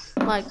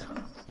 like,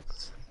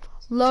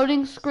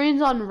 loading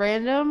screens on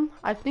random,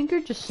 I think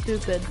you're just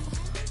stupid.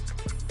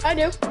 I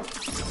do.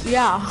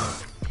 Yeah.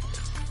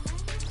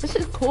 This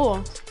is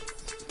cool.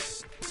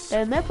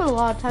 And they put a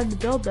lot of time to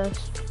build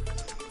this.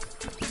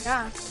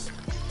 Yeah.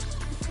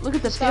 Look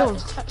at the Got field.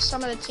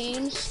 some of the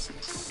teams.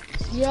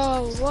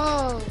 Yo,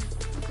 whoa.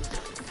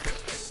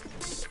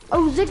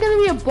 Oh, is it gonna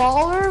be a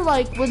baller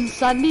like when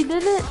Sunday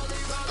did it?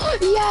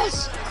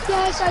 Yes!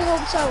 Yes, I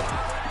hope so.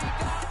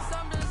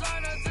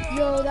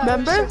 Yo, that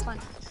Remember? was so fun.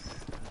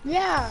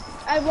 Yeah,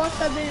 I watched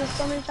that video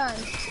so many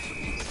times.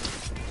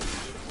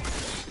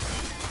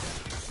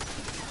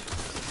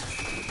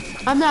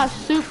 I'm not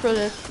super for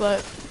this,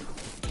 but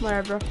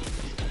whatever.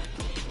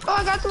 Oh,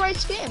 I got the right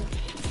skin.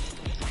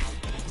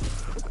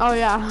 Oh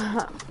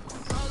yeah.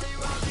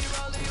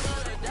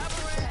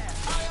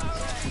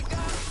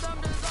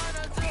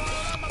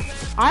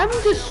 I'm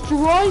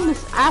destroying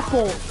this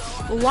apple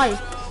life.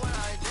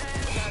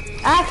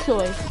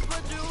 Actually.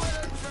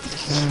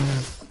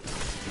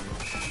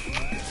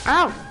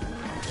 Ow.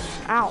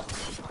 Ow.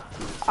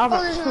 Oh,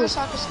 there's another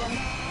soccer skin.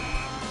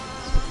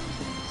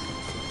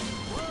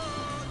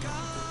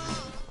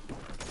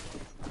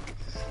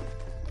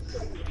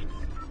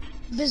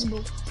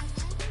 Visible.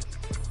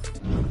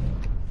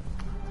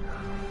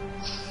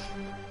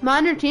 Am I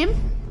on your team?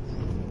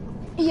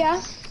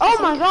 Yeah. Oh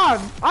my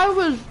god.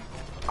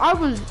 I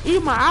was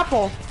eating my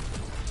apple.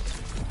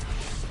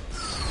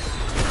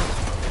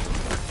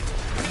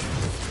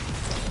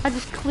 I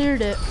just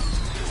cleared it.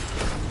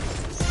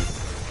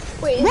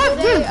 Wait, is What?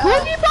 it Dude, a,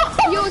 boogie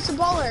ball? yo, it's a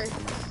baller.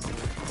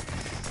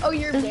 Oh,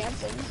 you're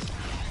dancing.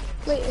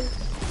 Wait.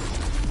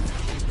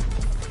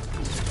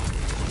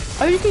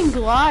 Oh, you can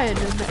glide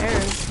in the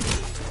air.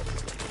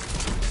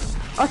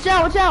 Watch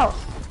out, watch out.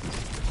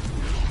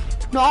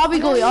 No, I'll be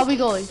goalie, I'll be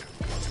goalie.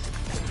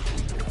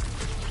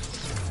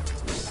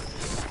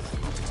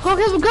 Go,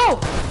 Kevin, go!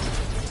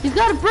 He's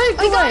got a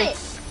breakaway! Oh, got it.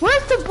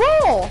 Where's the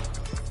ball?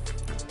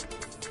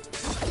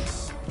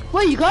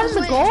 Wait, you got in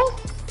the goal?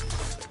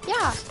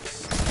 Yeah.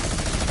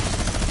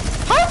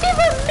 How's he have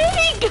a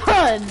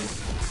minigun?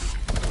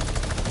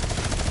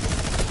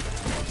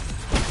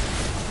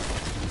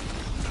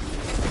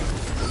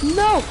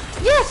 No!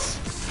 Yes!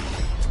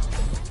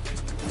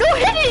 No,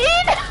 hit it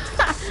in!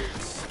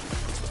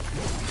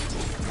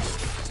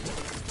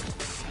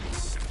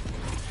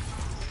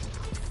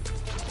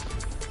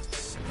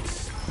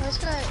 I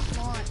just got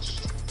launched.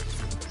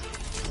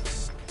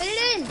 Hit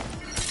it in!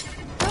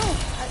 No,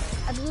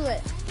 I blew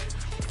it.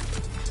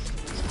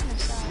 It's kind of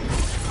sad.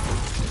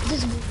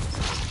 Visible.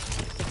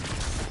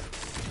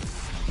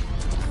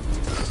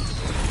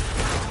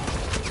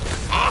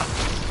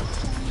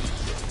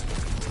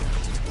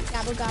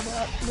 Gobble gobble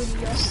up with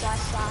your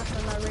slash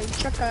on the raid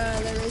chucker,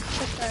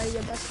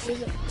 your best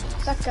music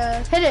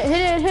sucker. Hit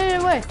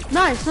it away.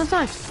 Nice, that's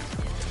nice.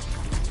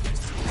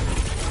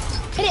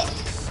 Hit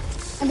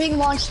it! I'm being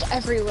launched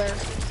everywhere.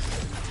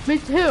 Me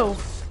too.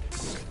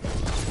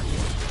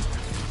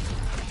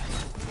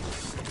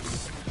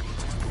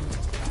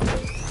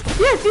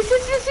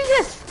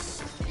 Yes.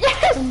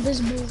 Yes!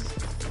 Invisible.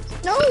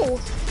 No!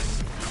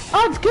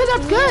 Oh, it's good,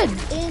 that's good.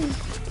 In.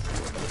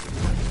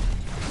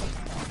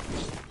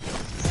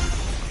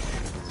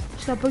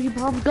 Just got boogie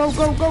bomb.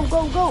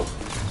 Go.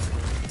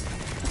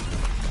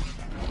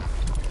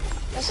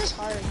 This is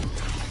hard.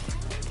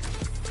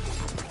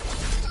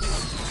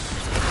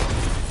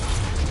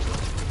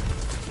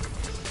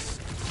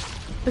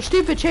 The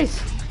stupid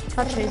chase.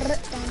 Not chase.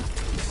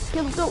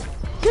 Kill him, go.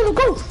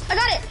 I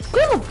got it!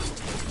 Kill him.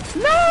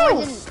 No, I No!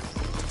 didn't.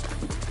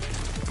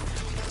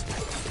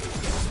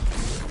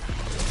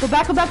 Go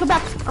back.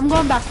 I'm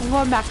going back.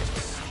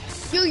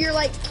 Yo, you're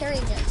like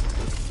carrying it.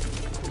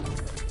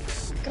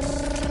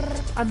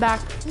 I'm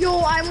back. Yo,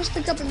 I almost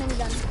picked up a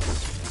minigun.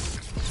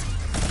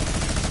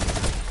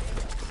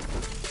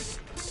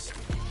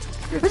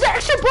 There's an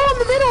extra ball in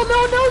the middle. No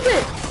one knows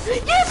it.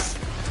 Yes!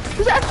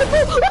 There's an extra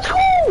ball. Let's go!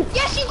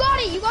 Yes, you got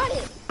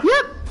it!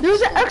 Yep. There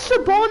was an extra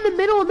ball in the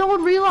middle and no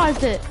one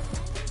realized it.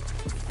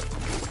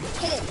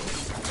 Hit it.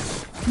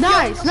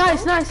 Nice. Get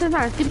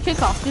a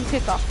kickoff.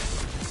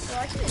 Yo,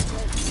 actually, it's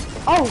good.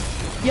 Oh,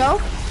 yo.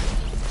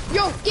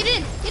 Yo, get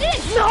in!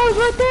 No, it's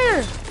right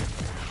there.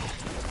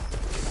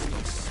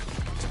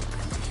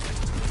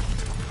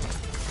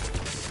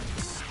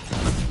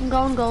 I'm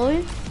going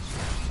goalie.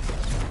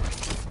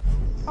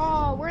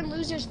 Oh, we're in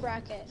loser's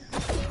bracket.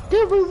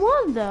 Dude, we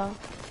won though.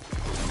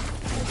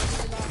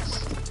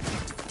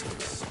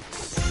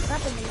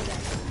 Grab a minigun.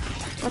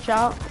 Watch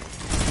out.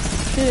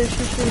 Shoot.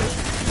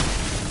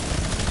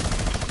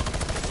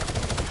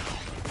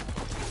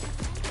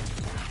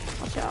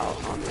 Watch out.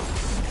 Oh no.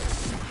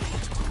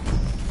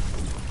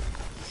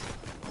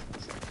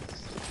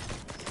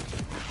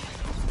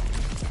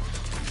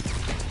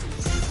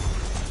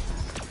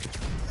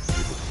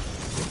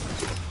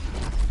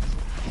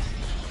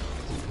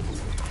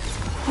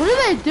 What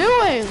are they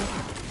doing?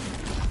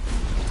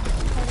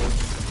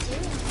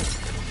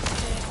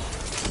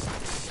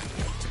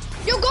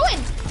 Yo, go in!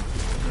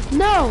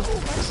 No.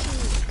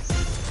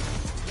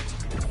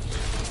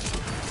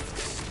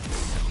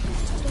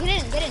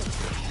 Get in.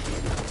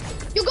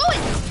 You go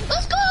in!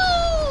 Let's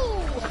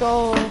go!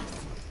 Go.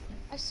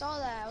 I saw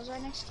that. I was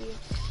right next to you.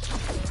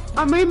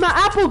 I'm reading my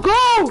apple. Go!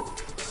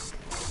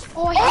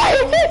 Oh, It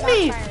hit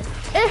me!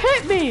 It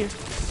hit me!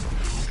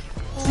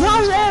 Oh, Now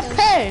I I'm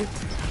AFK!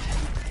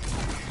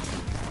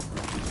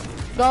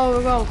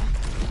 Go.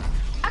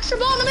 extra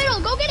ball in the middle.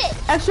 Go get it.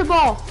 Extra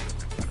ball.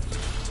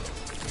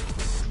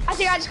 I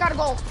think I just got a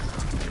goal.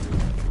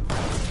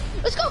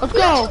 Let's go. Let's We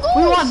got go.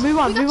 2 goals. We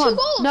won. We got 2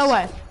 goals.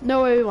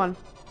 No way we won.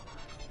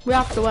 We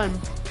have to win.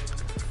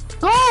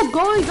 Go!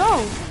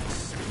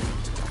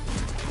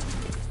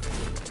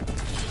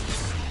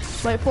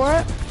 Wait for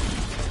it.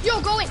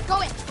 Yo, go in.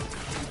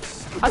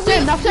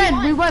 That's in.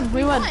 We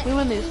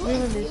win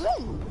these.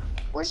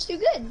 We're still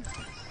good.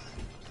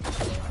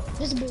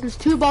 Visible. There's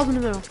 2 balls in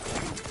the middle.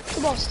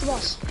 2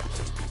 balls.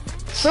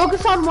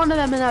 Focus on one of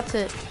them and that's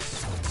it.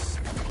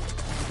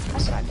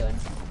 That's what I'm doing.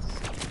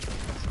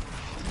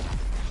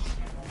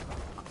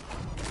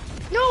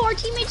 No, our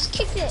teammate just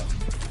kicked it.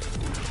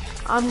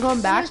 I'm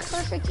going back. It was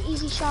perfect,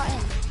 easy shot in.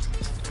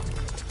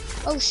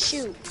 Oh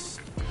shoot.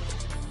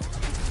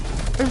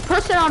 There's a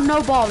person on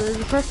no ball. There's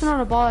a person on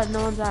a ball that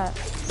no one's at.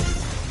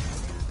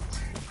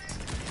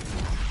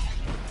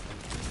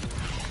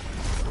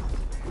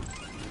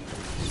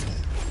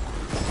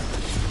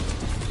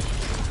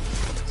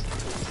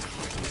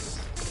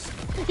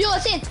 Yo,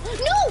 it's in.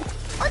 No!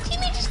 Our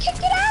teammate just kicked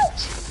it out!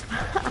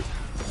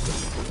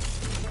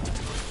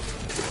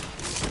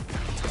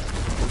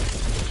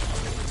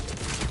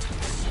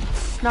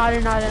 Not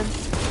in.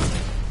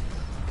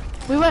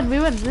 We win.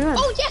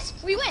 Oh yes,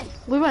 we win.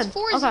 It's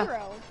 4-0. Okay.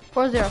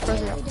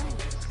 4-0.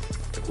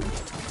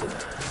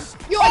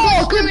 Yo,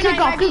 Oh, good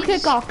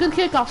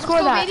kickoff. Score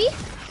go, that. baby.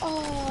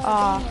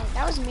 Oh, dang it.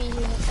 That was me who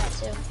hit that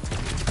too.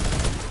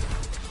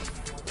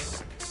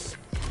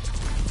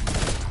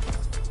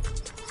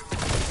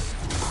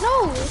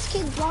 No, this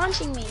kid's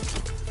launching me.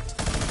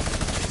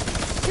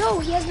 Yo,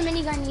 he has the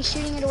minigun and he's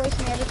shooting it away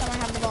from me every time I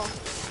have the ball.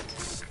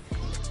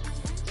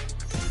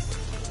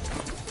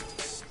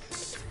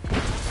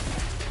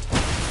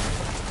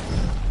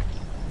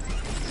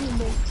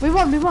 We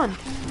won.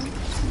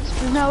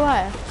 There's no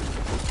way.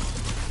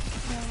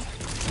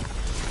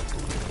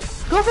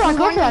 Go for that,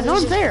 go for that. No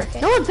one's there.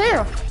 Okay. No one's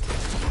there. Let's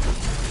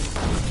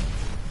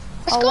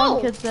Oh, go.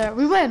 one kid's there.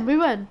 We win, we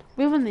win.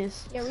 We win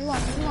these. Yeah, we won.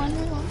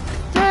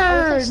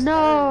 Third,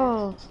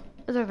 no.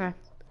 It's okay.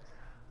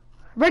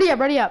 Ready up,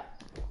 ready up.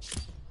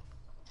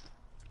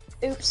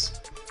 Oops.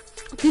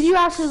 Did you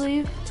actually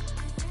leave?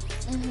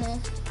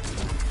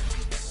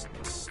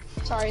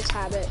 Sorry, it's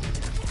habit.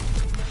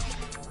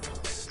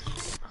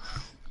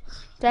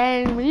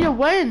 Dang, we need to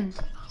win.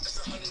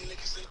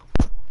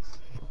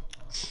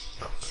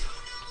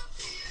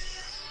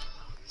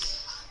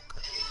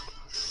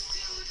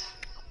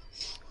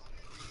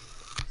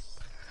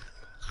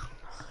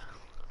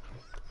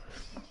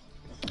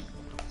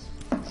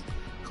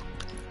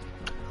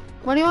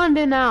 What do you want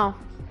to do now?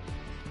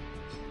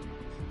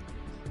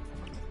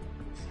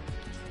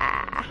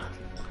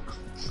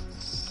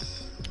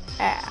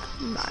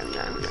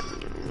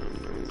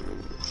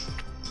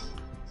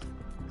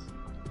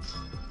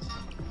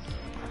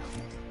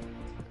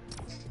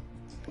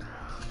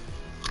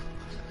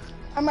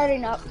 I'm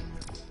ready up.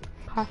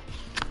 Okay.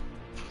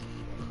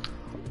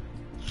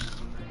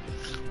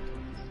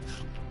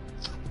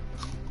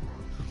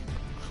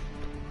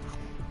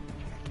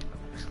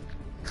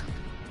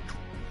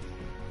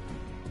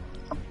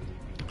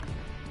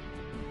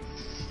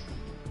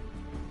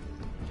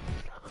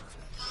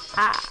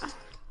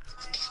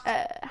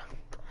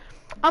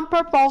 I'm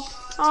purple.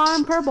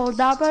 I'm purple.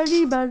 Da ba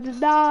dee ba da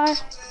da.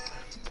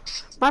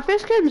 My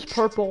face game is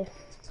purple.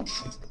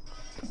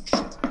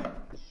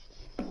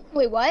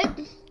 Wait, what?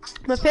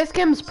 My face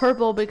game is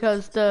purple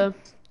because the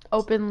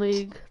open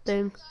league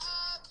thing.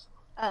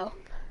 Oh.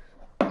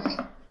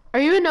 Are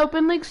you in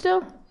open league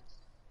still?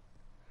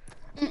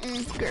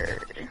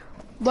 Mm-mm.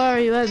 What are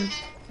you in?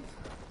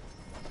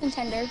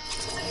 Contender.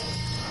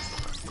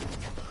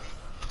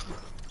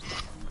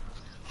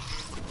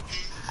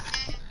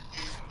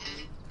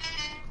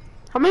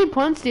 How many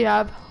points do you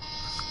have?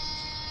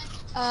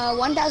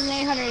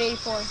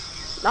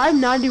 1,884. I have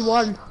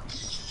 91.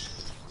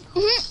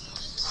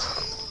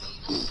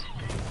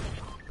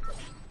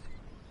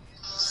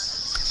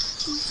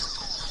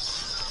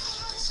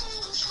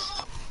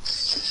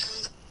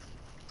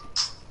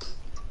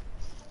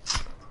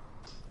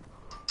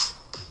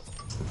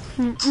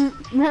 Boom,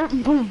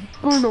 boom,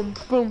 boom,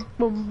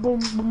 boom, boom, boom,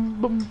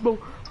 boom, boom, boom,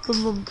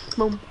 boom,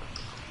 boom.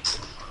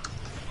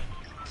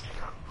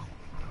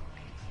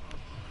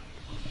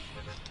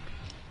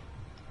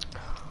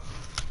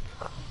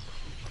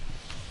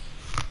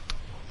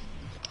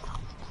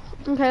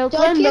 Okay, let's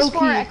land low PS4 key.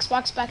 or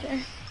Xbox back there?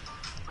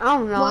 I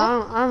don't know. What?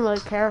 I don't really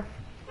care.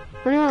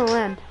 Where do you want to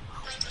land?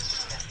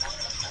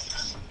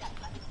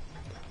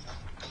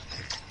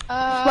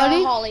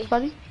 Buddy? Holly.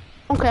 Buddy?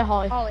 Okay,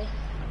 Holly. Holly.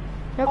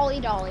 Yep. Holly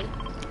Dolly.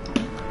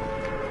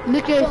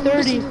 Nick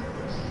A30.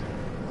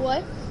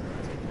 What?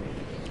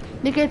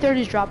 Nick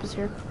A30's drop is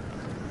here.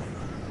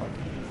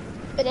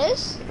 It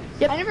is?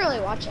 Yep. I never really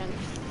watch him.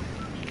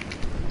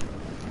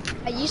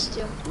 I used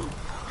to.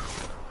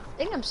 I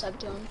think I'm subbed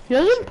to him. He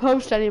doesn't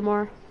post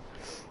anymore.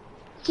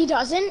 He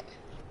doesn't?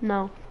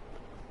 No.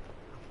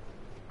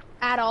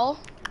 At all?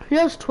 He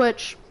has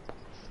Twitch.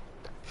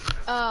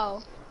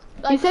 Oh.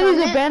 He Like said he's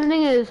permanent?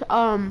 abandoning his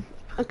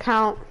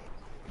account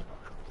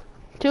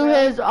to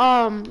Really? his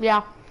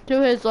yeah,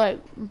 to his like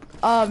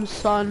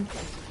son.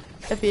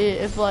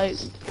 If like,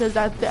 because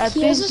I He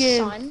think has a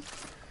son?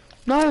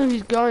 no,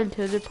 he's going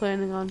to. They're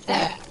planning on. To.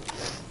 Yeah,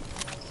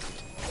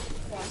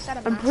 is that a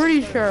I'm massive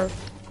pretty bird? sure.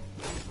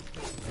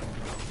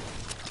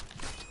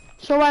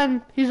 So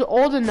when he's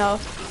old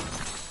enough,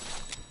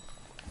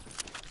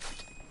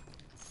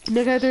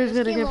 Nick A30 is This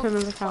gonna game give him won't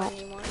his be fun account.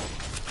 anymore.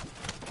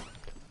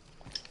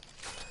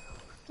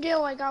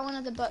 Yo, I got one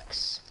of the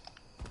books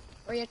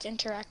where you have to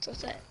interact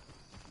with it.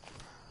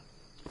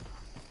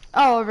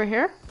 Oh, over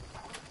here?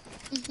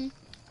 Mhm.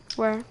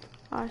 Where?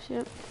 Oh, I see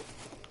it.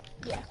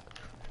 Yeah.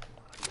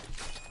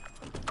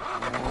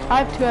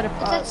 I have 2 out of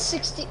It's at 5.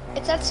 60.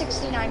 It's at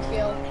 69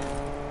 field.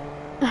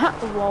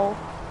 Lol.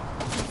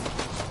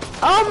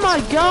 Oh my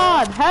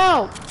God!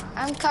 Help!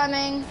 I'm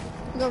coming.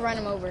 Go run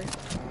him over.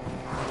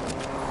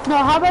 No,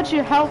 how about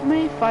you help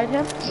me fight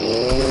him?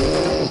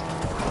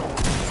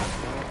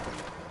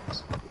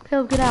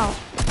 Caleb, get out.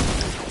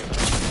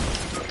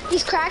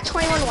 He's cracked.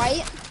 21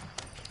 white.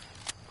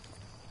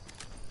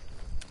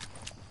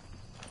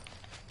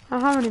 I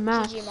don't have any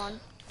mats. GG, Mon.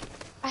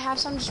 I have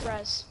some just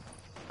res.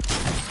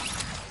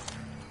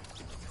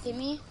 Give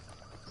me.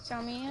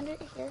 Throw me under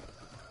here.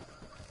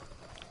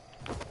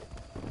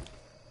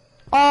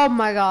 Oh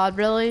my God,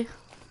 really?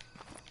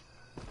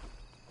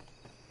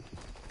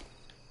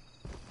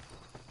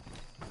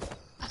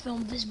 I feel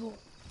invisible.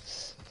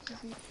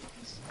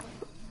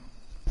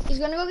 He's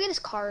gonna go get his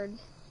card.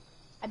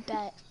 I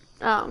bet.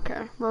 I don't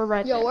care. We're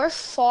right Yo, there. we're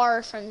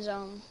far from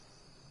zone.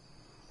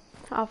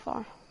 How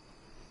far?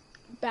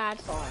 Bad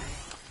far.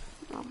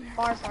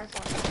 Far, far,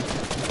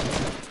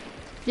 far.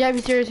 Yeah,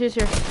 he's here, he's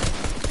here.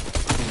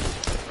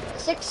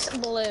 6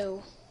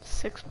 blue.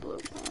 6 blue.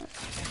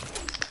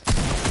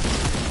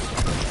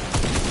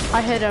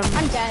 I hit him.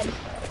 I'm dead.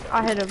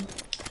 I hit him.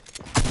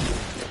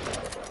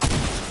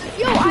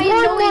 Yo, I had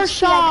One no more HP,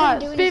 shot. I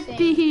couldn't do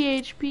anything.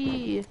 50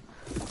 HP.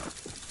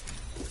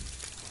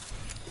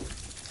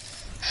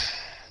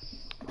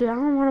 Dude, I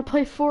don't want to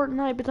play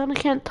Fortnite, but then I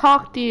can't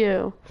talk to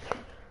you.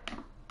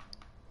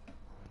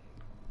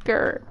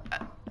 Grr.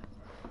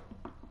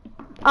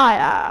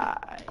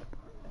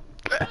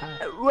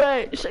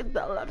 Wait, shake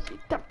that lefty.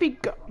 That be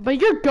go. But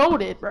you're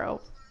goated,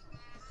 bro.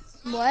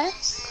 What?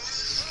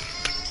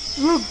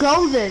 You're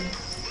goated.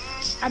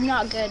 I'm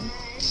not good.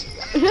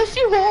 Yes,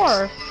 you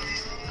are.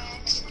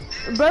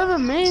 Better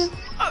than me.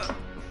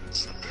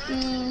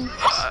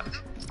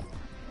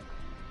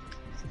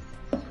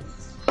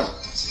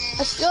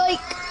 I feel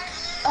like,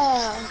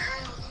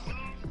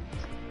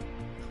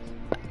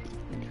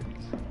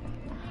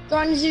 do you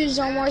want to do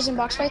zone wars and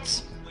box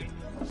fights?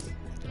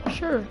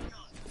 Sure.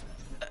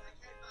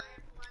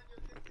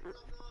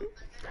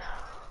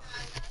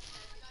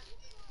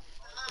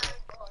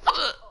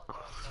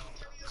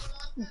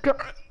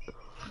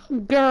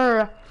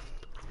 Grr.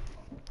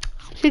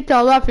 She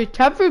tell lefty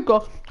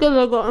typical.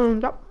 Gonna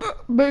go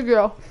big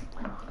girl.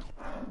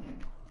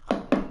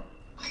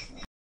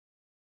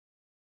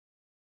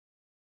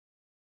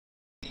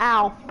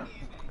 Ow.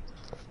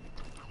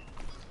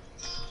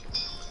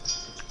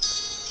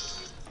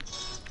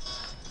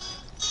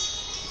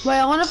 Wait,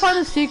 I want to find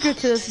a secret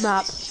to this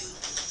map.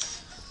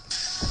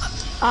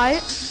 Okay.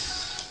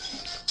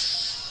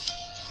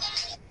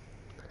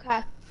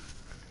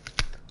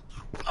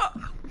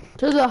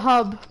 To the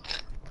hub.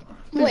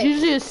 There's Wait.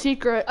 usually a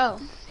secret. Oh.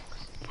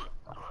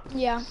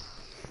 Yeah.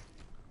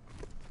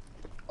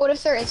 What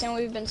if there isn't?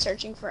 We've been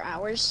searching for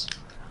hours.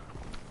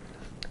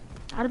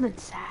 I'd have been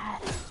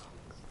sad.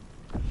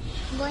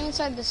 I'm going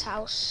inside this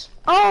house.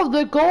 Oh,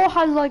 the goal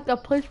has like a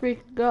place where you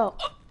can go.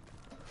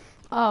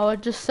 Oh, it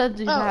just sends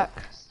you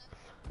back.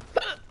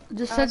 It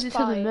just sends you to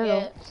the middle.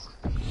 It.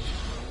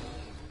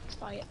 That's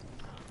probably it.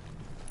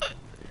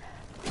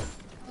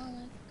 Oh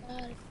my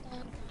god.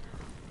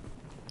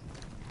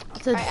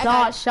 It's a Alright, I got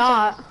dot it.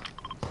 shot.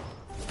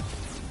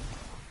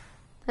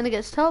 And it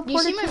gets teleported Do you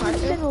see my to the marker?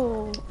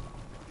 middle.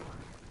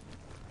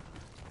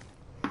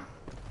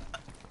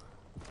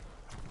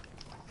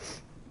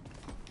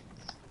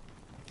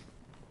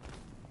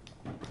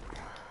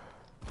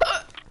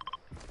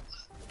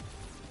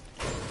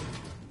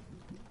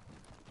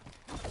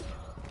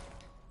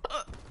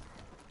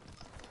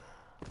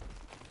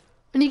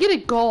 When you get a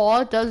goal,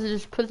 all it does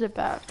is just puts it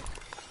back.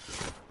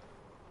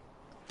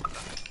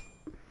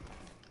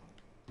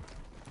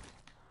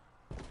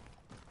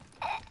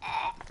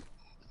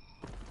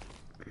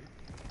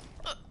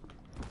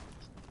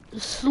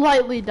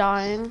 Slightly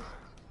dying.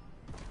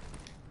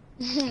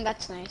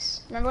 That's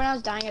nice. Remember when I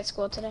was dying at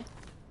school today?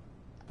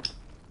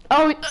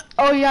 Oh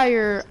yeah,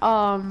 your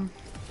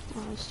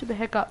stupid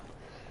hiccup.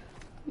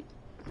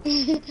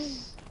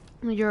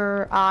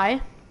 Your eye.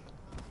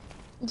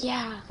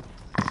 Yeah.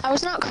 I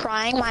was not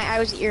crying, my eye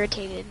was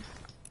irritated.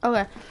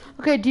 Okay.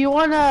 Okay, do you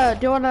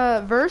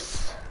wanna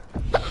verse?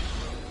 What?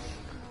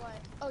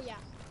 Oh yeah.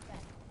 Okay.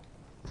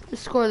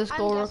 Just score this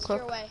goal real guest, quick.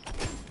 you're away.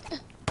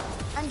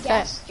 I'm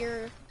guest,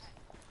 you're...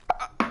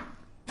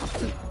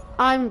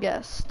 I'm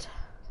guest.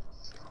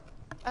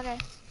 Okay.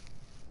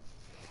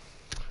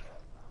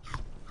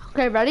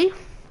 Okay, ready?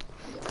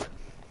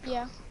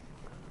 Yeah.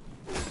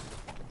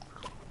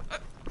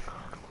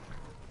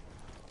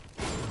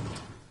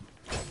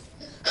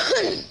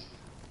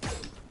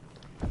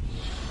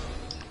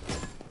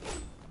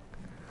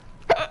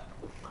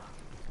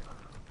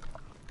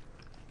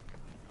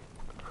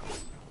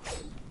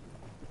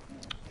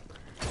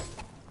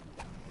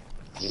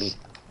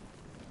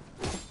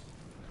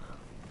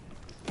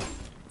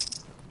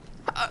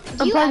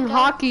 I'm playing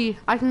hockey.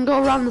 I can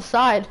go around the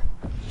side.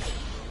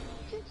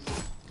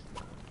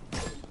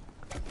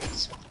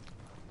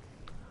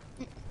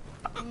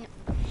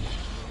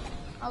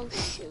 Oh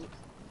shoot.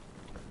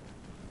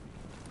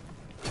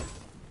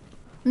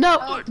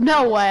 No,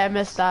 no way, I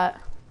missed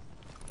that.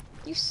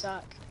 You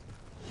suck.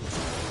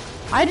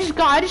 I just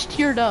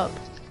teared up.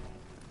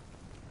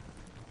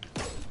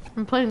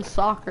 I'm playing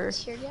soccer.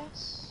 Tear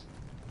gas?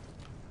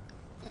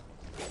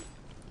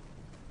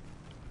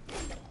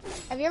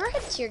 Have you ever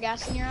had tear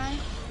gas in your eye?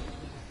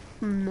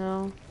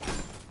 No.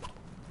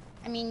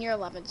 I mean, you're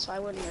 11, so I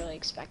wouldn't really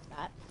expect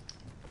that.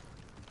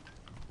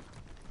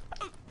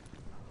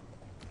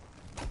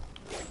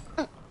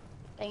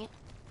 Dang it.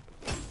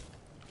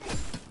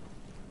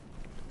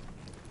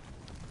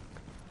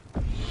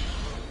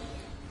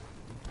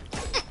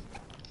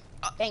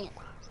 Dang it.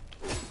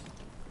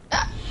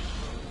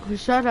 Oh,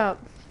 shut up.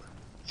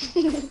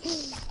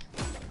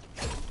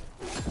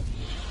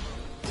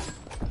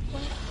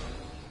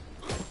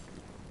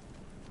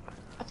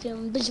 I feel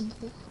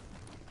invisible.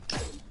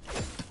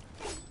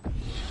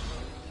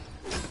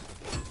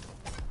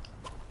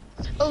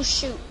 Oh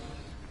shoot.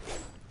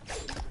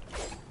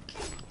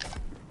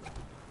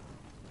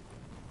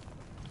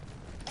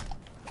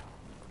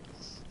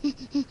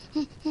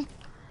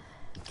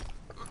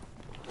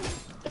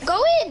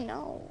 Go in,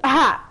 no.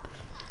 Aha!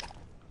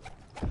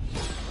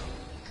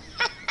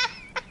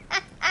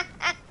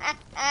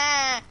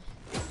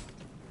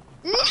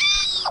 No!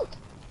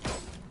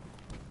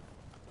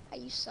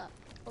 you suck.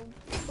 Oh,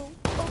 oh,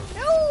 oh,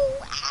 no!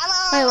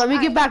 Ammo! Hey, let me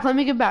get back. Let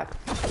me get back.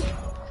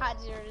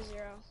 Hot 0 to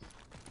 0.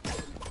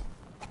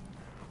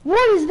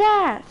 What is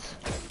that?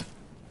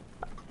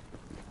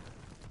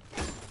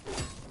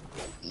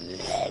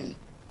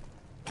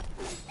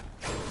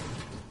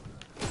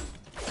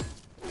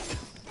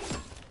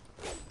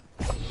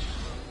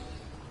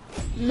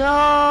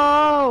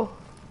 No.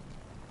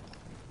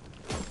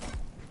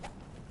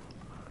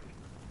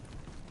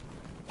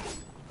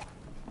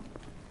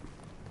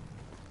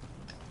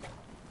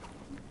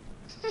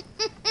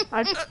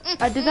 I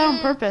did that on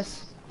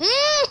purpose.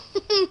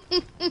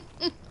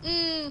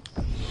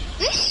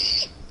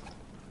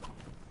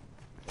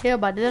 Yeah,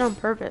 but I did it on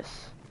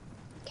purpose.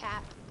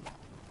 Cap.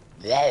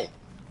 Yeah.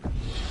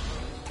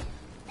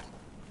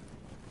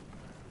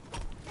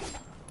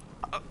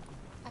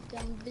 I've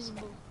gone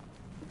invisible.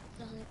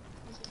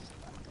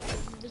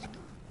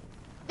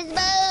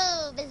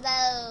 Bisbo!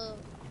 Bisbo!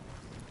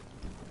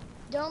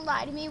 Don't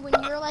lie to me. When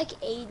you were like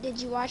 8,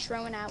 did you watch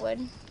Roman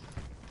Atwood?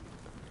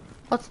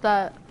 What's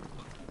that?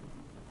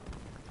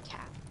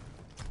 Cap.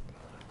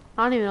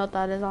 I don't even know what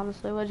that is,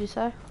 honestly. What'd you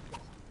say?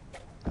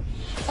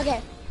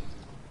 Okay.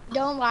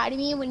 Don't lie to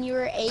me. When you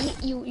were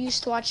 8, you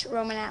used to watch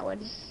Roman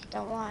Atwood.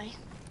 Don't lie.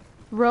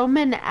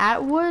 Roman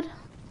Atwood?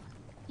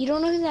 You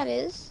don't know who that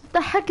is? What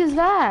the heck is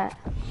that?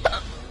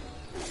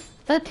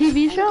 That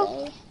TV show?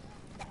 Okay.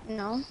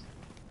 No.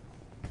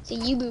 It's a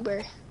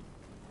YouTuber.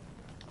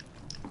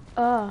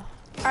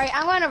 Alright,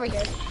 I'm going over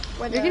here.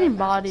 You're getting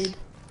bodied.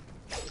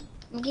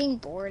 I'm getting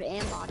bored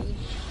and bodied.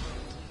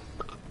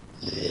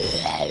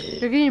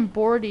 You're getting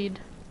boarded.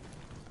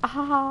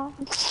 Ah.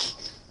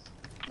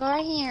 Go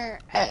right here.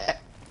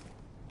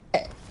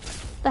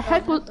 The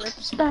heck was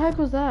that?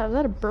 Was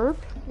that a burp?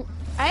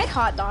 I had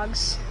hot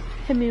dogs.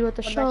 Hit me with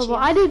the What about shovel.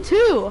 you? I did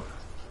too.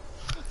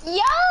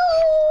 Yo!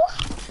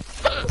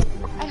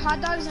 I had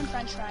hot dogs and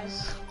french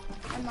fries.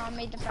 My mom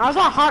made the french I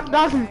got fries hot in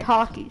dogs the and air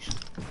fryer. Takis.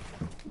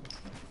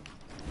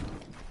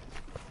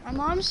 My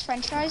mom's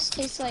french fries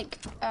taste like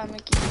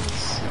Mickey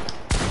D's.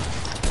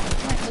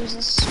 I might lose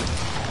this.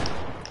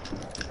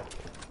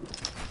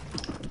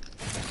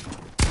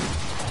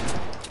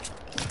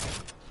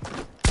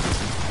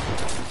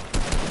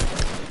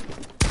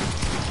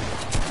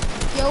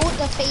 Yo,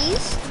 the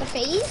phase? The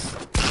phase?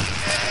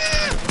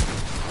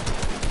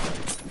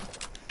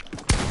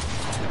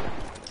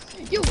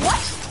 Yo,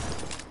 what?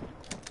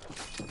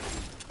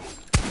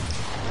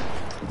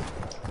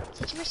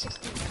 Did you were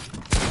 16?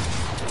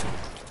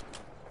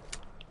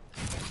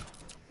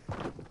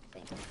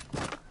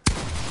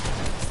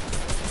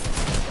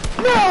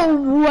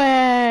 No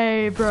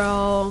way,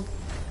 bro.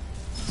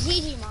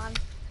 GG, Mom.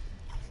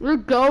 You're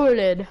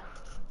goated.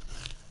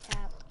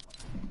 Tap.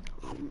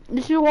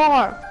 Yes, you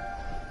are.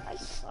 I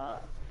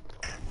suck.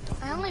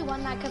 I only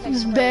won that because I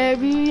swear.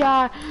 Baby,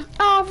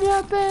 I'm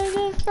your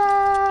biggest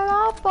fan.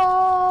 I'll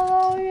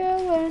follow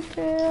you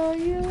until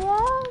you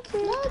love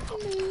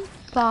me.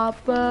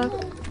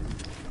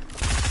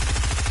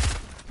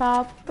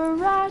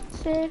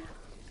 Paparazzi.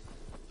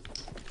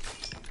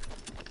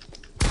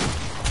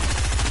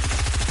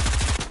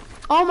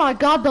 Oh my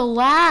god, the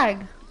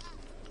lag.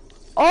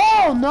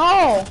 Oh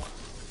no.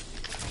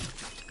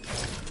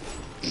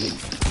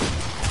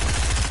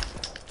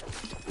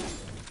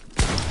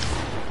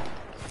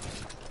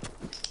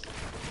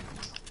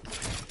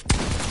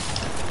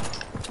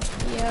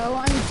 Yo,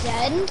 I'm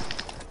dead.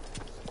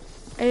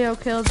 Ayo,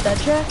 killed dead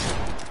check.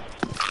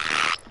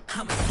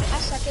 I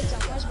suck at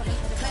Zelda's, but I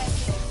put it back.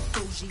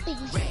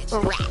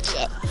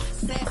 Ratchet.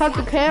 Cut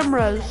the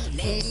cameras.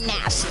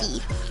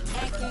 Nasty.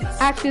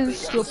 Acting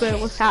stupid.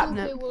 What's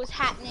happening? What was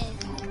happening?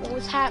 What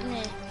was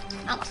happening?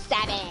 I'm a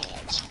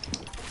savage.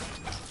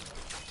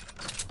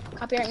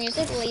 Copyright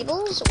music,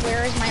 labels.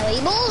 Where is my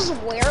labels?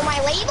 Where are my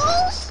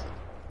labels?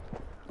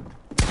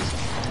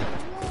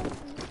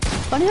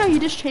 Funny how you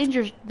just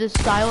changed the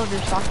style of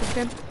your soccer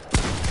skin.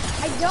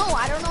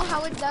 I don't know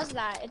how it does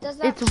that. It does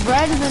that. It's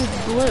red and then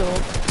it's blue.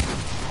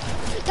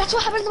 That's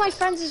what happens to my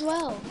friends as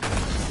well.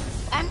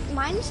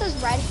 Mine says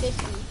red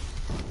 50.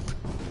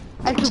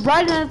 It's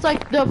red and it's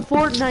like the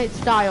Fortnite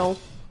style.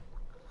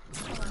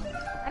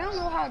 I don't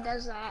know how it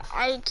does that.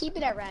 I keep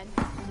it at red.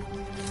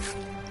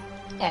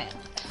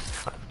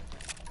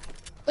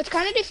 Which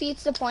kind of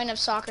defeats the point of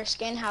soccer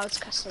skin, how it's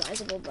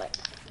customizable, but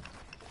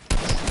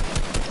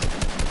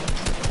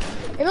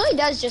it really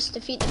does just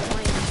defeat the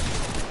point.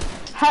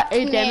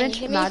 8 damage,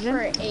 Hit imagine.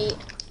 me for 8.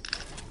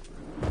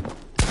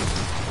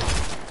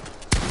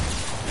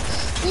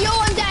 Yo,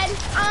 I'm dead.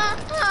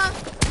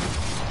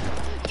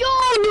 Yo,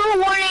 you're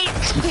 1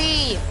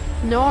 HP.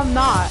 No, I'm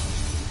not.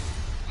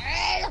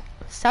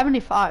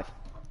 75.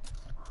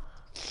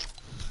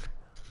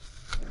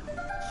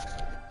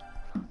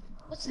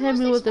 What's Hit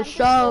me with the expensive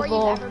store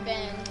shovel. you've ever been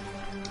in?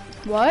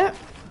 What?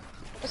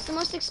 What's the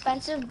most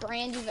expensive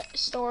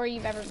store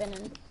you've ever been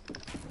in?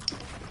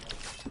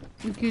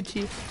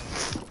 Gucci.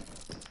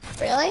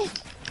 Really?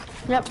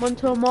 Yep, went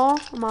to a mall.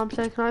 Mom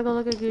said, can I go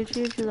look at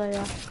Gucci? And she's like,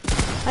 yeah.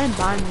 I didn't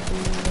buy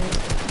anything.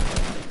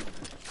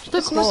 Just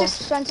What's the cool. most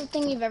expensive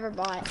thing you've ever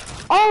bought?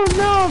 Oh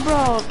no,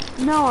 bro.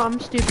 No, I'm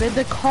stupid.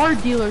 The car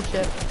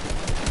dealership.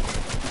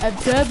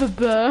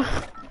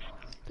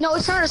 No,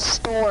 it's not a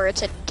store.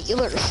 It's a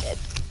dealership.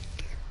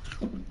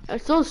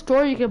 It's still a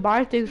store you can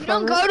buy things You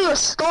from. don't go to a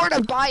store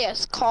to buy a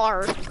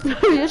car.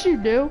 Yes, you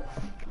do.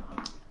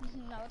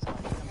 No, it's not.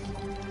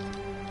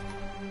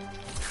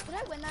 Did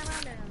I win that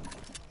round or no?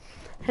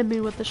 Hit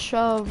me with the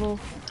shovel.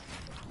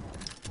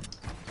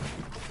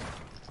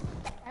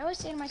 I always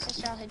say to my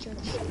sister, I'll hit you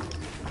with a shovel.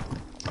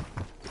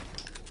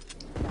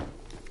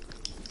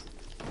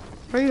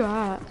 Where you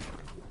at?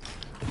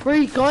 Where are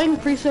you going?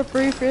 Free so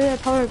free that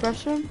power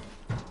aggression?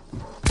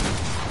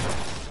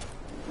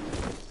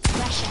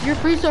 Russia. You're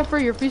free so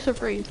free, you're free so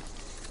free.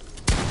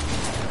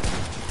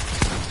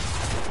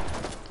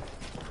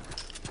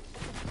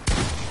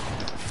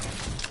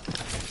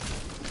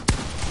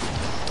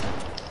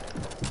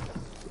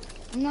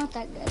 I'm not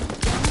that good, to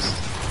be honest.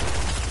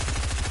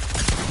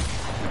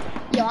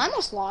 Yo, I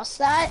almost lost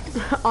that.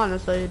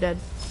 Honestly, you did.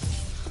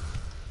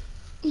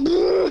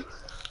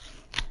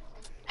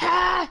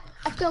 Ah,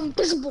 I feel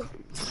invisible.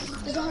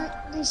 There's a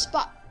hiding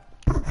spot.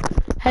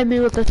 Hit me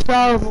with the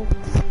shovel.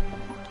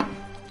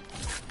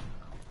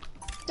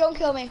 Don't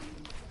kill me.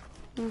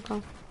 Okay.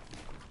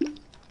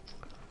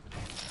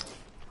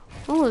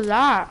 What was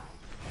that?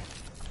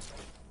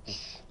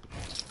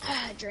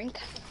 Drink.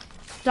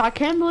 I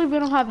can't believe we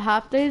don't have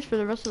half days for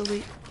the rest of the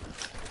week.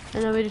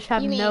 And then we just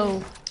have You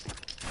no.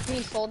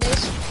 mean full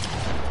days?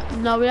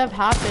 No, we have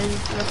half days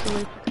for the rest of the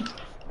week.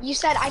 You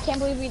said I can't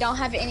believe we don't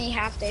have any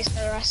half days for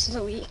the rest of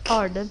the week. Oh,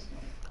 I did.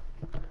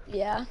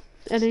 Yeah.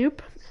 And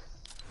oop.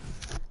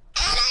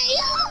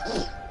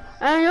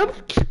 And oop.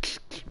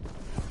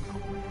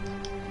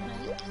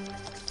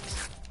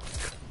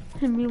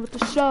 Hit me with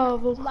the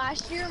shovel.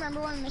 Last year, remember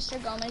when Mr.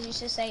 Gomez used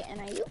to say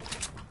NIU?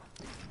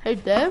 Hey,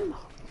 Deb.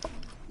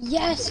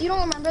 Yes, you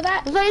don't remember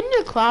that? Was I in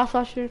your class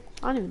last year?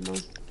 I don't even know.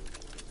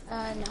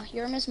 No,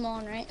 you're Miss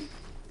Mullen, right?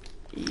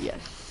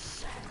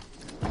 Yes.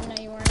 No,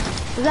 you weren't.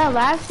 Was that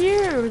last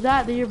year or was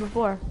that the year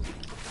before?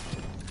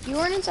 You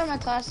weren't inside my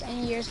class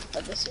any years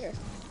but this year.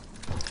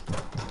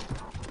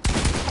 I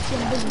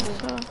feel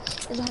invisible.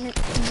 There's 100 in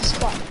the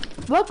spot.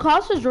 What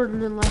class was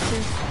Jordan in last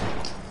year?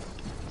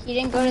 He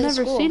didn't go I've to the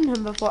never school. seen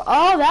him before.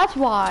 Oh, that's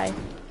why.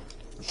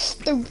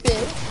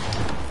 Stupid.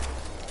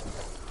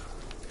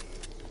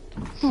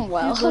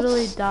 Well. If you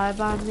literally die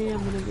by me,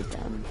 I'm gonna be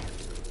done.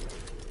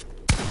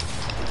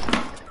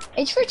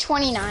 Age for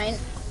 29.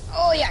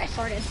 Oh yeah, I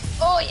farted.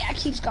 Oh yeah, it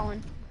keeps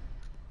going.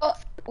 Oh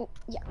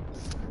yeah.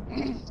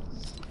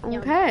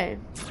 Okay.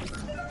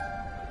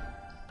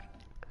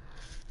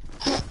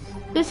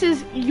 This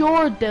is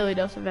your daily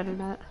dose of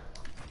internet.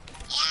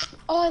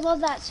 Oh, I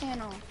love that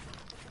channel.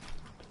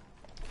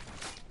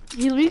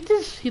 He leaked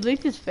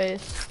his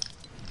face.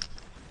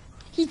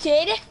 He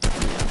did?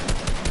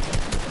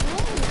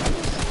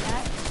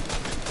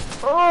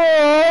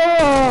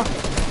 Oh!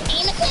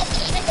 Aim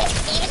assist, aim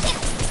assist, aim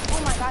assist.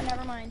 Oh my god,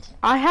 never mind.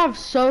 I have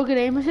so good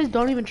aim assist,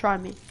 don't even try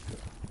me.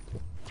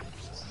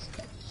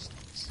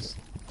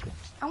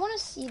 I want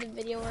to see the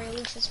video where he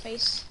leaks his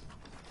face.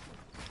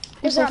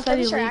 People I'm said he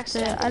pretty sure leaked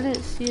it. accidentally. I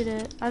didn't see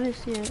it. I didn't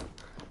see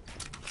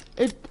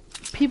it.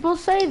 People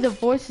say the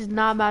voice is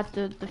not match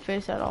the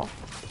face at all.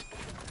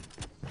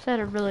 Said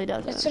it really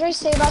doesn't. That's what I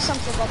say about some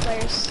football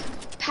players.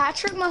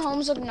 Patrick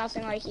Mahomes looked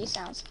nothing like he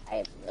sounds. I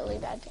have really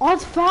bad. Oh,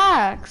 it's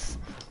facts.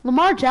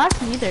 Lamar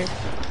Jackson either.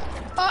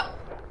 Uh-oh.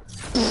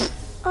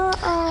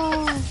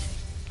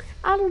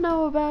 I don't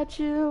know about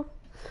you.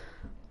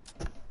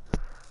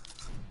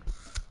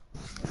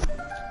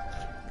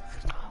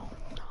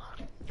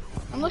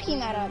 I'm looking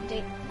that up.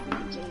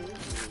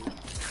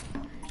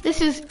 This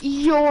is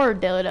your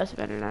daily dose of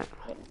internet.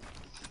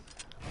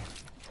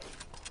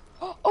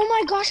 Oh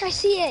my gosh, I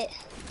see it.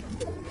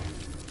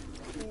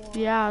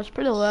 Yeah, it's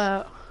pretty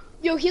low.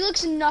 Yo, he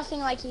looks nothing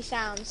like he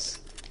sounds.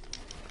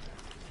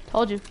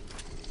 Told you.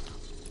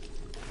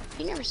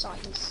 You never saw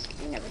his.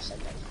 You never said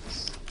that.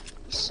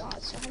 You saw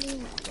it, so how do you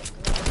know?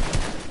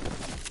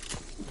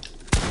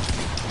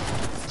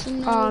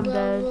 I'm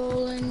dead.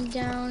 Rolling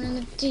down in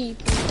the deep.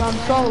 I'm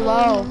so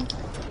low. You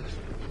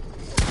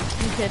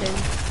kidding?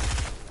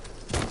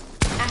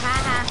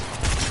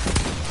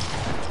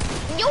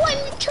 Yo,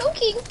 I'm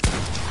choking.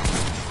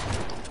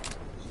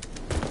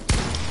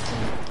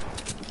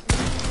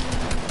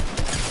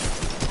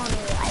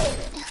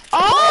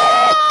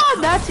 Oh,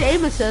 that's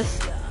aim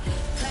assist.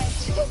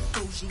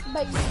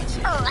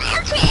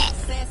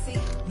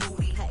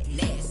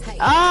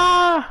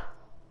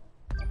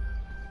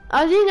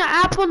 I was eating an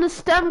apple and the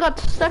stem got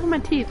stuck in my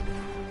teeth.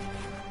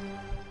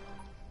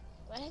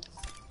 What?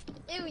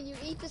 Ew, you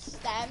eat the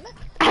stem?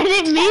 I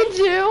didn't mean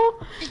to.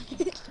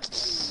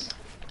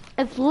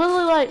 It's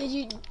literally like. Did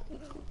you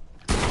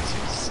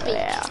speak?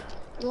 Yeah.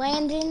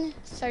 Landon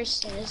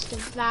Thurston is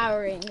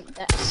devouring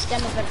the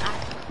stem of an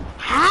apple.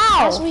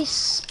 How? As we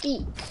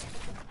speak.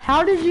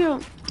 How did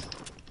you?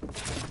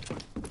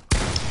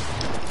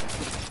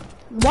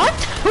 What?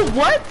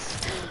 What?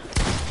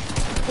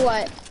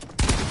 What?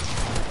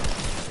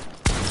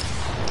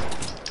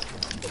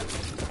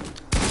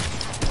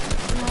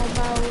 How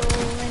about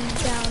rolling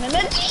down in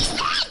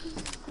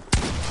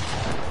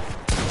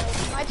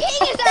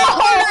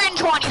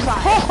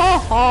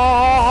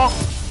ha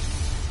ha.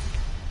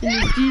 In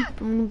the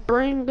deep and the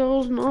brain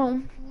goes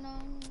numb. No,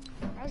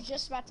 I was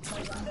just about to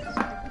play that. That's a good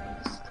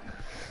playlist.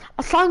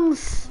 A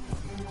song's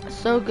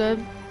so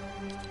good.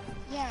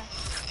 Yeah,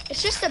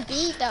 it's just a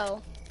beat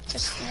though.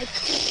 Just like.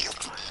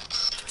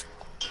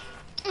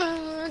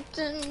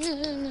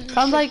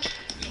 Sounds like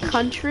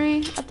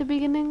country at the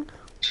beginning.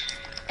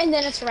 And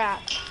then it's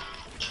rap.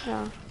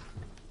 Yeah.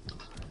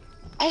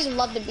 I just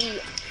love the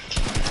beat.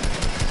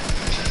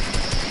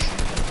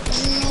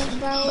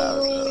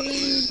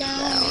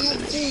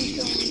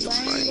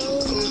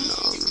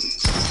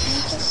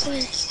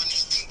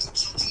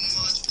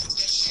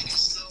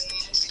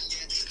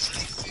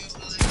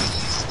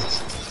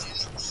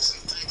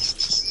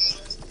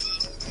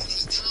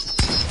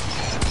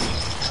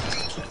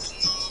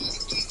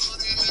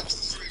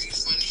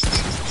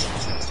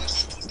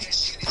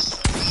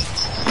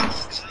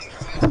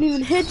 Couldn't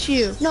even hit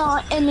you.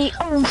 Not in the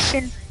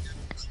ocean.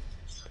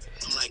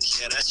 I'm like,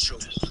 yeah, that's true.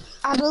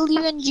 I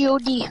believe in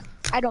G.O.D.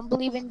 I don't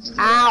believe in G.O.D.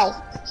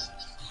 Ow.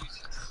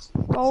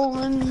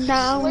 Rolling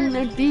down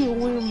the deep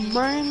with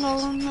brain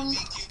going numb.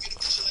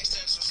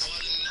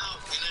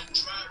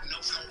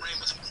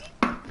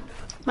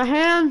 My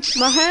hand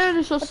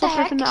is so stuck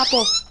like an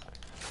apple.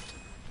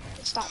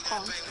 Stop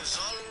calling.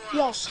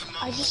 Yo,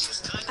 I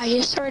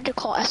just started to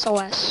call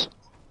SOS.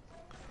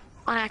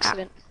 On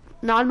accident.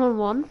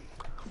 911.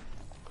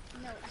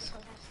 No,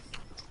 SOS.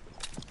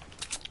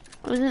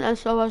 Isn't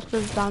SOS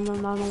just down to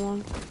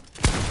 911?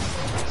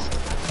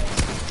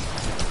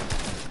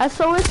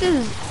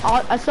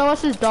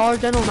 SOS is Dollar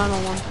General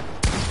 911.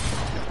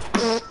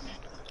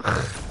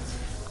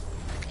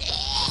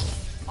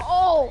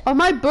 Oh! Oh,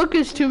 my book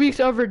is 2 weeks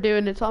overdue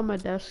and it's on my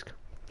desk.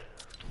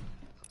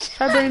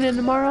 Should I bring it in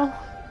tomorrow?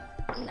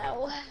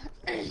 No.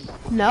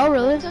 No,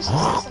 really? Just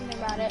say something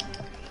about it.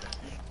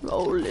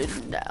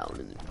 Rolling down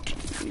in the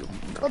deep.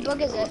 What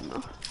book is it?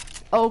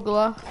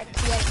 Ogla.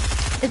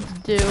 It's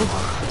due.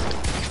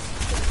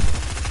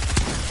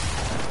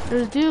 It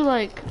was due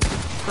like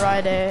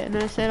Friday, and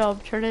I said I'll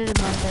turn it in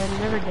Monday, and I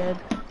never did.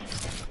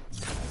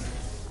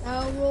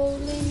 Now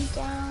rolling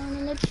down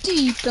in the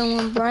deep, and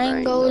when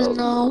brain goes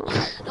no,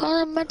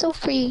 on a mental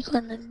freak,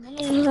 and it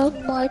ain't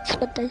not much,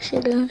 but that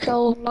shit in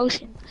slow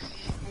motion.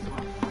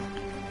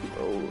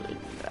 Rolling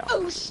down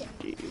Ocean.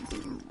 deep,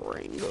 and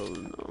brain goes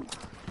numb.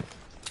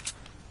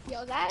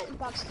 Yo, that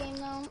Bucks game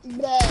though,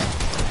 bleh.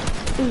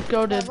 Who's The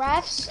goated?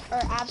 refs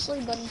are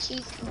absolutely button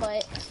cheek,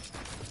 but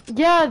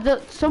Yeah,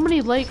 so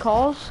many late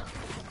calls.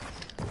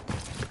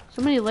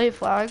 So many late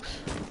flags.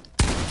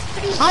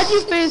 How'd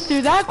you phase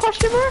through that?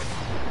 Question mark?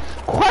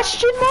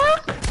 Question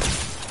mark?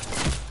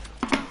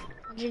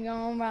 you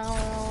go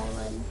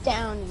rolling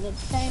down in the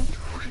same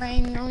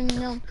rain,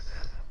 no.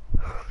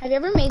 Have you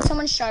ever made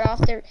someone shut off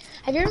their?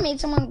 Have you ever made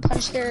someone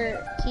punch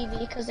their TV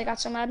because they got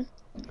so mad?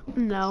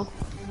 No.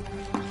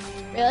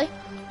 Really?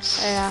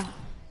 Yeah.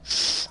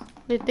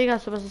 You think I'm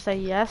supposed to say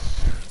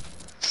yes?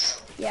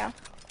 Yeah.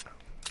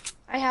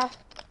 I have.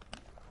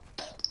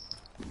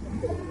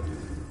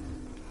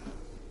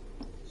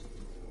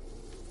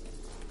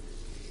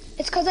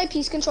 It's because I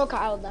peace control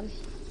Kyle them.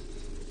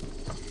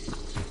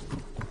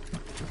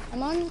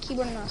 I'm on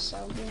keyboard and mouse,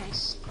 so be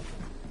nice.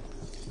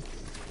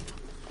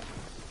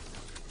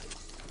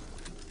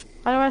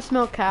 Why do I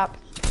smell cap?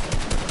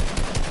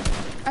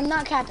 I'm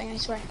not capping, I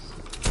swear.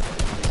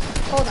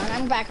 Hold on,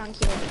 I'm back on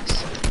keyboard and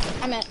mouse.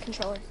 I'm at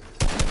controller.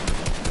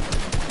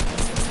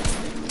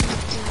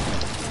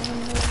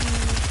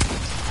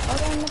 What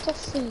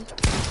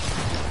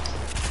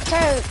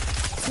type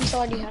of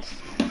controller do you have?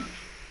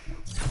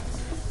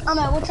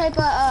 Matt, what type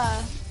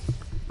of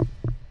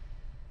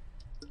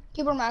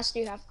keyboard mouse do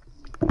you have?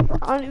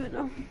 I don't even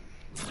know.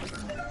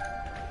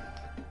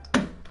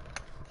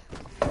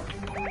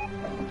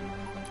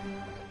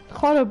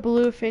 Called a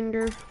blue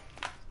finger.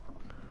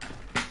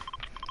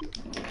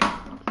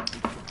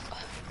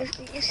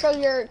 So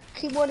your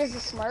keyboard is a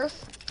Smurf?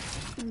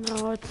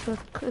 No,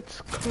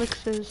 it's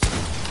Clix's.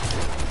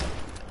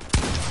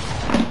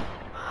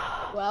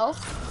 Well,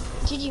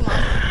 GG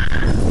Mom.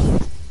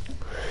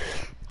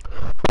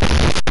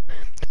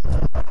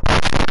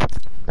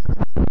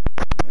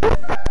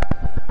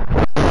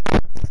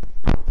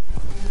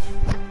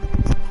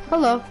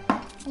 Hello.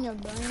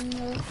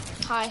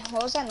 Hi,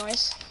 what was that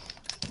noise?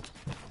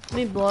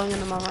 Me blowing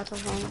into my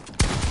microphone.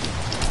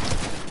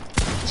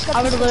 Just got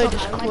I would peace literally control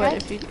just Kyle, my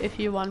quit guy. if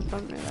you won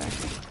from me there.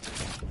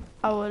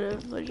 I would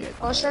have legit.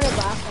 I started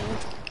laughing.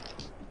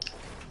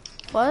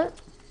 What?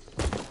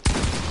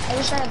 I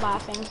just started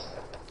laughing.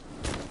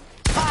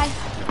 Bye.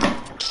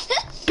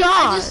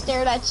 God! I just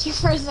stared at you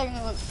for a second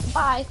and went,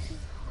 bye.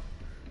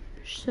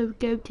 You're so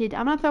goated.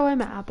 I'm not throwing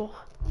my apple.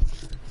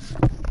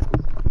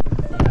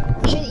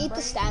 You should eat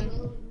the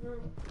stem.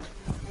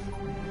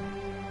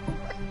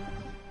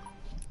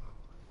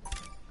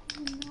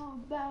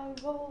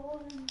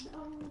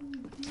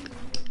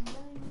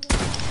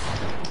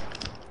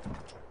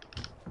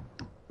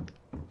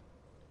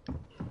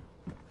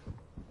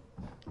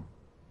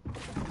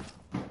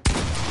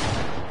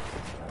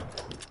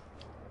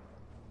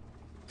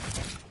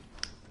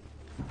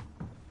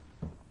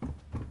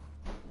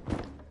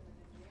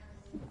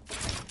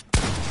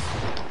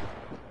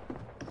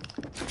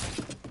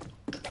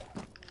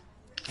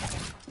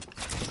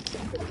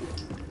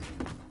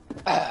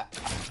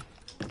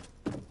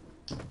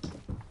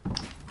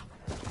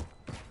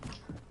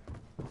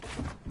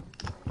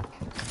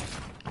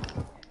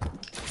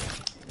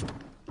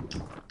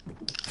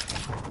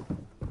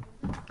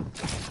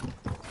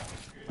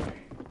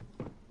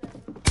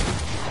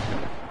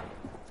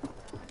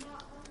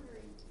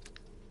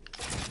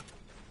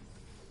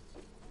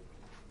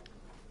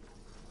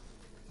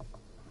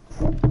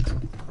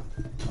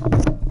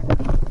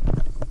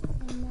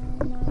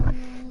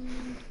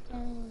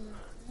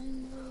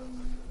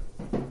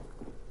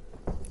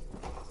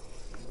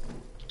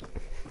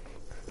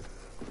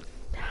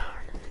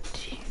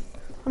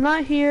 I'm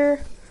not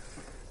here.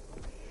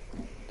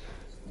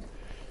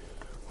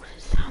 What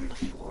is that on the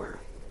floor?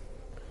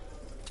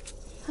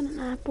 Is that an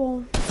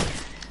apple?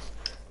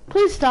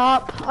 Please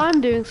stop. I'm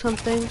doing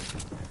something.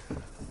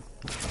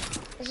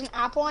 There's an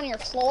apple on your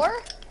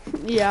floor?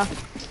 Yeah.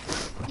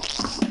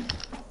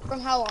 From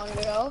how long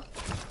ago?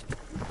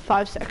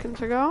 5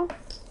 seconds ago.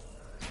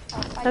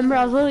 Oh, Remember,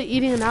 I was literally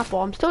eating an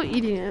apple. I'm still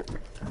eating it.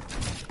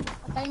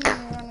 I thought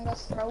you were gonna go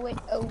throw it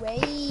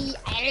away.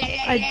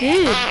 I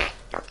did.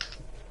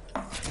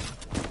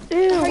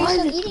 Ew, How are you why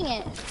still is it? eating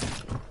it?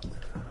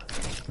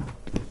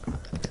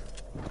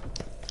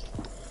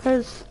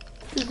 There's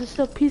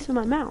still a piece in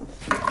my mouth.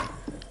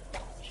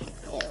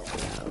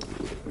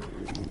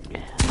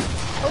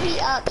 Hurry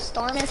up,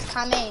 storm is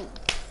coming.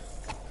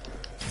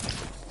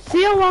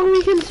 See how long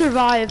we can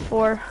survive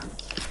for.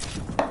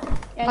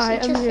 Yes,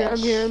 Alright, eat I'm your here, I'm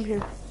fish. here, I'm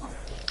here.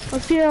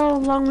 Let's see how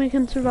long we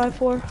can survive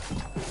for.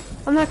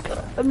 I'm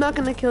not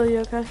gonna kill you,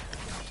 okay?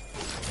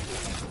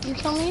 You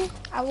kill me,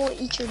 I will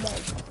eat your bug.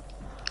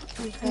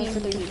 Okay, for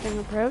the interesting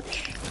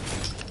approach.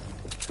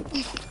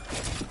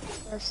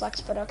 Reflex,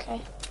 but okay.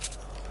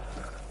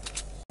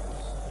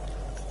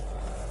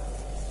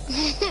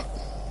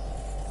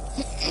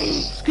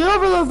 Scoot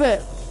over a little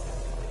bit.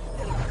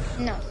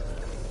 No.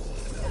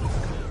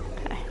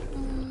 Okay.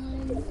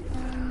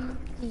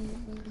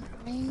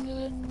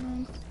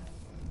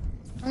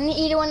 I'm gonna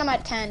eat it when I'm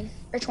at 10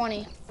 or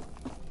 20.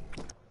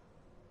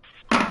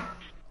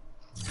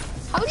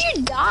 How'd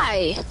you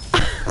die?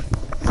 I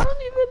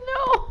don't even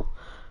know.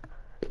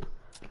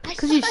 I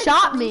 'Cause you saw, like,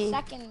 shot 20 me.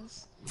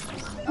 Seconds.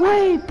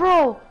 Wait,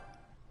 bro.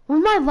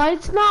 When my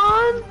light's not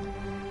on,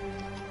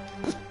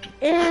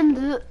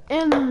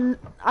 and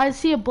I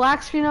see a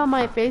black screen on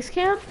my face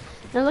cam,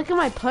 and I look at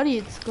my putty,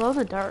 it's glow in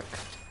the dark.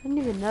 I didn't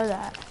even know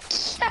that.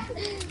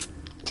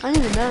 I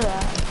didn't even know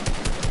that.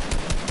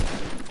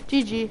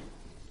 GG.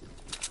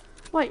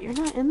 What, you're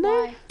not in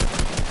there? Why?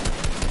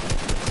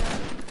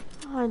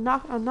 Oh,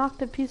 I knocked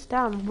the piece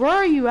down. Where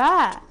are you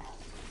at?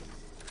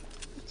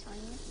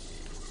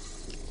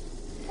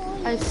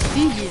 I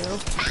see you.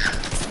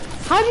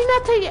 How did you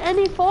not take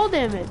any fall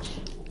damage?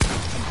 I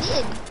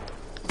did.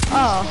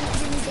 Oh.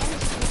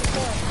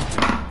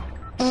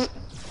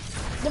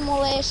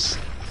 Demolish.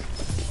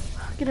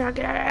 Get it out,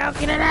 get it out,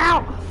 get it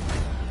out!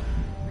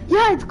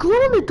 Yeah, it's glow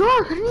in the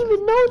dark. I didn't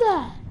even know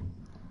that.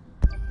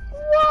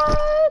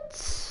 What?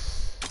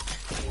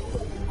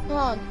 Hold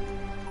on.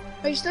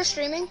 Are you still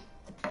streaming?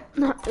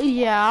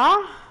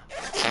 Yeah.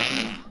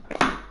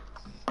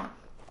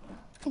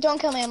 Don't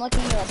kill me, I'm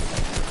looking you up.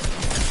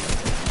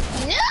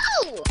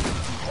 No!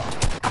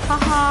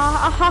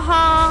 Haha,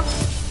 ahaha.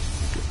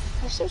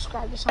 I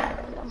subscribed to something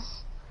random.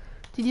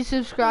 Did you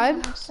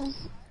subscribe?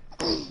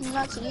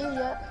 Not to you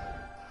yet.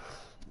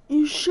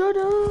 You should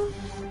have.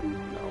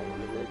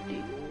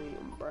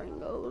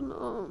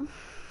 No. I'm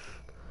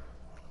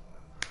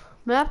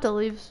gonna have to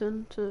leave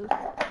soon to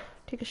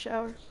take a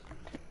shower.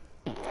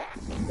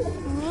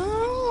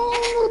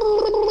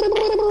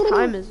 What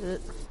time is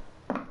it?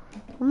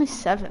 Only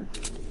 7.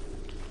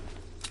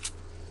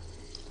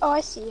 Oh,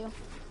 I see you.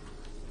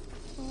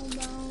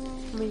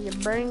 Where your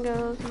brain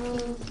goes.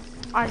 No.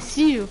 I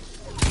see you.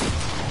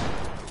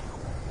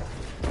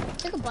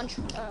 Took a bunch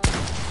of,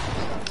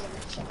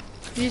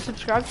 Did you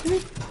subscribe to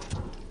me?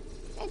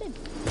 I did.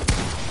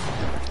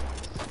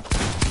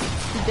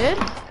 You did?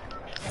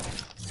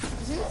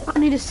 I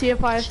need to see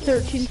if I have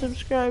 13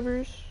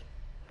 subscribers.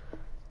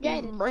 Yeah,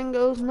 I did. Brain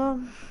goes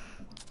no.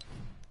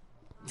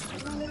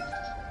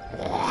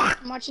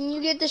 I'm watching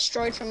you get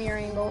destroyed from your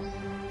angle.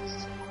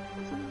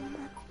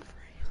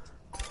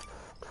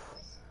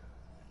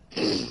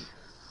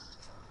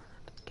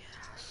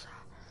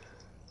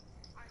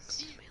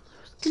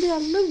 Get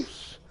out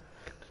loose.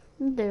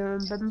 There.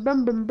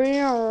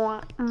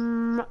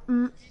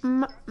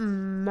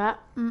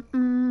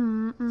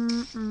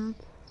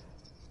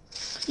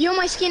 Yo,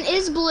 my skin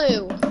is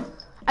blue.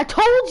 I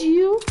told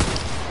you.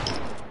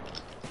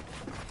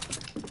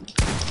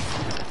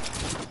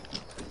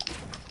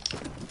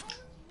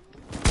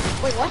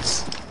 Wait, what?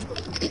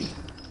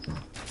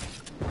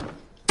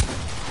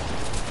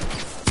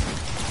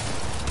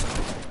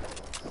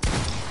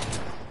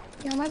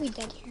 Yo, I might be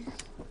dead here.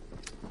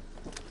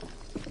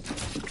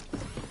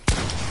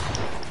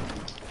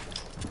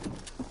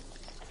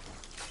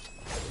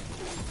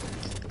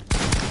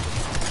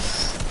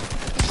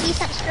 I see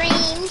some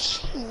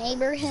strange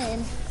neighborhood.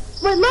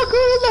 Wait,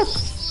 look.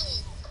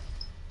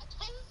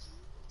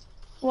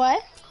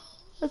 What?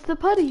 That's the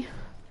putty.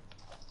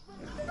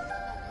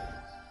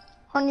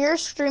 On your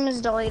stream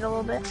is delayed a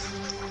little bit.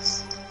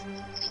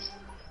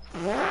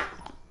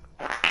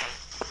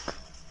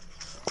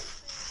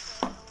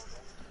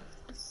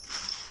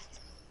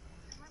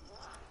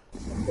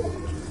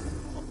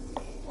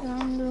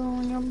 I'm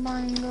doing your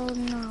bingo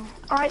now.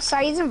 Alright,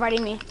 Saeed's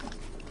inviting me.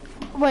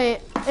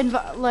 Wait,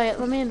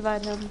 let me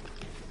invite him.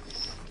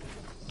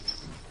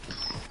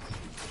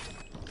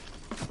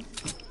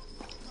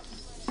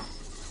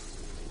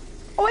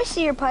 Oh, I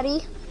see your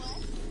putty.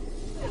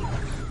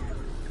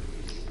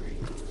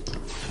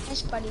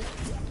 Nice putty.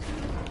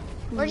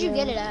 Where'd you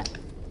get it at?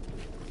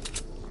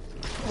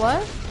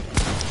 What?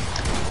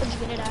 Where'd you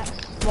get it at?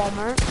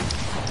 Walmart.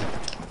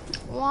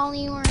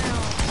 Wally World.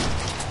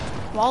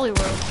 Wally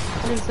World.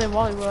 I didn't say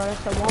Wally World, I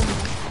said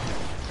Walmart.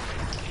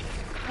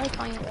 I like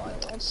calling it Wally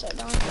World, so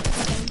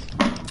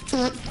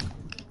don't.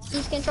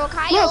 Please control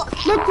Kyle.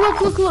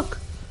 Look.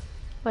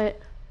 Wait.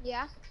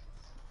 Yeah?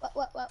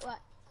 What?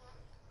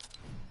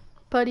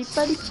 Putty.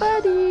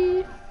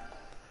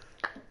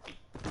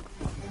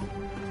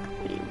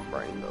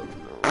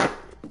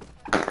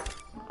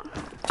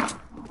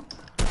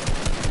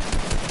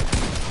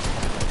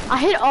 I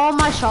hit all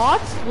my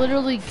shots,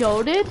 literally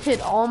goated,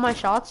 hit all my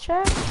shots,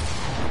 chat.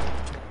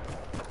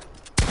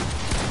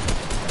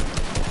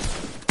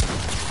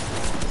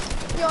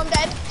 Yo, I'm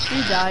dead.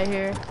 You die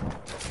here.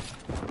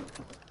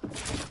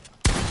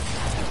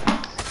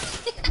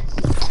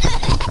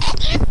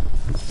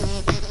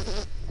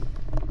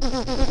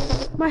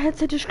 My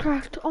headset just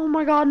cracked. Oh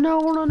my god, no.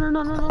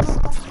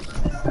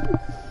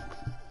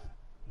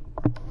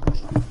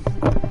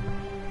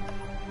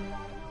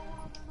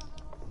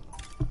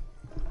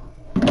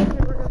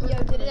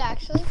 Yo, did it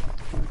actually?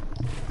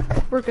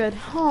 We're good.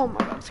 Oh my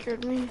god,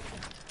 scared me.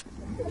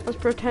 I was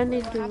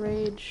pretending to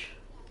rage.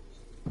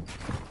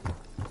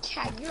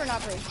 Chad, you're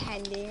not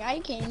pretending. I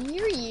can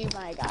hear you,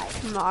 my guy.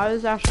 No, I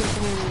was actually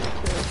pretending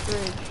to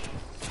rage.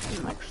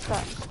 And like,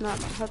 snap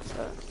my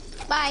headset.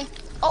 Bye.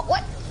 Oh,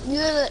 what?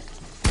 Ugh.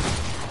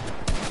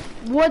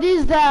 What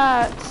is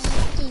that?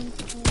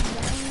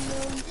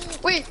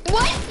 Wait,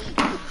 what?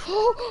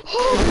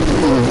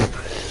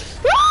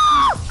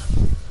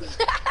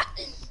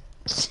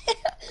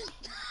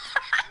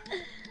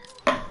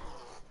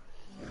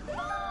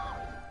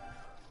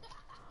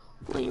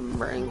 Liam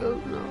Brango,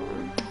 no.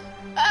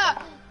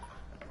 Ah!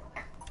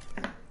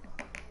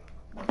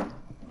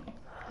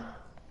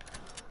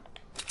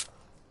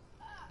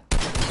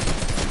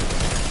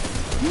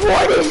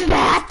 What is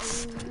that?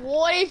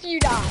 What if you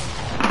die?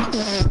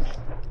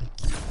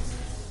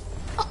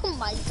 Oh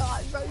my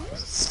god, bro, you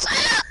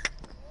suck!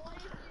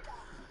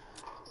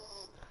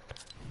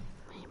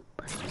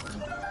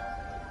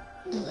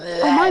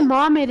 Oh, my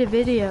mom made a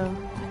video.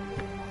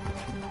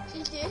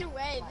 She did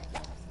when?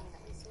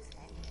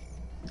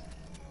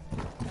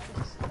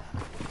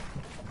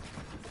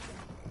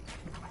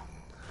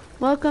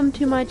 Welcome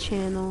to my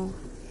channel.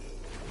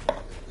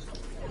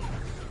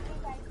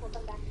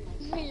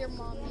 Your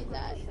mom did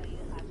that.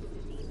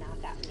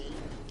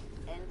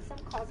 And some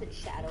calls it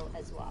shadow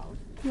as well.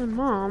 My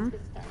mom? So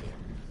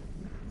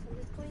I'm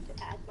just going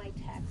to add my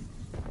text.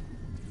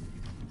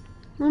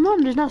 My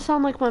mom does not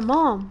sound like my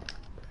mom.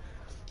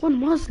 When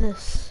was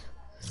this?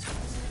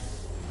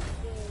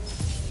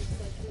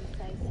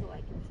 So I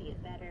can see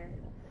it better.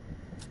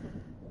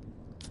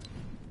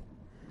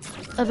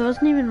 Oh, that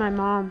wasn't even my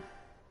mom.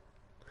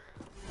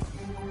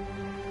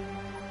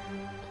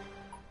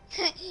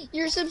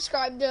 You're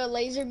subscribed to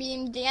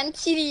Laserbeam, Dan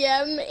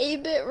TDM,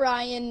 8-Bit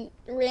Ryan,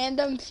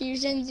 Random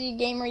Fusion, Z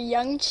Gamer,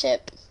 Young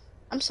Chip.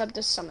 I'm subbed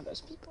to some of those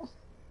people.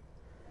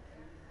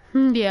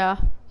 Yeah.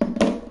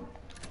 Do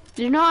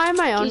you know I have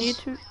my own Jeez.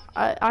 YouTube?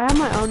 I have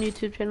my own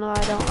YouTube channel. I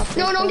don't update.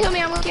 No, don't to. kill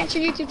me. I'm looking at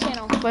your YouTube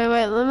channel. Wait.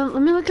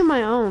 Let me look at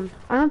my own.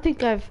 I don't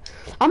think I'm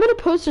gonna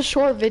post a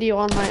short video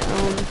on my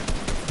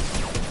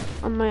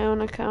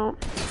own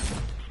account.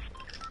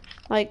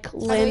 Like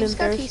Landon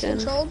Thurston.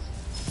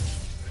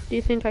 Do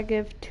you think I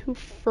give 2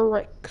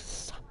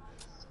 fricks?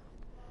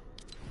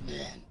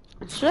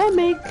 Should I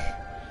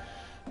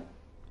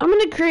I'm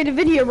gonna create a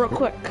video real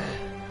quick.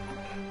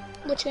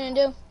 What you gonna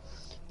do?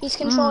 He's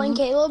controlling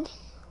Caleb?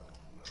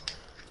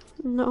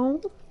 No.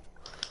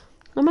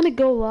 I'm gonna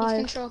go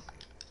live. He's control.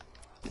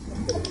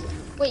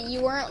 Wait,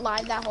 you weren't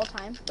live that whole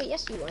time? Wait,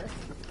 yes you were.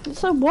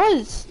 Yes, I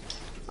was.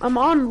 I'm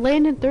on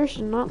Landon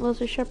Thurston, not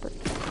Leslie Shepard.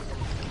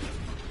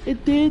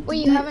 It did.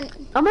 Wait, you haven't.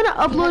 I'm gonna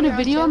upload your a own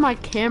video too? on my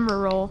camera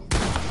roll.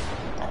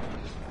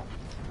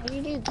 How do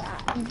you do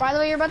that? By the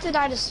way, you're about to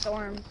die to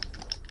Storm.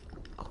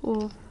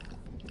 Cool.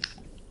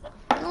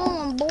 Oh,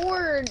 I'm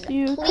bored.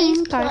 You Please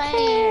think play. I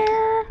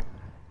care?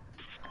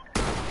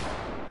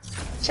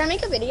 Should I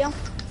make a video?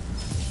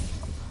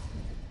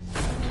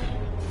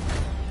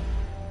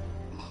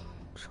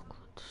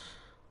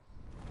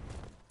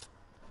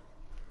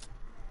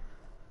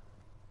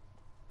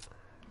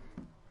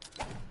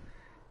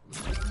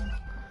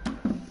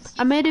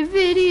 I made a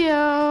video.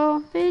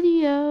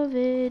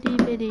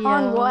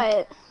 On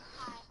what?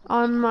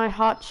 On my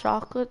hot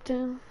chocolate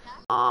thing.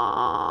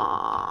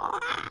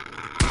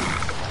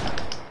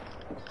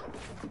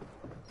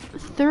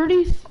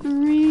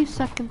 33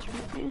 seconds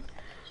remaining.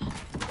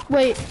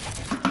 Wait.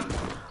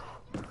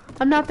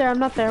 I'm not there,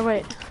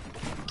 wait.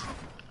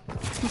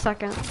 1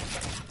 second.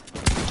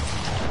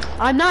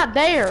 I'm not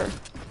there.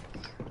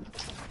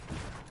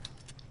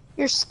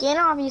 Your skin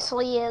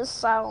obviously is,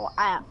 so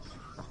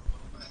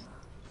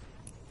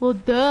Well,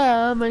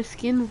 duh, my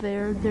skin's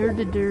there.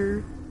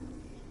 There.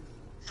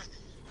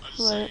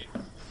 Wait.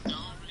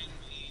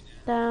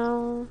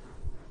 Down.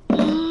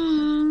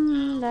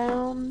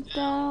 Down,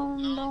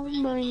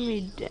 don't bring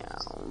me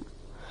down.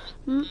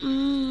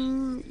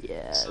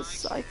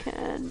 Yes, I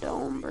can,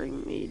 don't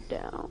bring me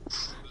down.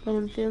 But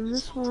I'm feeling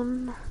this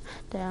one.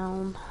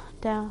 Down.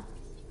 Run.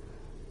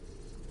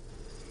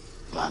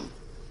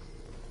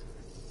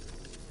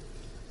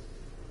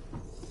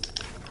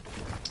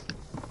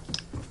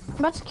 I'm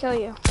about to kill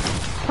you.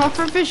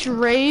 Pufferfish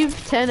rave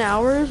 10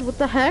 hours? What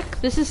the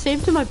heck? This is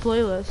saved to my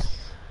playlist.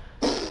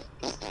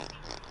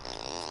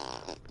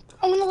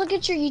 I'm gonna look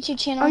at your YouTube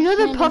channel. Are you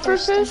the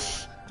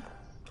pufferfish?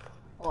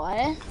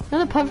 What?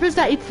 You're the pufferfish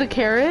that eats the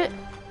carrot?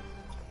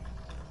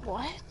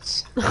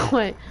 What?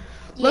 Wait.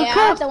 Look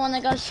Yeah, up. the one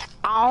that goes,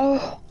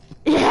 ow.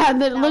 Yeah,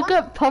 and then look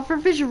up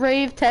pufferfish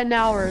rave 10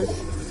 hours.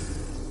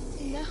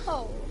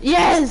 No.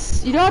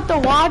 Yes! You don't have to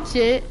watch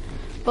it,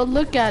 but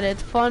look at it.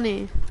 It's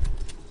funny.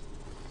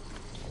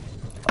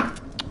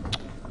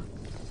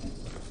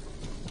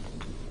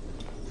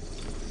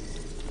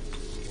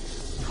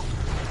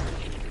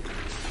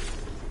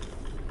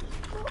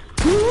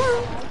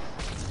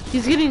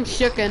 He's getting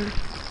shooken.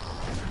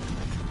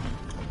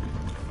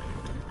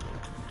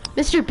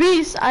 Mr.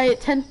 Beast,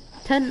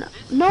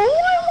 no, I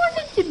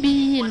wanted to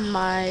be in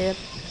my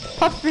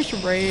pufferfish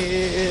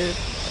rave.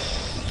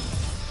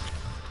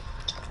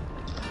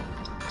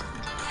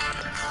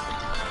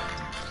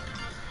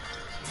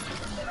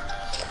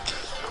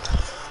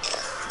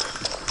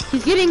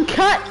 He's getting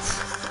cut.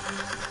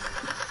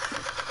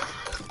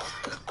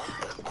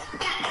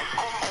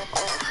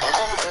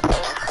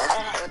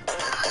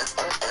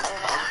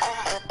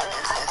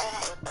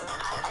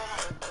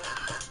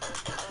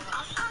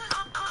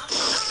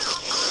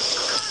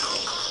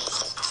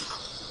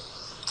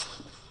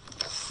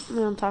 We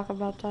don't talk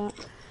about that.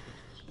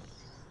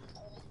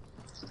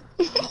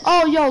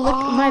 Oh, yo, look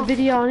at my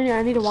video on here.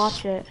 I need to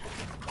watch it.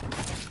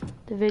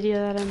 The video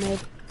that I made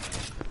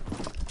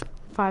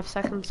 5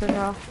 seconds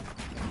ago.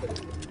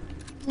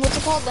 What's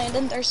it called,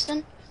 Landon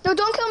Thurston? No,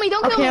 don't kill me,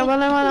 don't kill me. Okay, I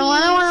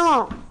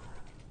won't.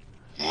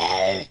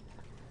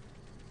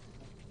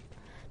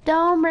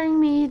 Don't bring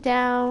me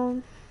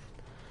down.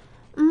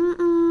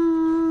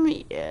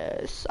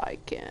 Yes, I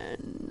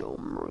can. Don't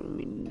bring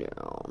me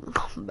down.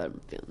 But I'm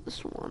feeling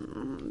this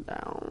one.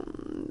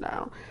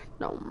 Down.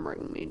 Don't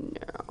bring me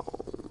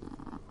down.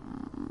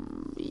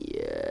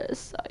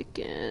 Yes, I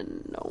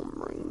can. Don't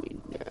bring me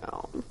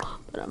down.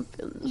 But I'm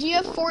feeling this. Do you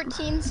have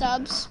 14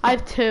 subs? I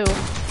have 2.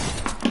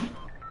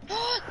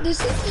 This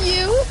is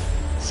you?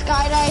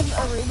 Skydive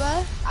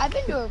Aruba? I've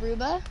been to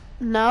Aruba.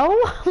 No?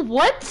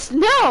 What?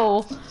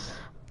 No!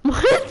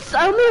 What?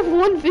 I only have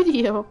 1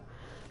 video.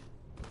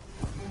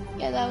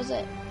 Yeah, that was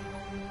it.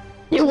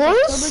 It was?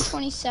 October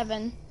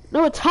 27.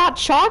 No, it's hot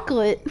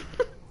chocolate.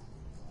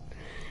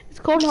 It's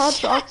called hot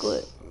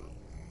chocolate.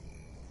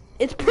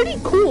 It's pretty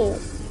cool.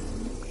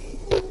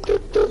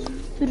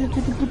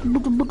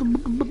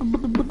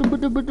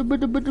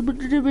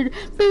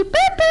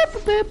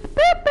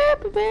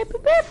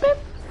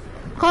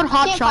 Called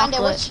hot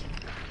chocolate.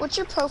 What's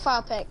your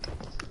profile pic?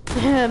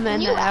 An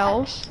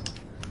L.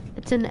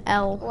 It's an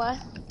L. What?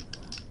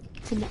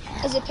 It's an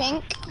L. Is it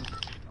pink?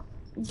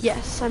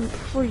 Yes, I'm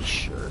pretty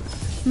sure.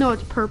 No,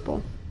 it's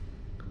purple.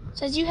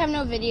 Says you have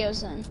no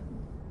videos then.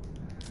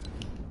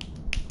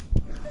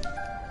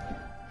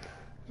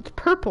 It's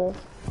purple.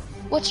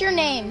 What's your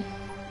name?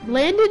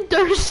 Landon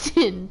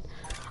Thurston.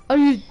 Are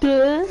you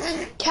duh?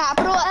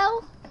 Capital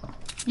L?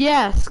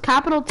 Yes,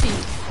 capital T.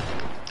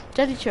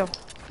 Jetty chill.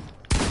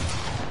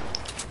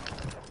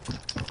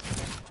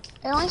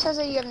 It only says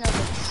that you have no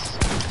videos.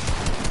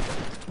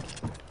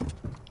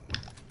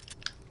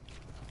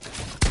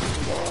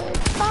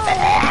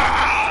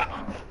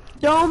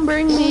 Don't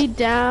bring me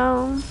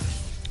down.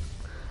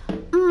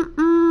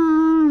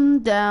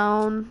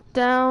 Down.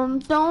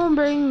 Don't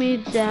bring me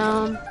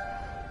down.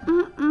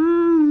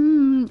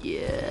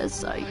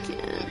 Yes, I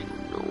can.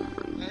 Don't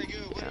bring me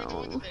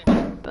down.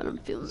 But I'm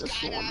feeling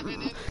this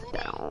one.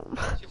 Down.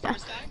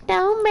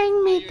 Don't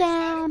bring me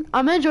down.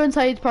 I'm gonna join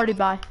Saeed's party.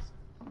 Bye.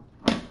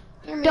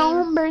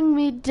 Don't bring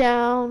me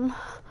down.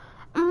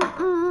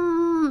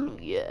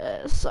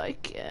 Yes, I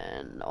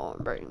can.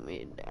 Don't bring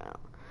me down.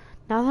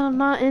 Now that I'm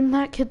not in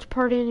that kid's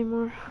party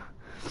anymore.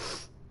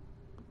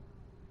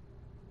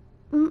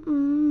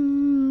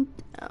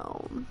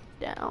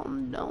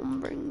 Down, don't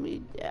bring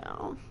me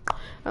down.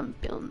 I'm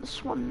feeling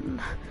this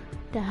one.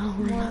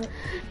 Down.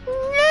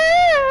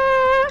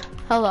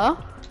 Hello?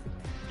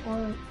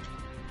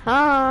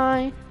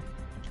 Hi.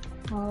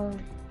 Do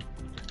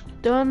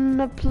you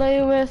wanna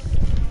play with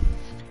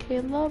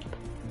Caleb?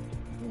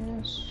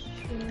 Yes,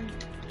 sure.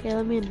 Okay,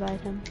 let me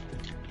invite him.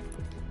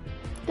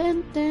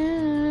 Down,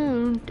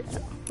 down,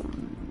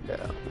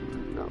 down,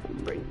 no,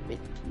 bring me.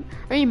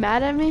 Are you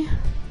mad at me?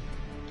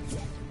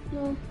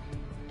 No.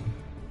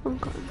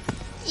 Okay.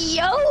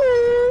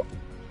 Yo!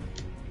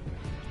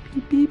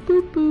 Beep beep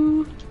boo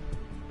boo.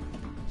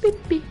 Beep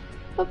beep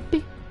boop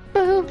beep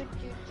boo.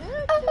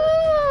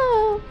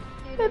 Oh,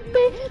 beep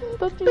beep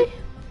boop beep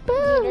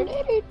boo.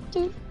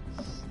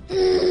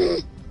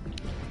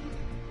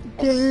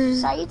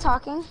 Is Saeed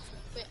talking?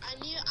 Wait, I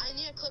need to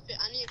clip it.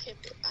 I need to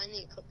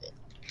clip it.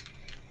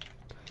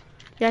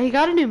 Yeah, he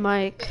got a new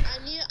mic. Wait, I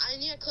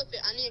need to clip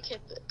it. I need to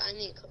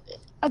clip it.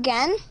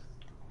 Again?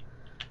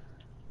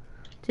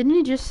 Didn't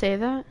he just say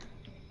that?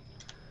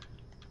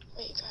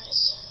 Wait,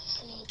 guys,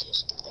 I need to do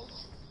something.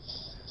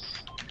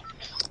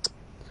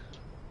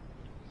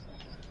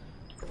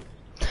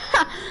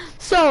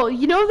 So,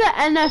 you know the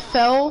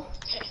NFL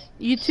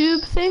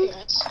YouTube thing?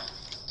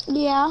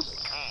 Yeah.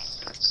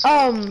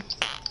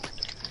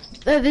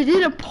 They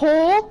did a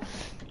poll.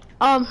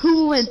 Who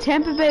will win,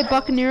 Tampa Bay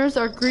Buccaneers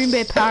or Green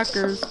Bay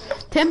Packers?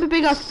 Tampa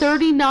Bay got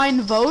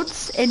 39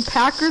 votes and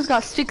Packers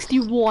got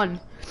 61.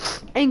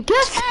 And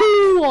guess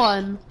who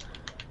won?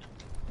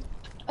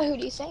 Who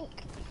do you think?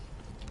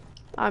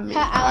 I mean,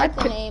 I like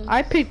the name.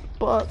 I picked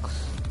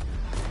Bucks.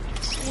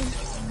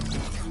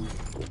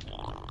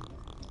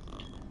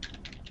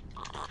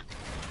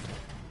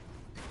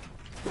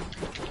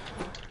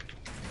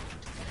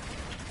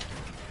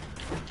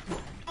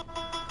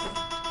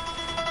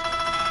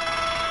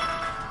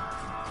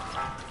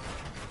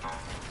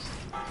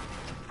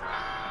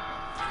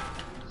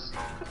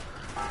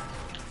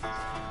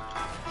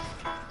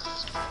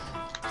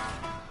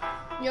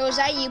 Yo, is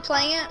that you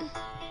playing it?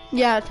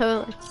 Yeah,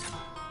 totally.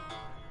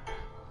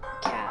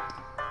 Cap.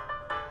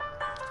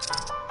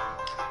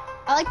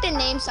 I like the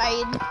name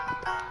Saeed.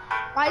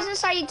 Why isn't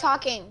Saeed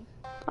talking?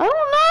 I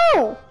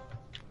don't know.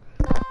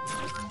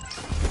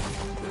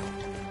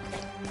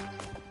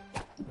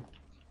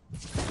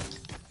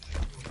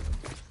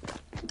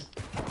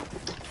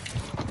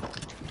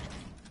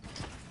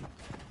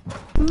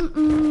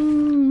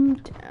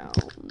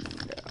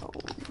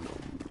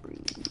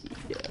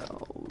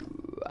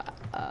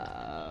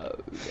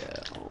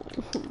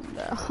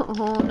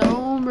 Down,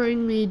 don't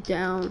bring me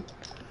down.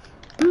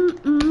 Down,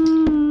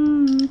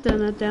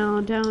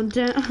 down, down,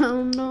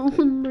 down,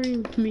 don't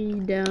bring me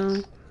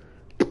down.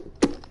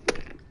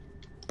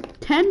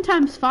 10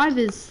 times 5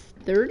 is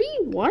 30?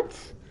 What?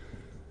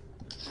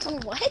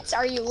 What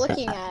are you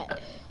looking at?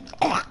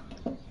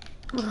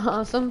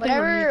 Something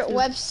Whatever on YouTube.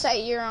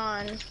 website you're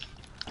on,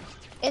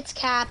 it's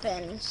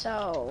capping,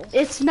 so.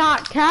 It's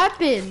not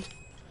capping.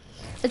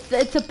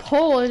 It's a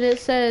poll and it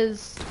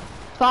says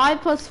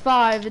 5 plus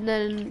 5 and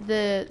then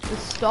the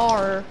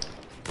star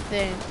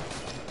thing.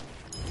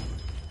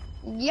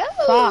 Yo!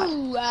 Fuck.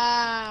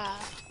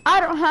 I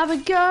don't have a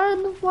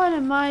gun. What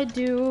am I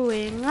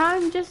doing?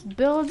 I'm just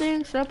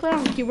building. Should I play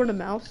on keyboard and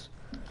mouse?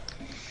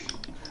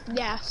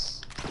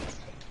 Yes.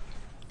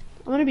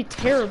 I'm gonna be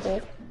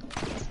terrible.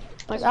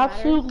 Like Doesn't matter.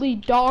 absolutely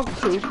dog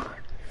poop.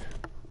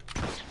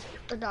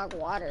 Or dog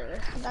water.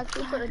 Dog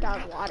poop or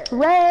dog water.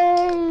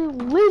 Ray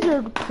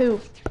lizard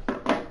poop.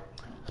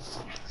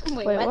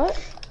 Wait, Wait, what? what?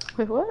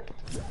 Wait, what?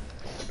 Who's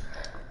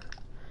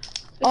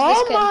Oh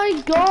this kid?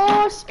 my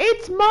gosh,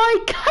 it's my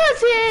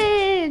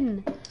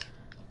cousin!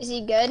 Is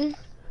he good?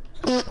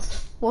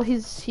 Well,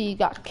 he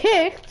got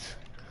kicked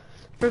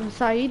from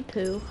Saeed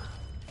Poo.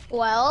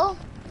 Well,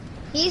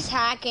 he's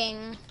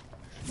hacking.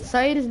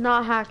 Saeed is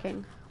not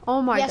hacking.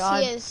 Oh my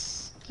god. Yes, he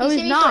is. No, He's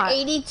he's hitting not. for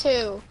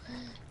 82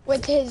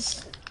 with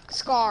his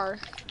scar.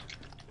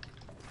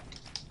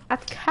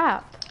 That's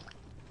cap.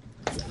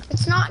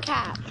 It's not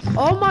cap.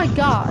 Oh my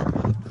god.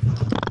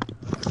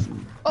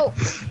 Oh,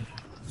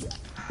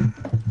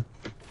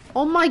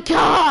 Oh my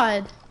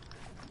god.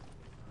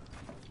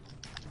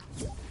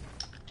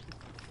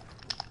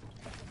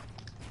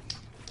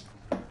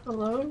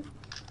 Hello?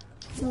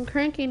 I'm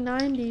cranking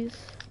 90s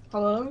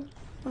Hello?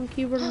 on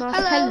keyboard and mouse.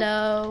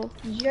 Hello.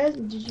 Hello.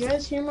 Did you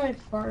guys hear my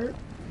fart?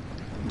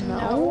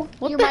 No.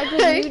 What your the mic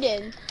was heck?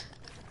 muted.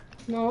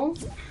 No?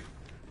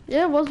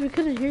 Yeah, it was. We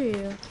couldn't hear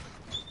you.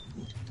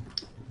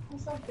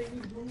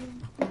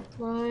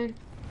 Why?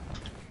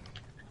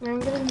 I'm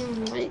gonna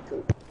move my mic.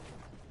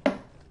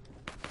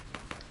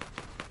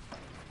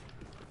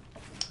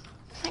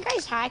 That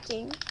guy's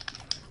hacking.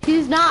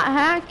 He's not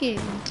hacking.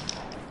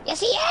 Yes,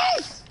 he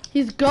is.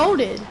 He's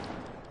goated.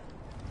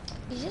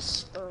 He's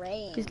just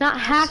spraying. He's not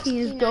hacking.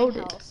 He's 69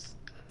 goated. health.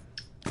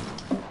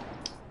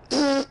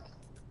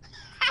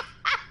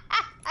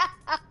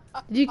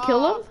 Did you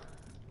kill him?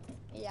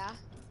 Yeah,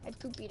 I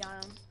poopied on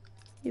him.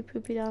 You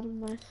poopy down him,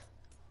 nice.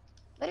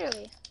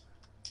 Literally.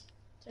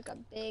 Took a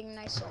big,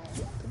 nice little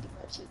poopy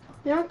poopy.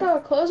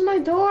 Bianca, close my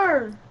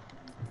door!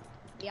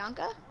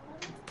 Bianca?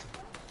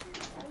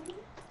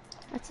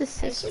 That's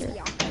his I see sister.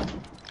 Bianca.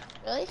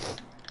 Really?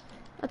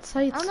 That's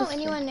Saeed's I don't know sister.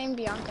 anyone named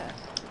Bianca.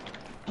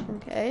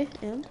 Okay,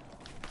 and?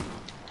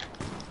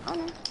 I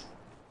don't know.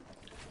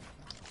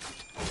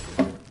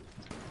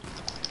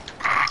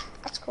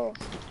 That's cool.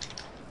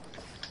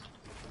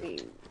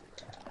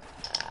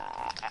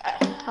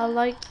 I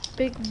like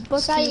big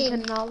butts and Saeed.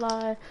 cannot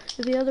lie.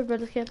 If the other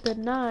brothers can't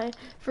deny.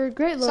 For a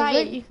great low Saeed.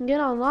 rate, you can get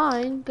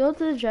online. Go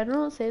to the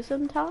general and save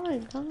some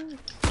time. I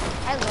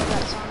love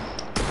that song.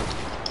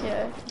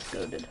 Yeah, it's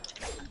goated.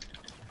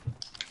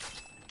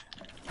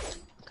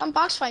 Come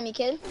box fight me,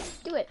 kid.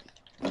 Do it.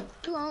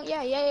 You won't.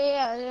 Yeah.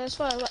 That's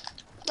what I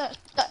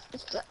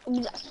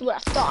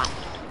thought.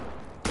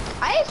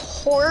 I have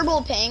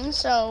horrible ping,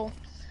 so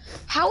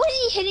how is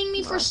he hitting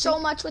me for so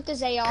much with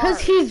his AR? Cause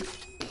he's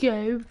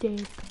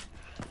goated.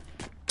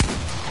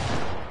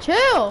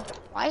 Chill.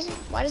 Why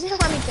doesn't it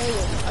let me kill you?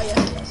 Oh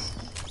yes,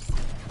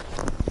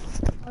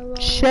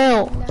 yes.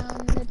 Chill.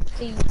 Down the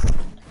deep.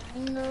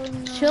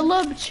 Chill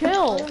up,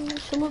 chill.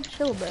 Chill up,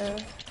 chill, bro.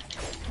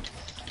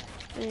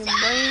 Your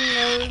brain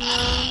goes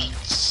numb.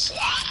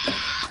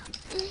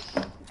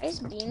 I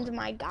just beamed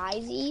my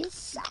guysies.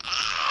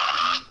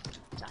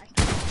 Sorry.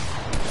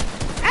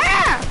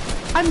 Ah!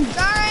 I'm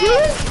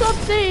doing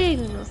something.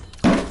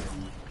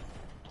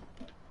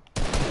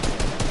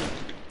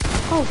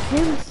 Oh,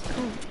 Kim's.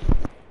 Oh.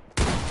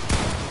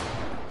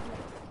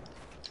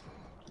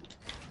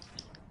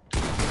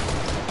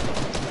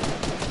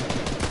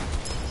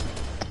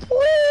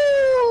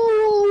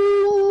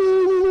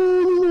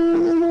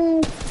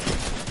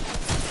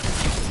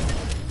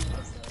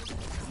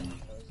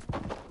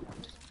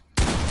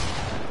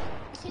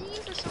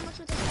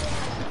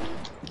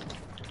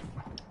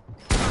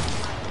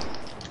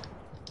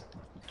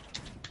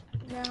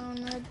 Down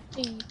the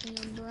deep in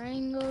your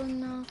brain goes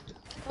now.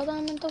 But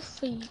I'm in the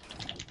feet.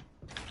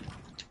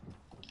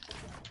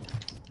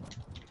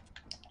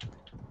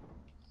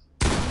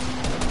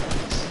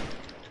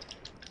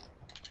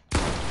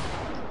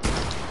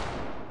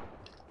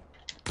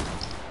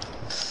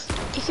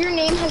 If your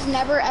name has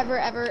never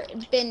ever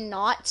been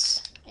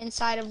not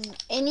inside of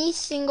any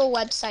single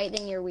website,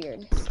 then you're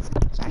weird.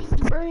 Sorry.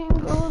 Brain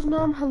goes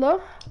numb.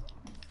 Hello?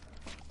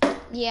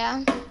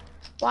 Yeah.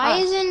 Why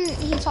isn't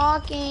he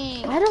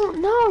talking? I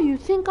don't know. You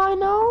think I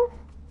know?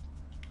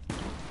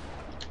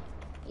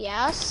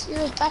 Yes, you're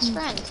his best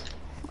friend.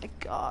 Oh my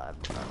god,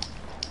 bro.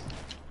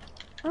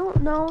 I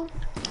don't know.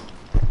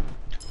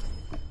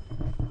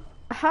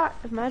 Ha!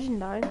 Imagine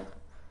dying.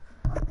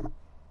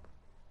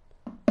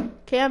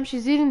 Cam,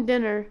 she's eating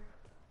dinner.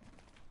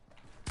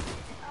 So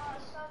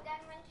then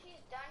when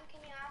she's done,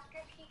 can you ask her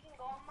if she can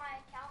go on my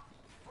account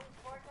on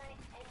Fortnite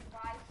and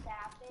buy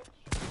Savage?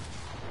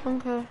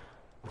 Okay.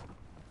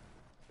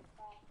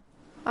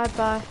 Alright,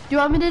 bye. Do you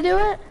want me to do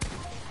it?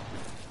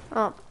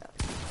 Oh.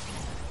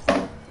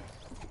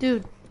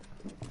 Dude.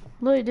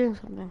 I'm literally doing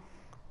something.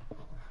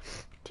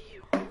 Do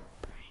you want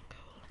brain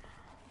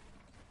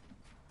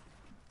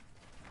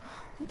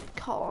gold?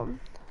 Call him.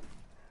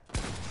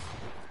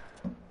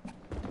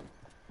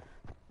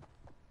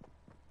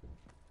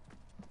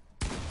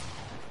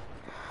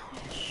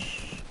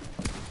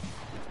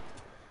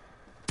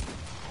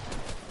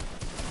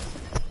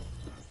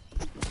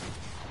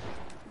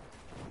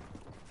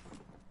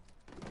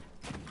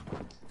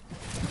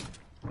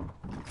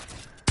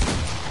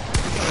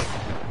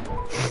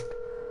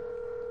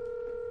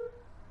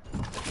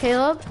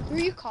 Caleb? Who are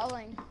you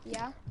calling?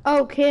 Yeah?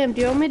 Oh, Cam,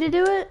 do you want me to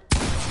do it?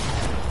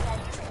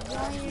 You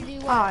want me to do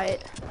what?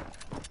 Alright.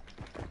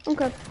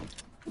 Okay.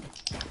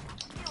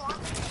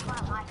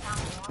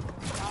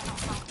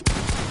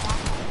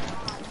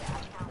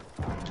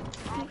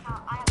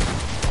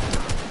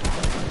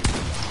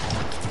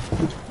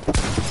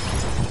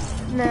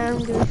 Nah, I'm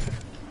good.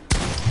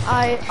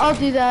 I'll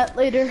do that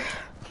later.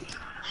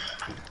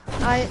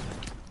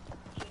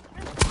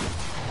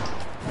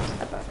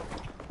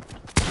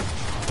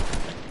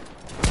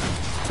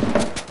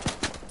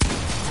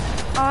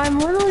 I'm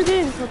literally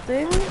doing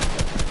something.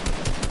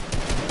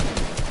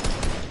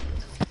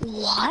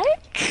 What?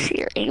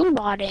 You're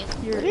aimbotting.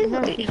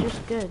 No, he's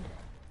just good.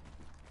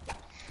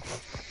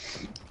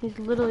 He's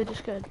literally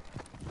just good.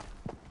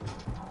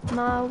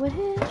 My wish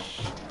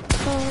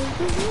for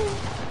you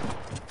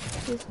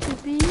is to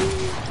be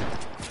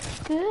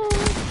good.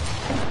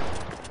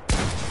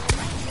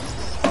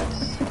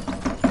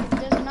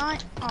 Does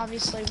not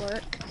obviously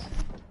work.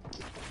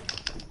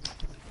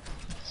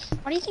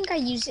 Why do you think I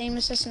used aim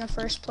assist in the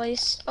first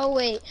place? Oh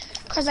wait,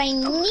 cause I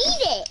need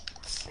it.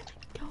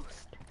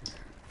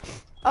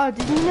 Oh,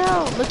 did you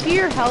know? Look at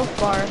your health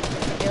bar,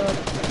 Caleb.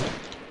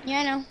 Yeah,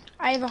 I know.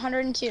 I have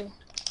 102.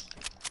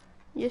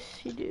 Yes,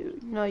 you do.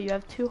 No, you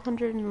have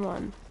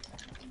 201.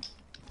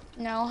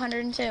 No,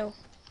 102. No.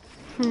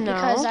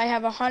 Because I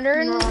have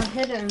 100. No,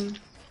 hit him.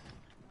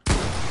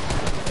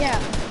 Yeah.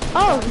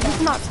 Oh,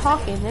 he's not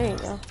talking. There you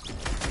go.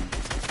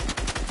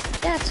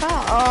 Yeah,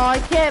 talk. Oh, I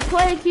can't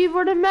play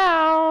keyboard and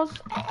mouse.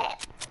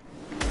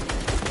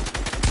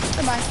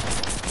 Goodbye.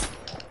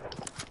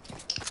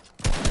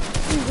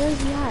 Dude, where's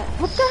he at?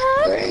 What the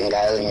heck?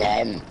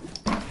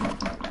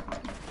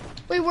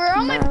 Wait, where are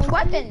all my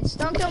weapons?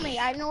 Don't kill me.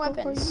 I have no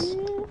weapons.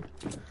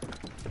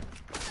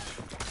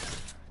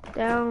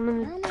 Down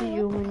in the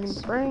deal when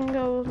your brain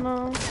goes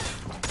numb.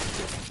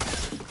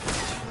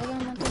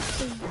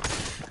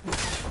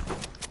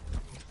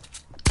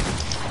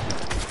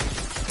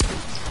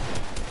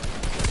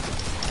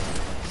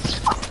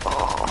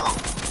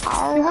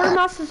 Keyboard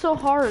mouse is so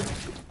hard.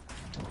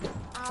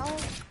 Ow.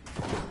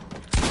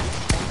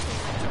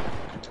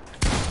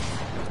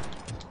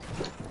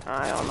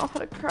 I don't know how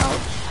to crouch.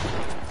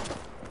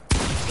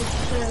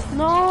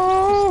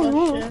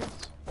 No.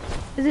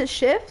 Is it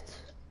shift?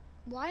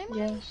 Why am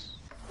Yes.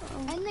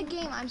 I in the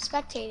game? I'm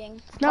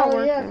spectating. Not Oh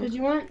working. yeah, because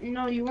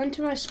you went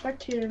to my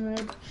spectator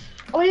mode.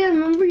 Oh yeah,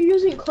 remember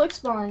using click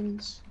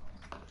spines.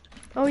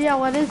 Oh yeah,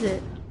 what is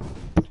it?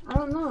 I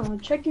don't know.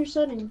 Check your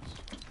settings.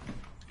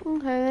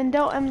 Okay, then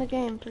don't end the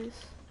game,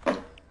 please.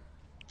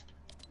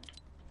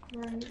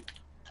 Right.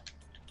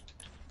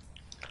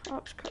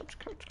 Crouch, crouch, crouch, crouch,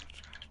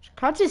 crouch.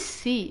 Crouch is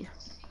C.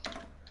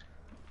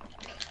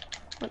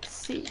 Let's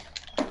see.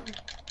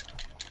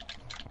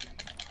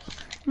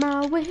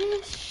 My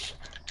wish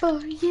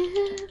for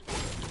you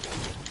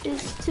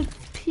is to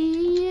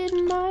pee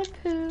in my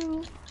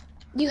poo.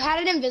 You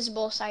had it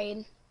invisible,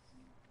 Saeed.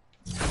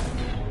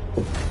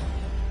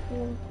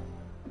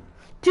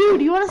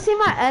 Dude, you want to see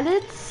my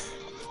edits?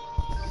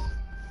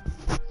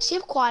 Do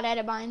you have quad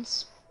edit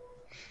binds?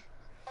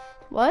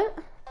 What?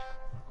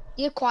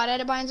 You have quad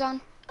edit binds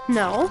on?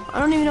 No, I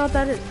don't even know what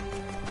that is.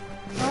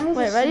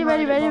 Wait, ready?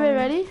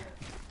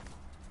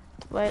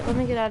 Wait, let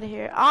me get out of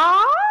here.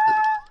 Ah!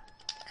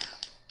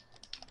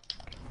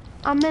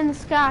 I'm in the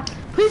sky.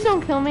 Please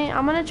don't kill me.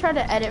 I'm gonna try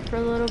to edit for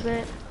a little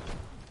bit.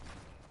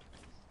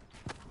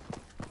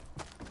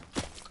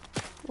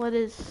 What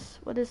is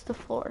the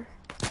floor?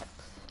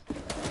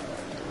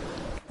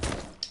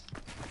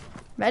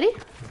 Ready?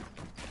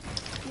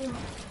 Yeah.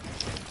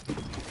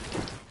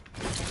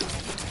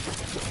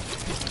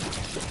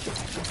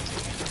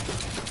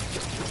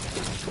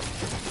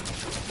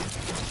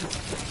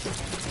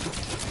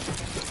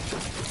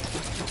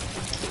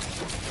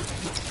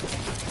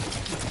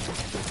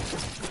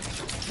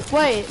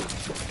 Wait,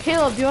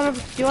 Caleb, do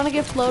you wanna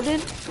get floated?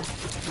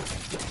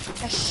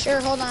 Sure,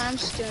 hold on, I'm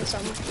just doing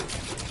something.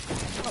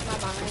 Put my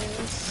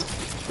binds.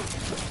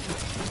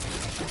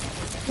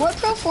 What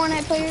pro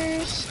Fortnite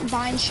players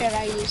bind should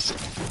I use?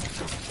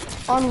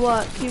 On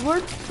what?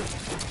 Keyboard?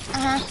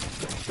 Uh-huh.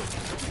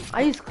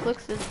 I use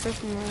Clixes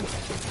personally.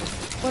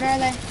 What are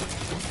they?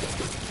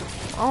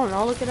 I don't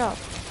know, look it up.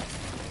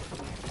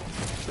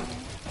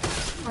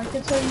 I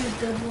could tell you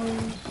good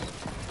ones.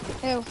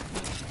 Who?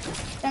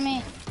 Tell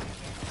me.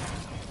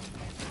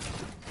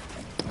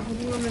 What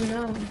do you want to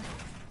know?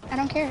 I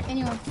don't care.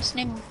 Anyone. Just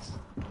name one.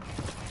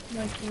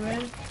 Like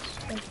red?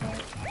 Like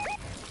that.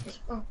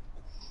 Oh.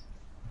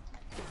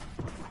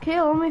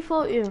 Caleb, let me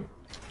float you.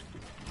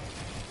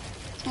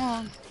 Hold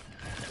on.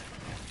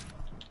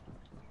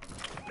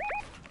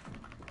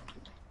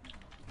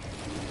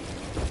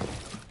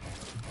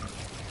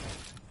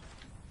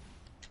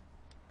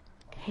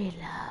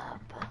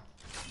 Caleb.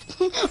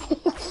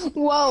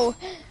 Whoa.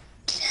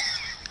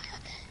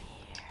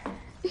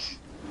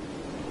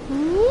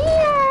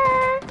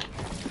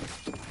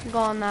 Go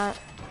on that.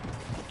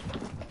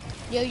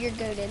 Yo, you're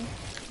goated.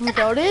 I'm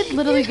goated?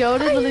 Literally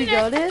goated? Literally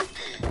goated?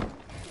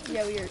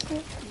 Yo, you're.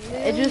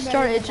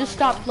 It just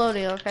stopped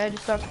floating, okay? It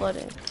just stopped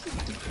floating.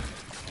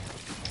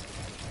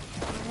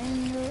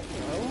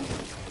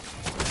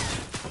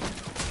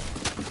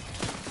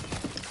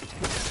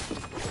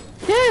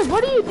 Dude,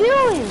 what are you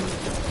doing?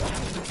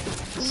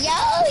 Yo,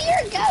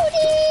 you're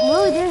goated! I'm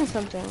really doing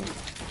something.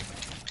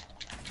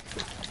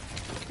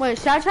 Wait,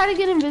 should I try to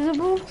get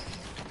invisible?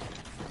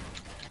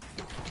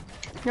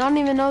 I don't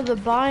even know the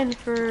bind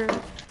for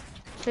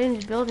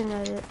change building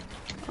edit.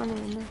 I don't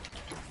even know.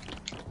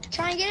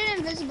 Try and get it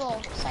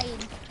invisible,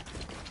 Saeed.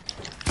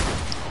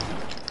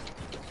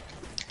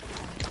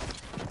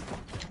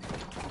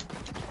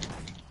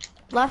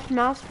 Left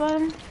mouse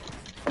button.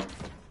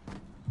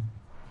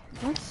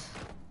 What?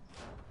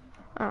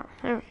 Oh,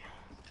 there we go.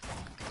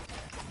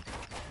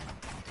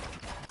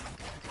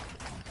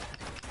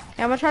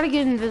 Yeah, I'm gonna try to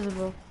get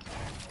invisible.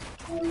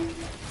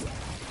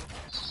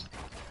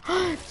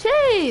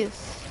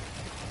 Chase!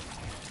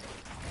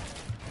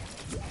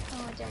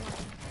 Oh, I didn't.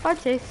 Bye,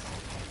 Chase.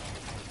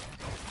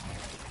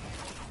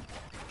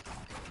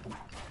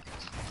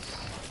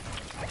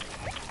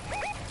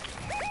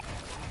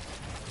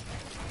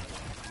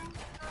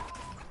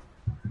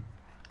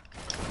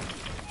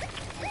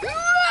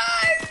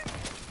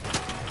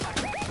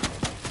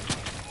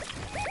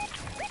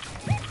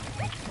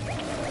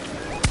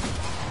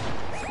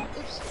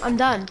 I'm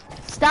done.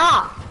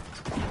 Stop!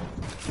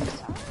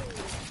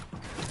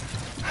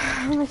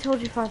 I only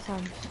told you 5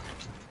 times.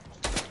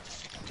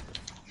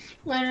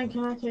 Landon,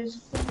 can I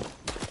taste it?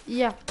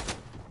 Yeah.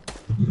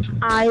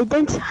 I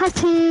didn't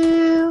touch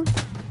you.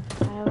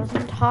 I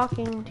wasn't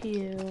talking to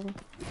you.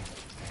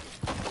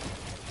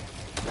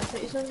 Can I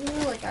say something to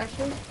you? Like,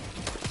 actually?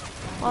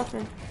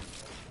 Often.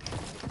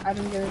 I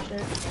don't give a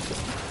shit.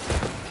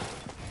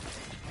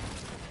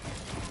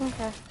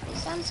 Okay. You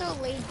sound so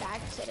laid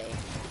back today.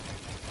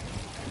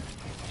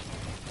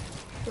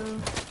 So,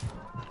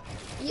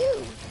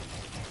 You.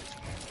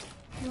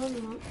 no, I'm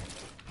not.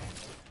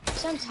 You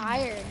sound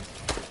tired.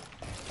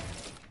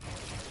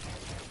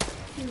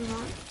 I'm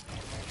not.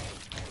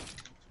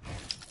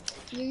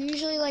 You're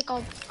usually like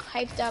all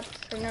hyped up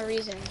for no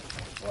reason.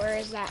 Where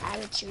is that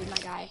attitude, my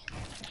guy?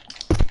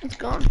 It's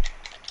gone.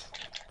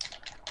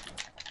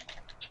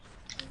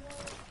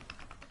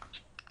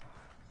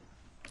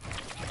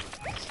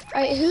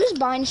 Alright, whose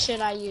bind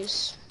should I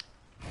use?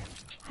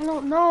 I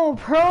don't know,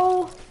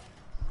 bro.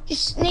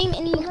 Just name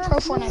any pro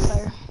Fortnite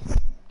player.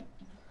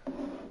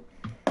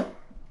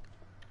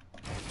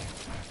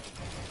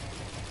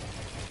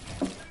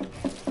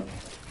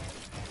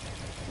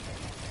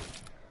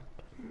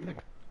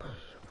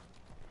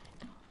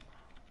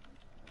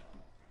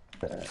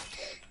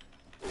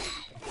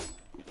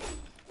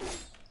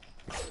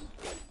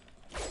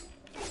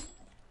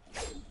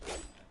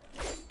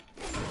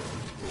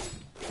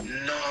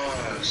 No,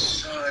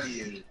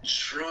 sorry, in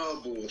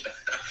trouble.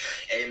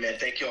 Hey man,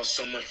 thank y'all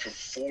so much for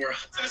 4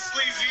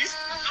 sleazies.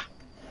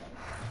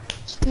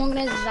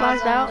 Mognes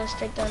Logged out. Zaza,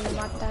 straight on the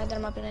mata,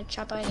 dharma pina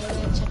chapa,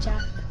 hele, chacha.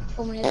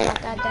 Umnes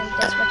mata, then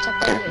that's what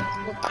chapa,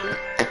 whoopee.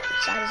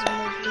 Size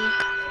movie.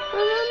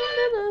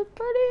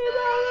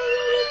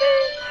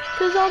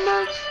 Cause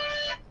I'm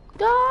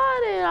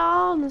got it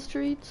on the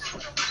streets.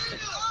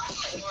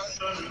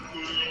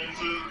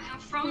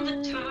 From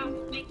the top,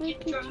 make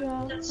it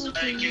drop. That's what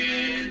Make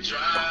it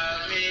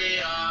drive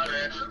me on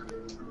it.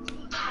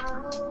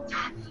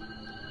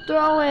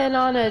 Throwing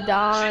on a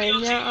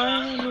dime, yeah,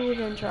 I ain't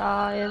even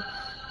trying.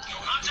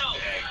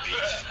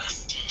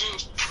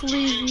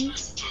 Sleazy.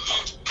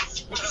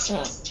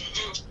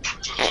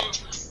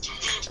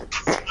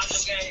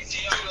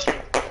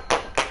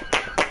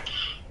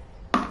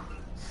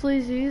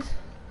 Sleazies.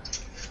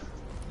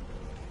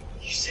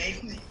 You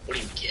saved me. What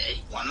are you,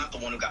 gay? Well, I'm not the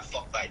one who got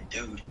fucked by a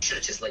dude.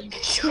 Should've just let you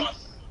get shot.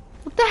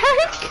 What the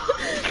heck?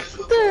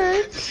 What the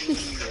heck?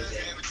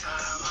 Every time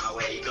I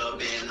wake up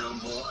in the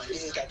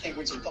morning, I think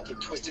we're some fucking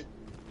twisted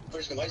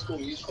version of High School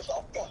Musical.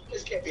 Oh, God,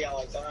 this can't be how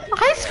I die.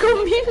 High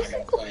School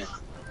Musical.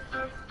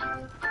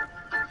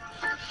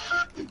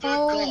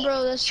 Oh,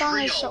 bro, this song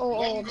is so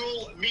old.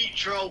 Mongrel,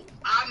 Mitro,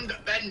 and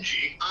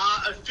Benji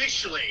are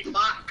officially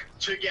back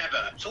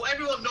together. So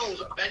everyone knows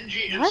that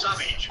Benji and What?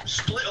 Savage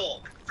split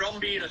up from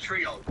being a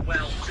trio.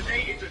 Well,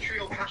 today is a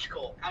trio cash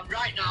call, and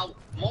right now,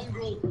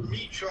 Mongrel,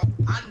 Mitro,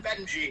 and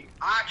Benji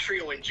are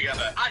trioing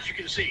together. As you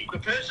can see, the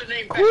person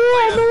named best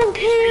Yeah, no one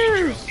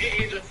player is cares. Mitro. It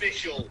is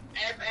official.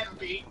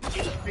 MMB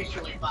is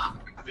officially back.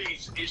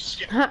 This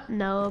is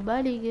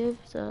Nobody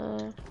gives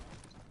a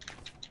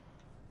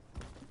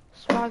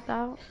swagged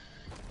out.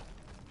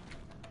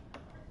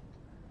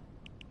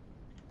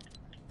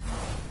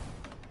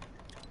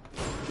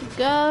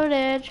 Go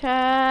to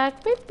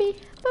track, beep beep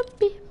beep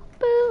beep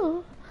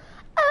boo.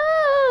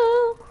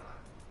 Oh,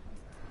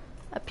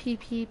 a pee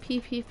pee pee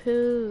pee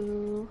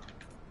poo.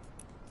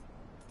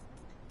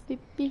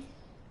 Beep beep.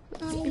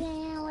 I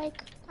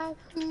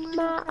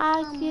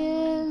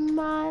give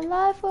my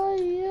life for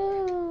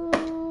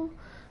you.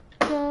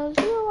 'Cause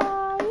you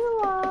are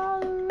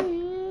the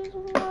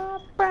reason why.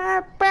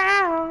 Bow,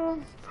 bow.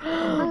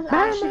 You guys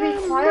actually be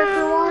quiet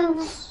for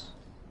once.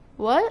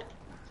 What?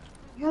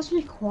 You guys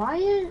be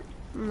quiet?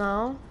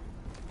 No.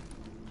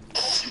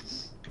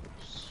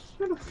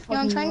 You're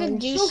I'm trying to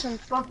do so some-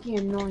 fucking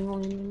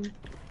annoying.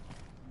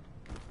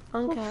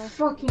 Okay.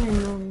 So fucking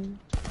annoying.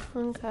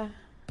 Okay.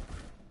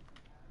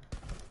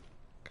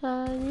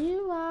 'Cause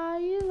you are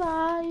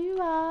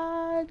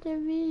the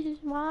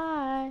reason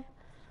why.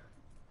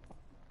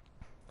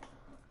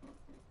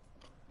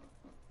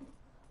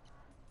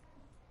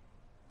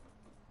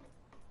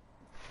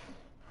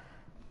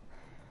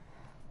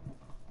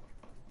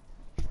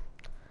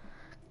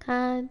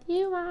 And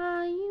you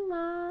are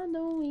the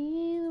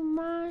reason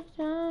why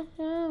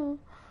I'm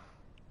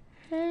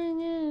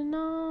hanging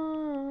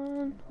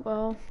on.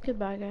 Well,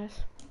 goodbye,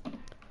 guys.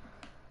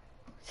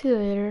 See you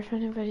later if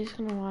anybody's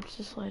gonna watch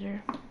this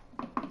later.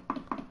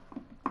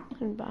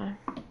 Goodbye.